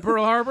at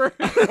Pearl Harbor?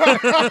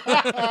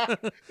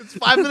 It's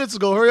 5 minutes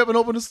ago. Hurry up and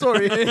open the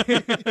story.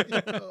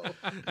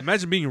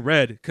 Imagine being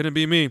red. Couldn't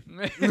be me.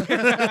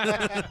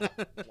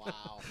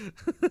 Wow.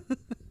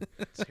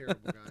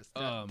 Terrible,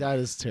 guys. That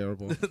is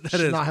terrible.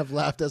 Should is. not have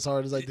laughed as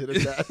hard as I did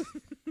at that.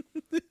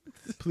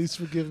 Please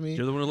forgive me.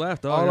 You're the one who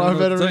laughed. Dog. All I our don't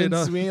know what to tell you,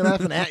 veterans, dog. we ain't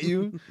laughing at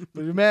you.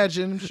 But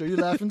imagine, I'm sure you're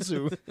laughing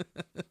too.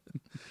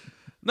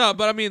 No,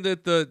 but I mean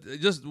the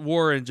just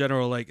war in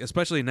general, like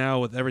especially now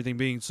with everything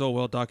being so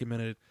well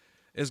documented,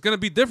 it's gonna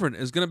be different.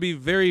 It's gonna be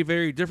very,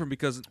 very different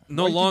because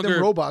no Why you think longer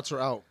them robots are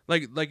out.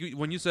 like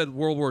when you said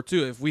World War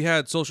II. If we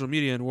had social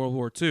media in World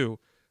War II,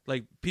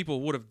 like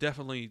people would have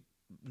definitely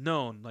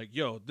known, like,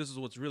 yo, this is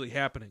what's really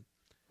happening.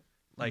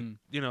 Like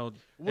you know,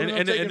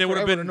 and they would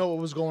have been to know what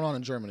was going on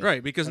in Germany,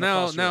 right? Because and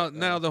now across Europe.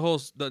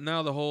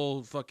 the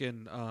whole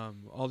fucking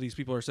all these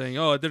people are saying,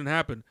 oh, it didn't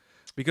happen,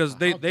 because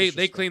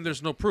they claim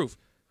there's no proof,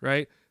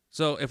 right?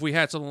 So if we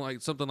had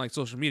something like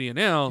social media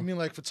now, You mean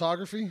like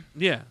photography,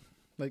 yeah,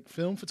 like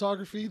film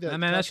photography? Man,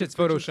 that shit's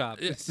pictures?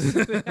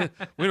 Photoshop.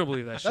 we don't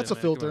believe that shit. That's a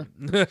man. filter.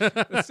 Come on.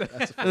 That's a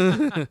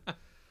filter.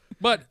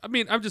 But I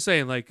mean, I'm just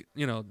saying, like,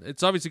 you know,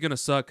 it's obviously gonna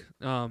suck.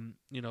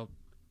 You know,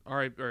 all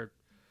right, or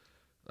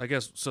I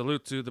guess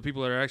salute to the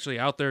people that are actually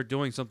out there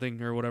doing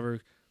something or whatever,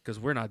 because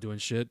we're not doing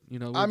shit. You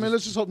know, I mean,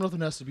 let's just hope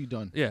nothing has to be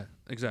done. yeah,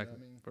 exactly.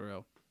 For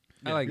real.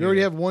 Yeah. I like You it already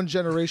here. have one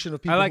generation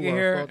of people. I like who it are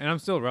here, fucked. and I'm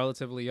still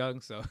relatively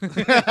young, so.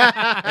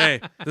 Hey,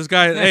 this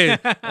guy. Hey,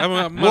 I'm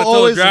gonna We'll tell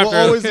always, the drafter. we'll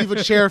always leave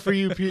a chair for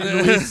you, Pete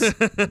Luis.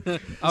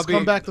 I'll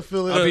Come back to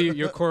fill it I'll up. be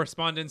your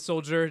correspondent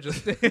soldier.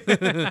 Just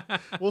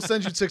We'll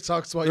send you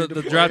TikToks while the, you're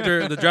the deployed.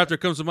 drafter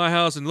comes to my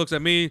house and looks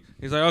at me.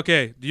 He's like,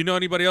 "Okay, do you know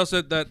anybody else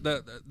that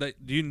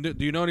do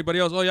you know anybody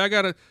else? Oh yeah, I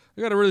got a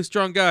really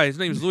strong guy. His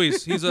name's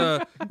Luis. He's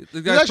the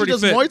He guy's actually pretty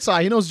does fit. Muay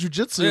Thai. He knows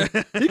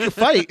jujitsu. He can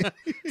fight.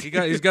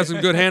 He's got some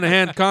good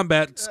hand-to-hand combat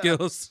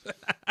skills,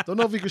 Don't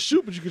know if he can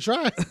shoot, but you can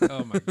try.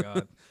 oh my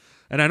god.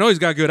 and I know he's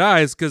got good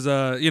eyes because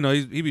you know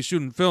he be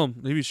shooting film.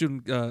 He be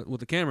shooting with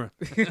the camera.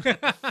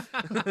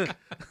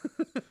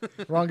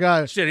 Wrong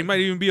guy. Shit, he might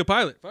even be a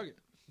pilot. Fuck it.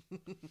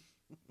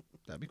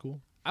 That'd be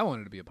cool. I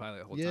wanted to be a pilot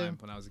the whole Yeah. time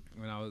when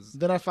I was.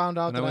 Then I found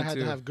out When I that I went had to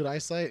to- have good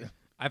eyesight.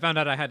 I found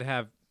out I had to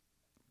have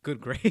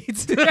good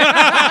grades.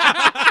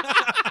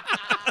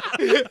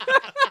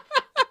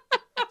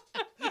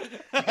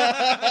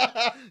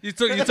 You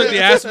took the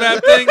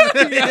ASVAB thing.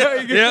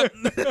 Yep.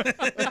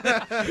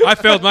 I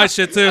failed my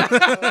shit too.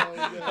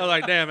 I was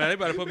like, damn man, they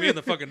better put me in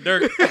the fucking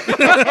dirt.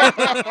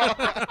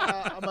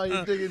 I'm out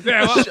here digging.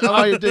 Damn, I'm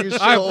out here digging I'm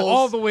shitholes.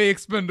 all the way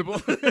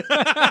expendable.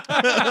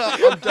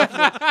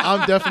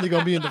 I'm definitely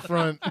gonna be in the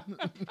front.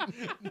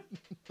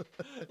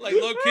 Like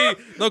low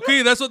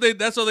key. That's what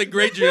they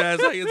grade you as.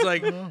 Like it's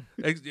like,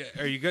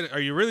 are you good? Are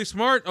you really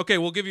smart? Okay,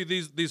 we'll give you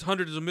these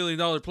hundreds of $1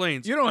 million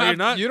planes. You don't Are have. you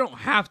not? You don't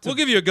have to. We'll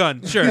give you a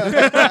gun. Sure.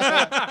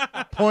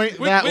 Point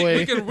that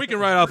way. We can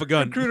write off a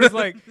gun. Recruiter's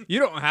like, you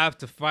don't have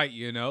to fight.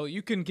 You know,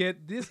 you can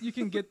get this. You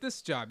can get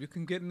this job. You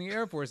can get in the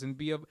Air Force and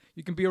you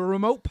can be a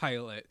remote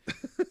pilot.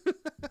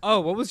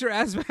 Oh, what was your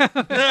ASVAB?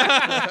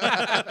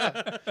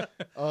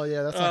 Oh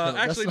yeah, that's not gonna,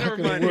 Actually, that's not never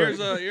gonna mind.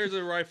 work. Here's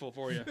a rifle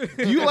for you.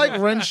 Do you like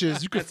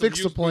wrenches? You can And some fix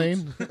the used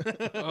plane.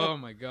 Oh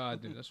my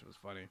god, dude, that shit was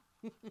funny.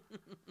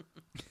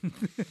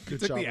 Good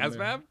Took job, the man.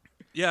 ASVAB?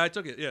 Yeah, I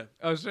took it. Yeah,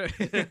 Oh shit.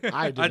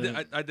 I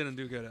didn't. I didn't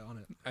do good on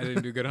it. I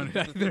didn't do good on it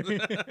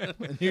either.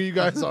 And here you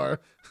guys are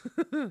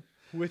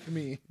with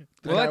me.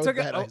 The Well, guy I with took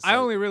it. bad I eyesight.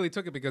 only really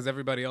took it because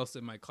everybody else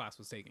in my class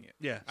was taking it.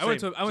 Yeah, I went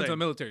to same. a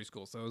military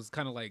school, so it was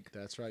kind of like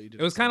That's right. You did.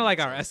 it was kind of like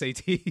our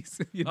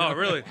SATs. You know? Oh,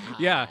 really?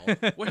 Yeah.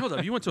 Wait, hold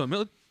up. You went to a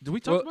military? Did we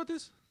talk Well, about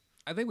this?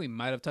 I think we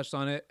might have touched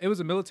on it. It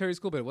was a military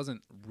school, but it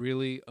wasn't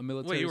really a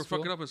military. Wait, you were school.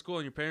 fucking up in school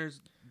and your parents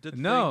did the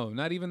No,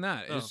 not even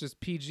that. Oh. It's just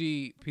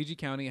PG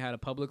County had a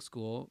public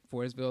school,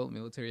 Forestville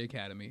Military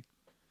Academy.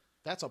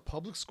 That's a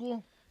public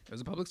school. It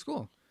was a public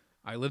school.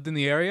 I lived in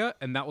the area,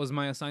 and that was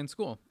my assigned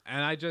school.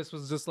 And I just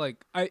was just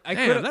like, I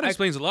Damn, could. that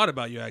explains a lot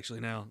about you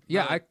actually now.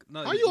 Yeah,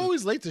 Not How are you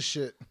always late to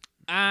shit?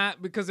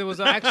 Because it was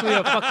actually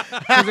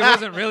because it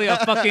wasn't really a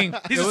fucking.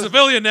 He's it a was-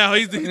 civilian now.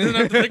 He doesn't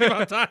have to think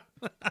about time.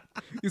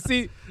 You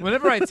see,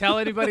 whenever I tell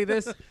anybody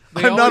this,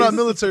 they I'm not always- on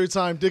military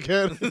time,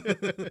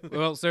 dickhead.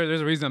 Well, sir,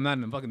 there's a reason I'm not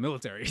in the fucking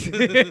military.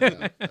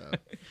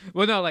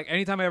 Well, no, like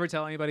anytime I ever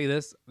tell anybody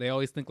this, they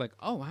always think like,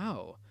 "Oh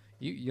wow,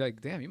 you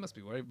like, damn, you must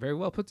be very, very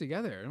well put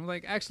together." And I'm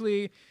like,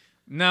 actually,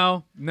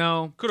 no.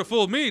 Could have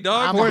fooled me,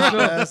 dog. I'm a hot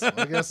ass.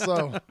 I guess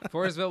so.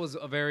 Forestville was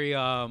a very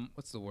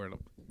what's the word?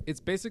 It's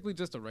basically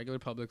just a regular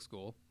public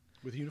school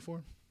With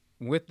uniform.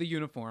 with the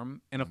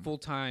uniform and a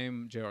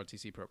full-time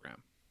JROTC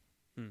program.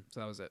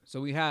 So that was it.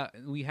 So we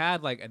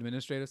had like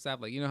administrative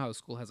staff, like you know how a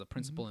school has a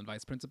principal and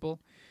vice principal.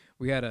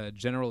 We had a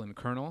general and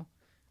colonel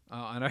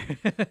on our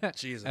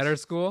Jesus. at our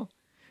school,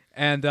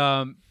 and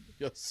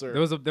Yes, sir.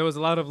 there was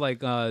a lot of like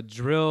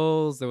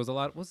drills. There was a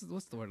lot. What's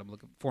the word I'm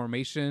looking?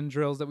 Formation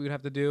drills that we would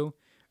have to do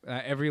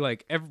every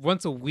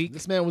once a week.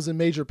 This man was in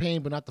major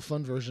pain, but not the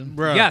fun version.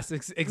 Bruh. Yes,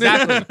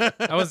 exactly.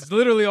 That was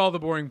literally all the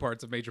boring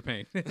parts of Major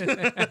Pain.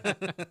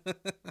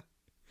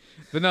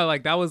 But no,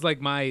 like that was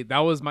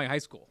my high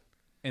school,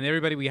 and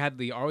everybody we had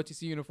the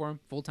ROTC uniform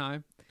full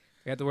time.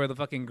 We had to wear the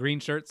fucking green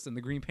shirts and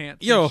the green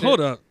pants. Yo, and shit hold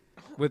up.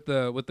 with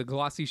the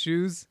glossy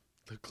shoes.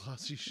 The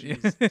glossy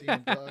shoes.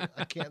 Damn, dog.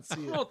 I can't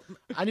see it.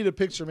 I need a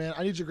picture, man.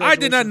 I need your. I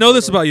did not graduation know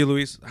this photo. about you,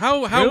 Luis.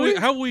 How Really?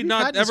 have we We've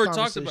not had this ever talked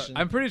about? conversation.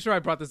 I'm pretty sure I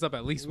brought this up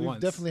at least We've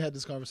once. definitely had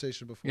this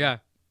conversation before. Yeah,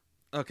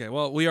 Okay,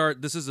 well we are.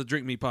 This is a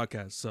DrinkMeet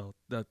podcast, so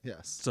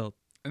Yes. so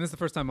and this is the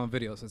first time on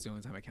video, so it's the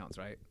only time it counts,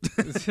 right?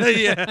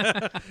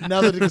 yeah.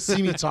 Now that they can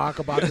see me talk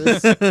about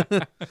this, it's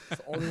the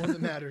only one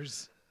that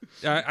matters.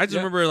 I just Yeah.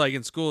 remember like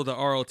in school the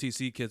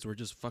ROTC kids were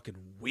just fucking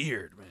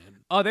weird, man.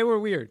 Oh, they were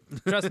weird.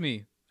 Trust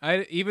me.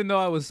 Even though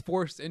I was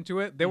forced into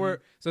it, there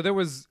were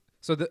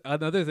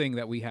another thing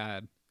that we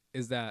had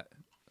is that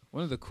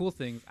one of the cool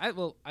things. I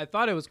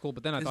thought it was cool,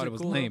 but then I thought it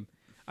was cool, lame.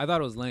 I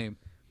thought it was lame.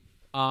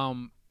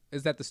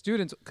 Is that the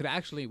students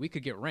we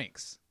could get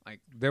ranks. Like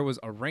there was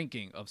a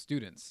ranking of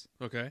students.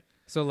 Okay.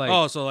 So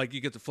like, so like you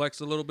get to flex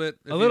a little bit.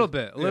 a little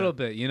bit,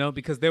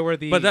 because they were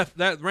the. But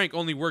that rank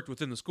only worked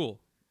within the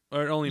school,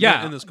 or only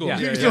Yeah, in the school. yeah.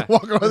 You Yeah, just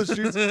walk around the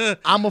streets.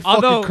 I'm a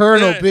fucking Although-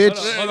 colonel, Yeah,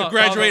 bitch. hold on,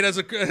 graduate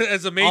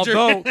as a major.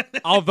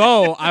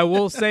 Although I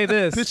will say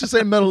this, Bitch, just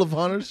say Medal of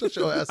Honor. Shut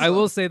your ass I up.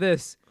 will say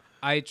this.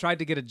 I tried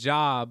to get a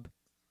job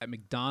at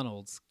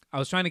McDonald's. I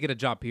was trying to get a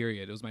job,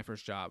 period. It was my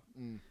first job.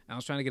 I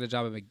was trying to get a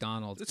job at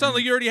McDonald's. It sounds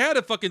like you already had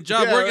a fucking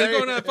job Yeah, working, right.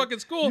 going to that fucking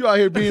school. You out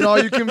here being all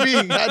you can be.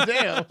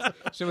 Goddamn.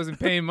 Shit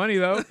wasn't paying money,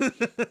 though.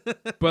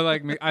 But,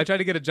 like, I tried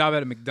to get a job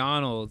at a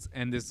McDonald's,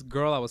 and this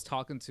girl I was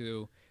talking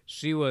to,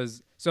 she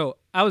was... So,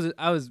 I was...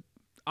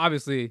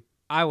 Obviously,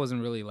 I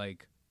wasn't really,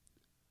 like,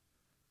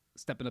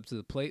 stepping up to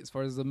the plate as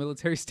far as the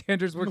military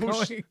standards were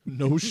going.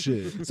 No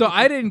shit. So,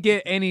 I didn't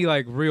get any,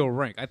 like, real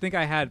rank. I think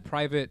I had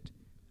private...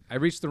 I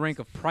reached the rank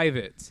of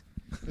private.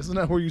 Isn't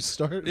that where you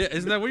start? Yeah,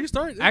 isn't that where you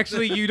start?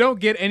 Actually, you don't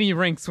get any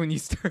ranks when you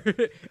start.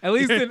 At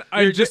least in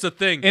You're just a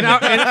thing. at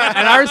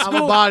our school.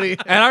 I'm a body.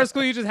 At our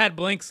school, you just had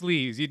blank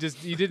sleeves. You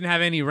didn't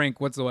have any rank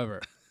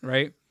whatsoever,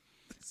 right?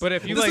 But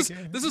if you this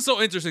is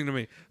so interesting to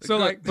me. so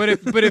like, but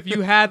if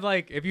you had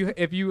like,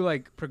 if you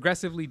like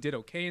progressively did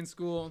okay in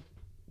school,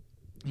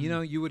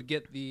 you would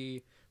get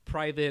the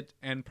private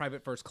and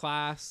private first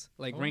class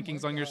like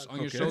rankings on your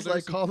It's shoulders.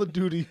 like Call of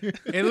Duty.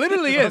 It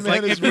literally My is.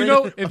 man Like is if you rank-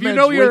 know my if you man's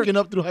know your ranking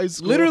up through high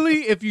school. literally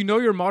if you know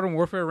your Modern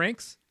Warfare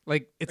ranks,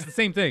 like it's the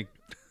same thing.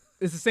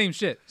 It's the same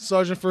shit.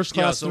 Sergeant First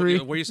Class so 3.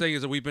 what you're saying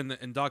is that we've been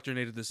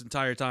indoctrinated this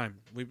entire time.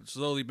 We've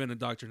slowly been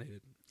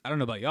indoctrinated. I don't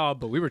know about y'all,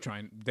 but they were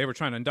trying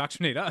to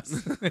indoctrinate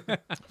us.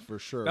 For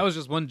sure. That was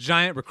just one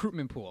giant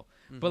recruitment pool.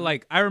 But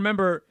like I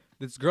remember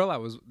this girl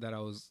that I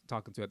was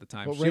talking to at the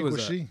time. What she rank was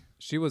was she?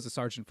 She was a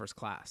sergeant first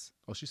class.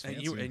 Oh, she's And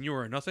fancy. you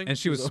were a nothing. And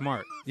she was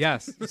smart.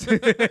 Yes.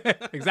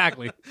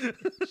 Exactly.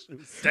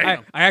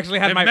 Damn. I actually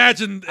had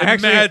Imagine.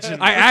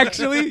 I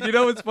actually, you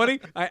know what's funny?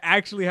 I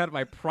actually had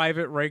my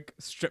private rank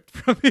stripped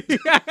from me.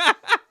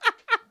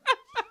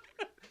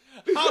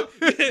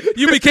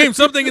 You became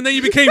something and then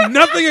you became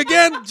nothing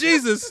again.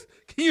 Jesus.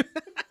 Can you?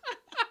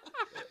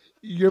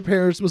 Your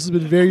parents must have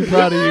been very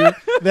proud of you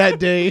that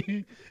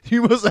day.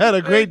 You must have had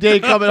a great day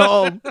coming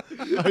home.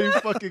 Are you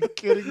fucking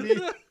kidding me?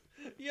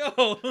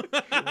 Yo.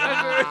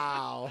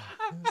 Wow.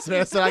 So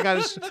that's what I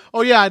got.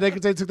 Oh yeah, they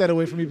took that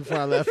away from me before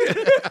I left.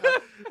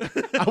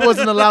 I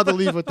wasn't allowed to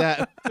leave with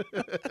that.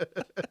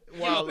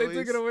 Wow, They Luis.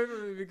 took it away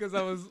from me because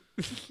I was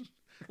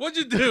What'd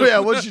you do? Yeah,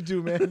 what'd you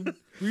do, man?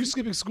 Were you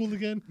skipping school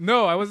again?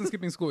 No, I wasn't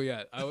skipping school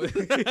yet. I was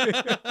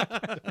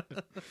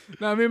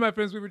No, me and my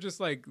friends, we were just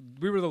like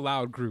we were the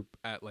loud group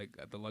at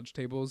the lunch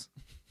tables,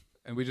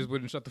 and we just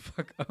wouldn't shut the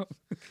fuck up.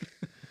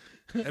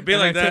 It'd be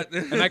like that.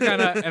 And I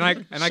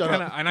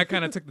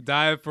kind of took the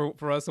dive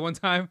for us one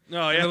time. Oh,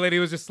 And yeah. the lady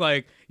was just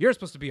like, "You're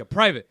supposed to be a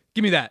private.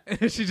 Give me that."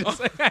 And she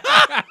just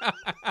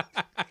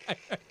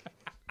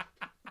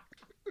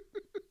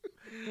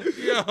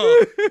Yo.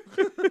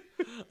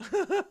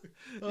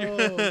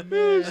 Oh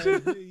man,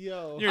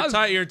 yo.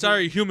 Your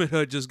entire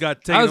humanhood just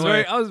got taken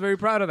away. I was very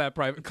proud of that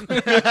private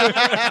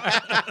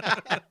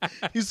class.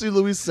 You see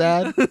Luis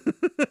sad?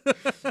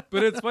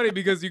 But it's funny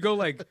because you go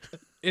like,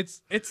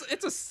 it's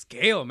a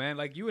scale, man.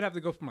 Like you would have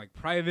to go from like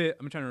private.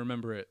 I'm trying to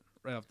remember it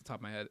right off the top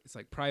of my head. It's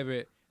like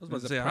private. I was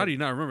about to say, how do you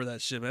not remember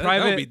that shit, man? That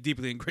Private- would be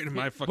deeply ingrained in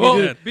my fucking Well,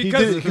 head.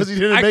 Because he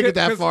didn't make it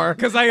that far.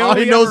 Because I All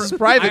only he knows ever, is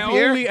private, I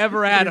Pierre. only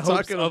ever had What are you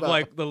hopes talking of about?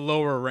 like the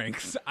lower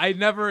ranks. I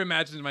never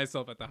imagined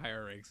myself at the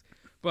higher ranks.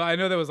 But I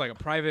know there was like a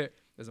private.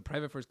 There's a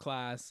private first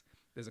class.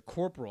 There's a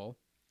corporal,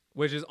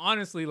 which is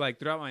honestly like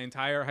throughout my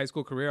entire high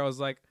school career, I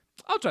was like,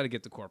 I'll try to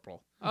get to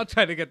corporal. I'll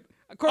try to get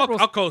a corporal.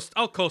 I'll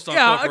coast on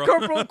Yeah,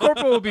 corporal. a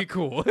corporal will be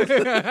cool.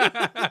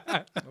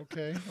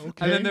 Okay.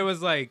 And then there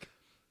was like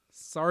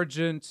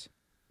sergeant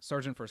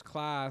first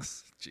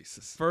class,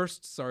 Jesus.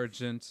 first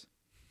sergeant,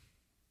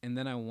 and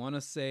then I want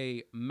to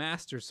say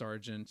master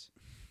sergeant,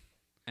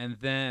 and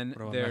then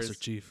What about there's Master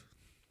Chief?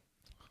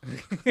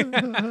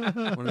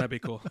 Wouldn't that be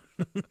cool?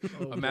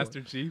 a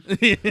master chief,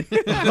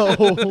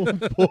 Oh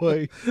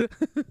boy.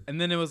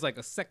 and then it was like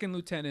a second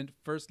lieutenant,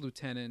 first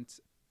lieutenant.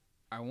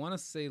 I want to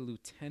say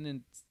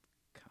lieutenant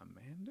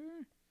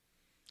commander.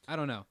 I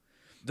don't know,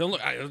 Don't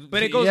look.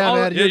 but it goes Yeah, all.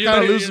 man, you're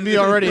kind of losing me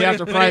already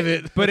after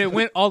private. But it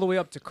went all the way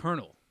up to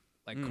colonel,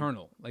 like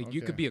colonel. Like you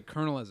Okay. could be a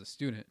colonel as a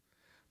student.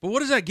 But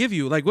what does that give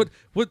you? Like, what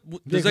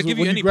does that give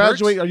you when any you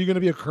graduate? perks? Are you going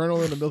to be a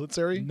colonel in the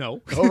military?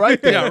 No. Oh,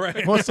 right there. Yeah,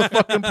 right. What's the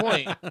fucking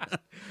point?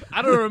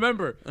 I don't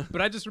remember,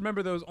 but I just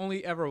remember there was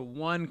only ever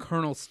one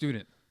colonel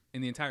student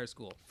in the entire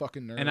school,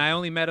 Fucking nerd. and I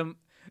only met him.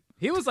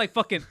 He was like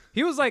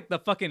the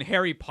fucking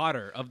Harry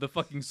Potter of the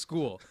fucking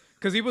school,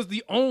 because he was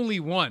the only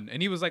one,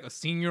 and he was like a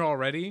senior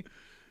already.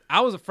 I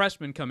was a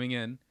freshman coming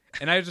in,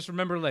 and I just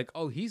remember like,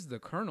 oh, he's the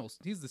colonel,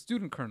 he's the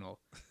student colonel.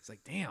 It's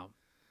like, damn,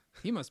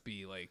 he must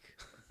be like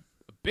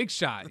a big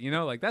shot. You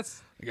know, like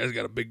that's. You guys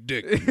got a big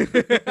dick. I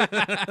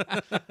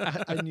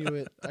knew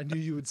it. I knew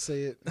you would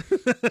say it.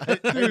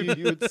 I knew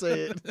you would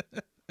say it.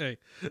 Hey.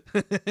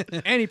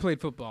 And he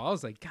played football. I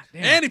was like, God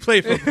damn. And he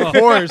played football. Of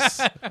course.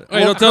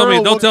 Wait, don't tell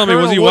me. Don't tell me.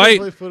 Was he white?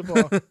 Play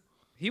football?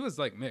 He was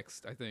like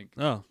mixed, I think.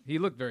 Oh, He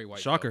looked very white.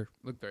 Shocker.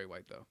 Though. Looked very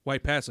white though.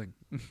 white passing.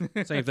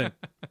 Same thing.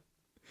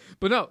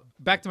 But no,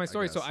 back to my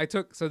story.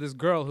 guess. So this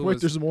girl who Wait,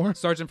 was there's more.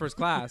 sergeant first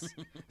class.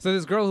 So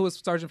this girl who was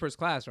sergeant first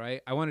class,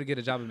 right? I wanted to get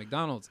a job at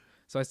McDonald's.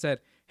 So I said,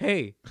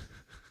 "Hey,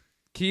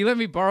 can you let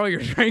me borrow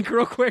your drink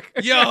real quick?"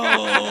 Yo,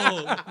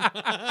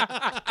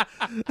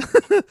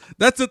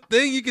 that's a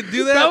thing. You can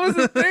do that. That was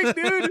the thing,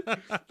 dude.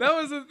 That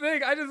was the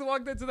thing. I just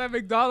walked into that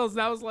McDonald's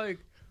and I was like,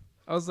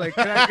 can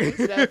I?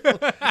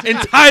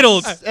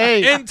 Entitled.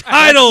 Hey,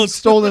 Entitled.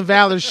 stolen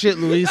valor shit,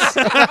 Luis.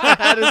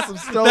 That is some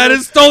stolen. That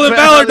is stolen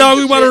valor, dog.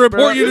 We want to shit,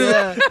 report bro. you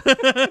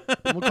to.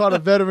 Yeah. We'll call the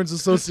Veterans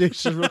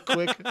Association real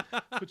quick.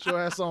 Put your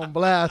ass on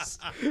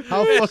blast.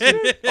 I'll fucking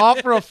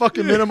offer a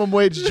fucking minimum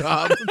wage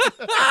job.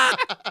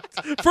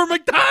 For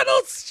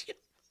McDonald's.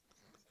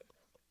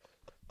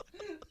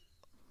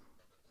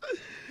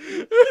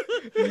 This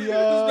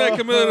man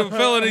committed a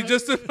felony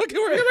just to fucking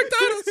work at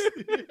McDonald's.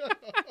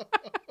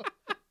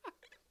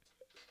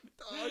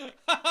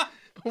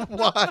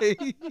 Why?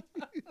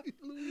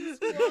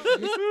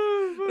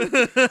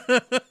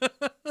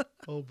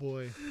 Oh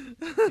boy.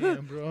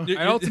 Damn, bro.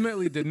 I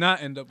ultimately did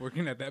not end up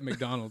working at that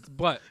McDonald's,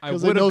 but I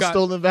Because would they know have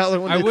stolen valor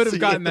when I they would see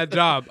have gotten it. that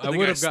job. I The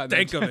would guy have gotten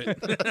that stank of it.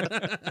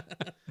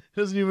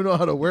 Doesn't even know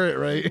how to wear it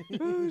right.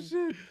 Oh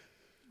shit!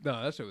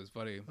 No, that shit was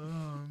funny. Oh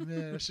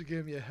man, that should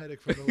give me a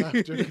headache from the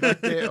laughter.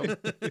 Goddamn.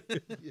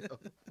 Yo.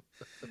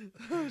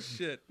 Oh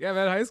shit. Yeah,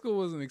 man, high school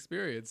was an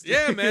experience.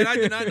 Yeah, man, I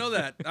did not know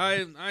that.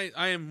 I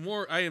am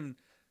more. I am.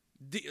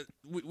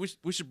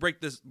 We should break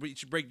this. We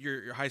should break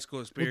your high school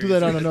We'll experience. do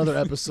that on another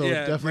episode.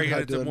 Yeah, Definitely break it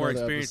gotta do into more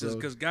another experiences episode.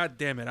 because god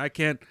damn it, I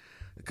can't.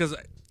 Because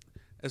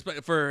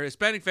for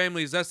Hispanic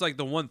families, that's like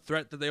the one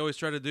threat that they always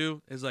try to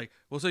do is like,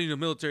 we'll send you to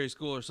military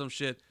school or some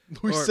shit.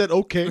 We Or- said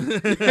okay.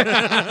 This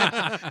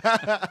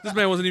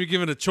man wasn't even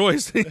given a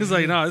choice. He was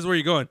like, "No, this is where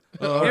you're going."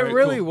 Oh, It all right,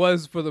 really cool.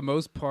 was, for the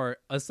most part,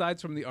 aside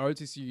from the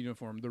ROTC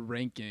uniform, the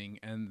ranking,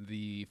 and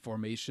the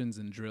formations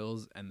and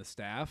drills and the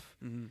staff,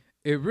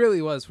 it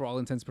really was, for all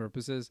intents and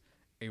purposes,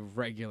 a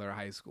regular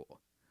high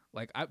school.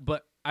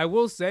 But I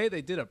will say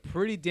they did a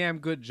pretty damn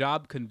good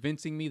job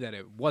convincing me that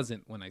it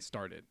wasn't when I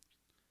started.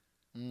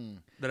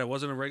 That it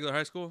wasn't a regular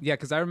high school. Yeah,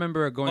 because I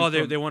remember going. Oh,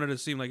 from, they wanted to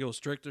seem like it was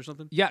strict or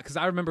something. Yeah, because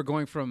I remember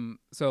going from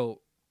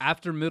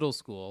after middle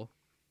school,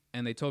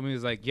 and they told me, it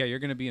was like, yeah, you're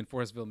gonna be in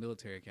Forestville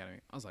Military Academy.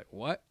 I was like,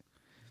 what?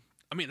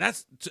 I mean,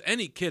 that's to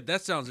any kid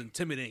that sounds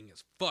intimidating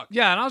as fuck.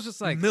 Yeah, and I was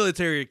just like,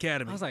 military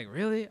academy. I was like,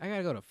 really? I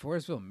gotta go to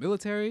Forestville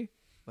Military?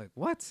 Like,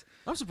 what?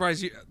 I'm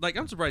surprised you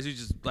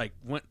just like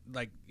went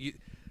like you.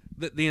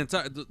 The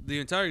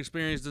entire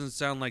experience doesn't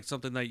sound like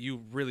something that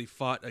you really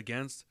fought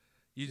against.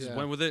 You just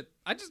went with it.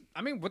 I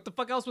mean, what the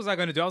fuck else was I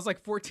gonna do? I was like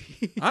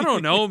 14. I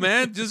don't know,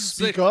 man. Just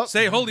Speak up.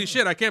 say, holy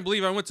shit, I can't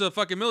believe I went to a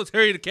fucking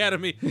military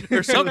academy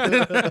or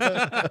something.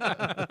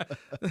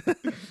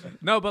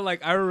 No, but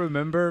like I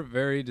remember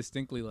very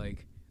distinctly,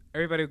 like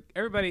everybody,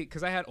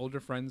 because I had older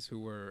friends who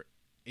were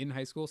in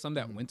high school, some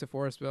that went to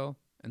Forestville,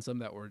 and some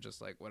that were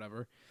just like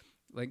whatever.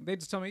 Like they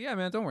just tell me, yeah,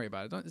 man, don't worry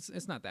about it.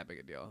 It's not that big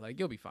a deal. Like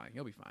you'll be fine.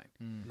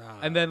 Nah.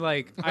 And then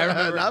like I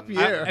remember, Not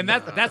Pierre. and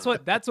that's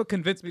what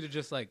convinced me to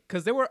just like,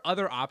 because there were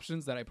other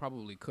options that I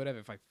probably could have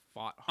if I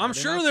fought hard I'm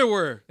sure enough. there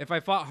were. If I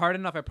fought hard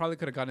enough, I probably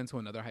could have gotten into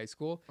another high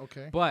school.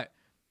 Okay. But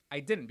I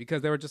didn't,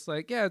 because they were just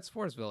like, yeah, it's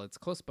Forestville. It's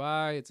close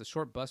by. It's a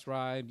short bus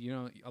ride. You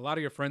know, a lot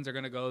of your friends are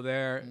going to go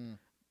there.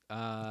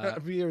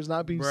 Beer is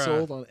not being Bruh.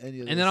 sold on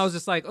any of this. And then I was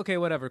just like, okay,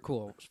 whatever,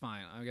 cool. It's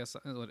fine. I guess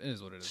it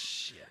is what it is.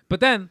 Shit.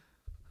 But then,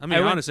 I mean,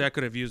 I went- honestly, I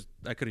could have used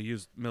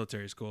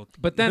military school.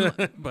 but then,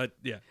 but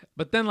yeah.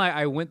 like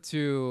I went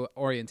to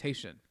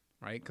orientation,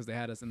 right? Because they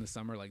had us in the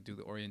summer, like do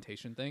the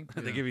orientation thing.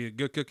 They give you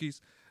good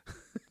cookies.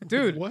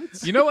 Dude, What?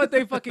 You know what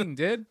they fucking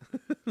did?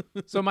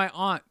 So my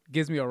aunt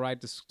gives me a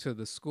ride to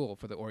the school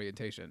for the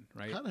orientation,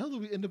 right? How the hell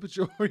did we end up at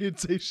your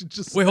orientation?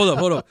 Just Wait, hold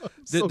up.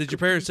 So Did your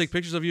parents confused. take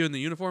pictures of you in the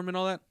uniform and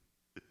all that?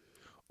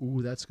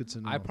 Ooh, that's good to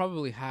know. I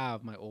probably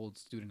have my old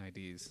student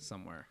IDs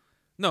somewhere.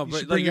 No, You but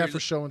should like bring you're- that for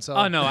show and tell.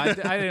 Oh no, I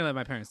didn't let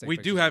my parents take we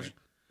pictures do of have me.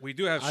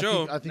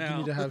 show. I think now. you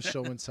need to have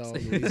show and tell,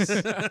 Luis.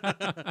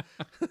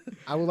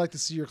 I would like to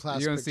see your class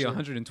You're gonna see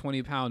picture.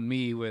 120-pound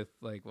me with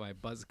like my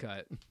buzz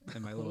cut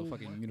and my little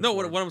fucking uniform. No,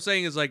 what I'm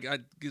saying is like,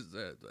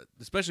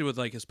 especially with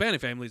like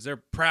Hispanic families, they're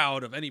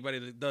proud of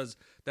anybody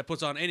that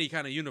puts on any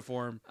kind of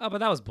uniform. Oh, but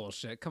that was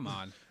bullshit. Come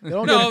on. They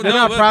don't No, get, they're no,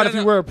 not but- proud no, if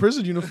you no. wear a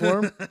prison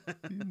uniform.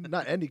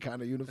 Not any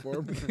kind of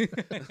uniform.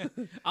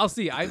 I'll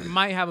see. I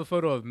might have a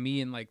photo of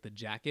me in like the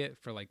jacket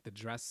for like the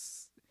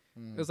dress.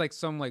 It was like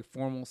some like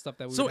formal stuff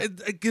that we. So would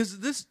have. because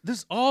this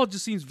all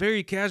just seems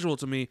very casual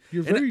to me.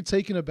 You're And very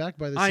taken aback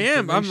by this. I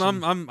am.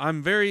 information.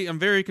 I'm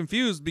very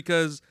confused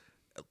because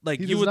like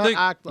He you does would not think.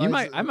 act I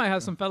like might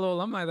have some fellow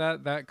alumni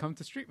that come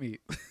to Street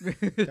Meet.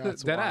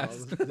 That's Dead wild.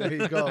 ass. There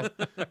you go.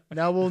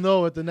 Now we'll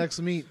know at the next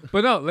meet.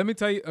 But no, let me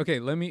tell you. Okay,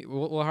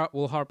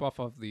 we'll harp off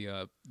of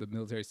the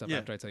military stuff Yeah.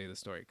 after I tell you the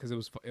story because it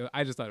was.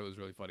 I just thought it was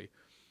really funny.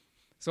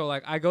 So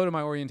like, I go to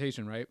my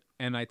orientation, right,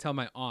 and I tell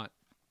my aunt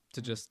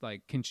to just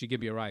like, can she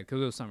give me a ride?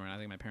 Because it was summer and I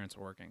think my parents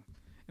were working.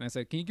 And I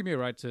said, can you give me a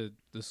ride to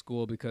the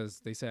school because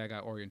they say I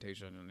got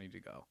orientation and I need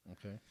to go.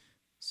 Okay.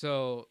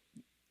 So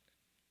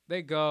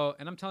they go,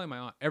 and I'm telling my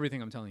aunt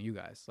everything I'm telling you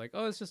guys. Like,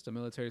 oh, it's just a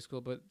military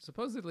school, but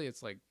supposedly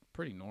it's like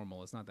pretty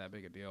normal. It's not that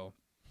big a deal.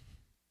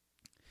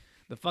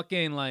 The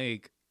fucking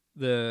like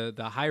the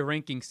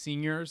high-ranking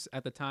seniors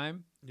at the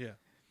time Yeah.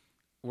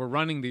 were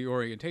running the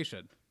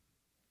orientation,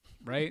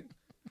 right?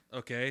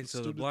 Okay. So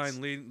Students.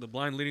 the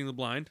blind leading the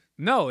blind.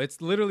 No, it's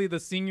literally the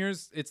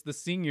seniors. It's the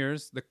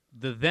seniors, the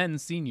then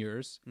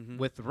seniors Mhm.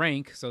 with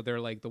rank. So they're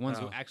like the ones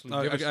who Oh. actually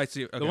Oh, give okay, a I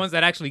see. Okay. the ones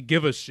that actually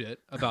give a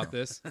shit about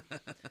this.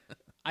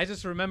 I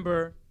just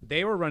remember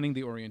they were running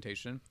the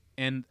orientation,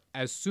 and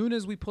as soon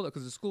as we pulled up,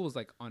 because the school was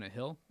like on a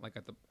hill, like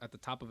at the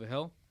top of a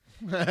hill,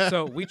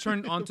 so we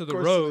turned onto the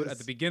course it road is. at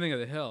the beginning of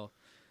the hill,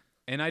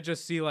 and I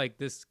just see like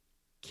this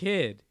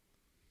kid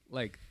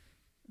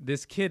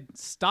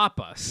stop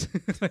us.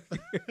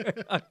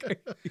 Okay.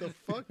 The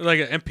fuck? like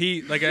an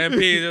MP,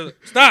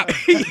 Stop.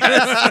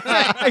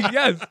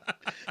 Yes,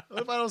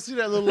 What if I don't see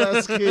that little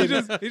ass kid?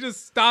 he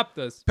just stopped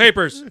us.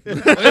 Papers.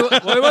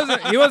 Well,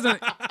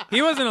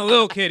 he wasn't a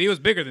little kid. He was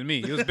bigger than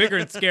me. He was bigger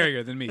and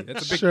scarier than me.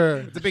 That's a big Sure.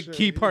 it's a big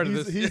key part of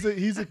this. He's a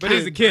kid. But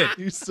he's a kid.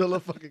 He's still a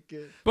fucking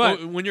kid. But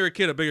Well, when you're a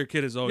kid, a bigger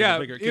kid is always yeah, a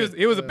bigger kid.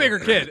 he was a bigger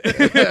kid.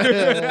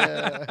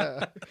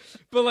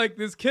 But like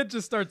this kid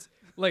just starts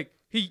like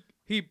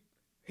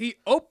he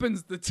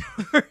opens the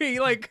door. He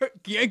like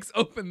yanks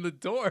open the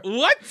door.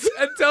 What?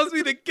 And tells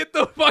me to get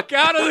the fuck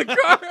out of the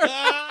car.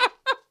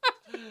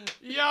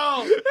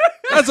 Yo,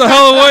 that's a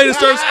hell of a way to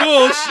start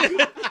school.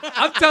 Shit.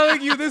 I'm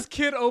telling you, this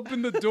kid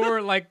opened the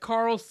door like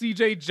Carl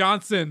C.J.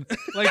 Johnson,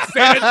 like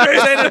San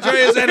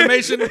Andreas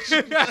animation. He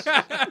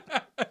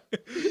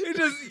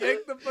just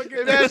yanked the fucking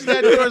Imagine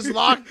that door's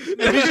locked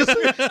and he just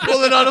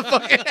pulling on a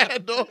fucking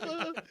handle.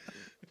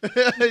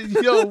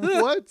 Yo,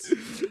 what?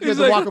 You guys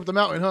like- walk up the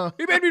mountain, huh?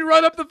 He made me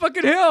run up the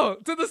fucking hill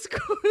to the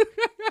school.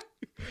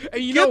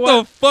 And you Get know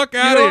what? the fuck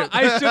out know of what?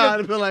 here. I should I'd have.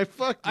 have been like,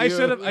 fuck you. I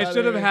should have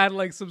Outta here. had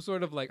like some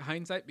sort of like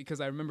hindsight because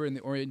I remember in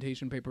the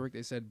orientation paperwork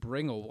they said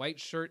bring a white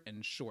shirt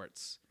and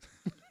shorts.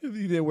 You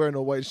didn't wear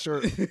no white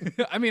shirt.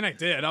 I mean, I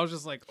did. I was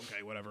just like,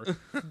 okay, whatever.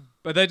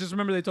 But I just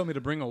remember they told me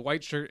to bring a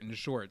white shirt and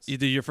shorts. You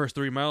did your first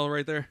 3 mile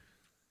right there.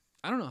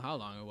 I don't know how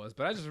long it was,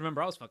 but I just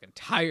remember I was fucking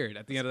tired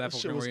at the end of that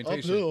Shit fucking was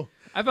orientation. uphill.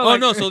 I felt Oh like,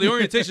 no! So the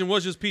orientation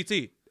was just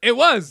PT. it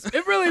was.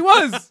 It really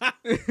was.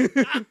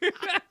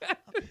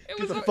 It Get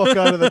was. the fuck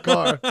out of the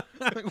car.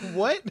 Like,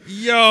 what? And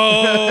Yo.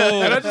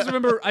 I just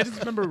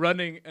remember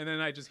running, and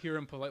then I just hear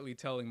him politely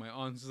telling my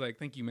aunt, "She's like,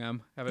 thank you,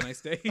 ma'am. Have a nice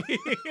day."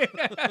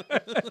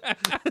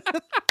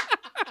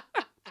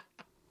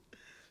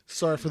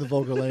 Sorry for the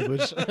vulgar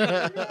language.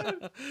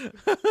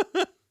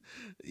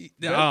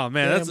 Oh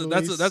man,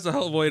 that's a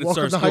hell of a way to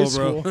Welcome start to high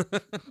school, bro.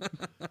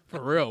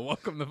 For real.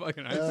 Welcome to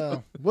fucking high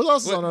school. What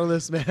else is on our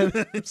list, man?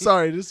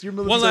 Sorry, just your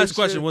military One last shit.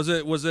 question: Was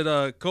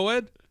it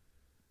co-ed?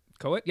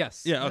 Co-ed?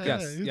 Yes. Yeah, okay.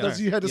 Yes. He, yes. does-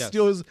 he had to yes.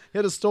 steal his. He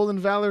had a stolen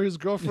valor his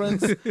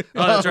girlfriend's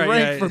that's right, rank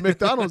yeah, for yeah.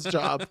 McDonald's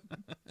job.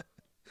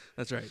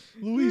 That's right.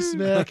 Luis,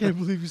 man, I can't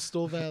believe you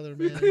stole valor,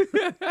 man.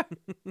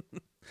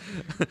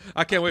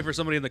 I can't wait for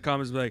somebody in the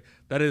comments to be like,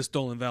 "That is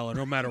stolen valor,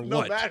 no matter No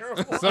what." matter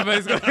what.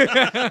 Somebody's going.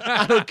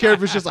 I don't care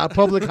if it's just a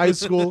public high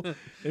school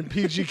in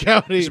PG You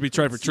County. should be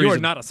tried for You are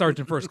treason. not a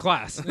sergeant first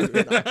class.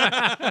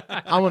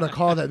 I'm gonna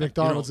call that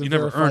McDonald's You and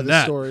never verify earned the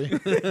that. story.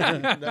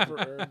 Never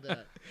earned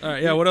that. All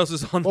right, yeah. What else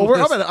is on the Well, we're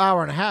list? up at an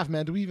hour and a half,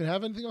 man. Do we even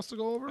have anything else to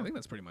go over? I think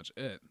that's pretty much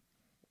it.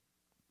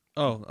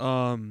 Oh,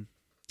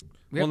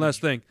 We one have-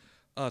 last thing.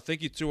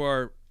 Thank you to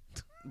our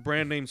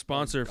brand name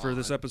sponsor for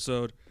this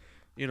episode.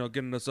 You know,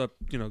 getting us up.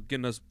 You know,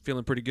 getting us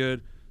feeling pretty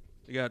good.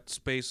 We got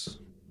Space.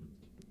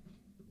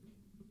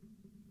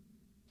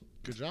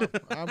 Good job.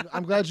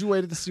 I'm glad you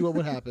waited to see what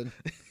would happen.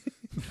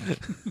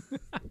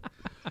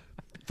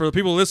 For the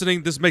people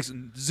listening, this makes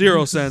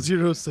 0 sense.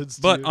 0 sense.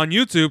 to But you. on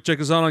YouTube, check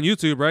us out on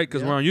YouTube, right?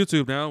 Because Yeah. we're on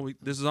YouTube now.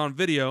 This is on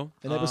video.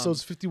 And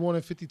episodes 51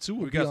 and 52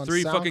 will we be got on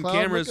 3 fucking SoundCloud.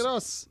 cameras. Look at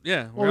us.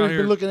 Yeah, Well, we're out we've here.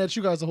 been looking at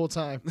you guys the whole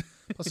time.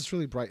 Plus, it's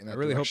really bright in that I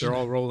really hope direction. they're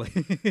all rolling.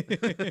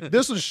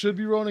 This one should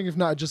be rolling. If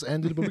not, it just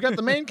ended. But we got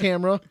the main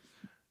camera.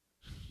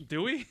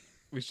 Do we?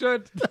 We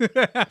should.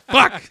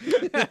 Fuck.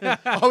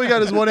 All we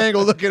got is one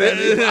angle looking at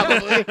me.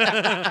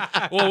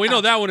 Probably. Well, we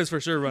know that one is for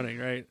sure running,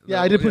 right? Yeah,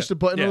 I did push the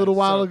button Yeah, a little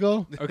while so-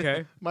 ago.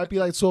 Okay. Might be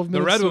like 12 The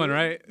minutes. red one,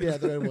 right? Yeah,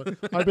 the red one.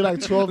 Might be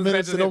like 12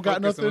 minutes. They don't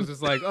got nothing. Someone's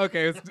just like,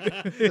 okay.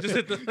 You just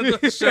hit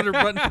the shutter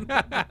button.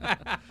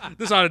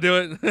 This ought to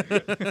do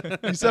it.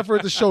 Except for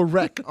it to show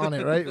rec on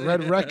it, right?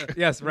 Red rec.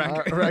 Yes,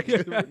 rack.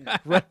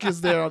 Rec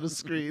is there on the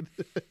screen.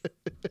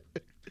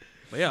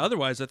 But yeah,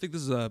 otherwise, I think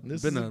this has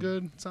This been is a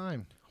good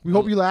time. We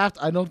hope you laughed.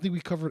 I don't think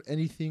we covered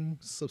anything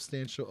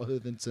substantial other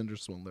than Cinder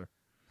Swindler.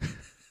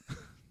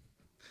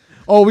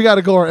 Oh, we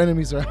gotta go. Our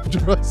enemies are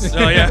after us.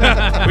 Oh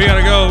yeah, we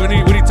gotta go. We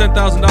need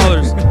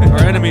 $10,000. Our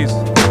enemies.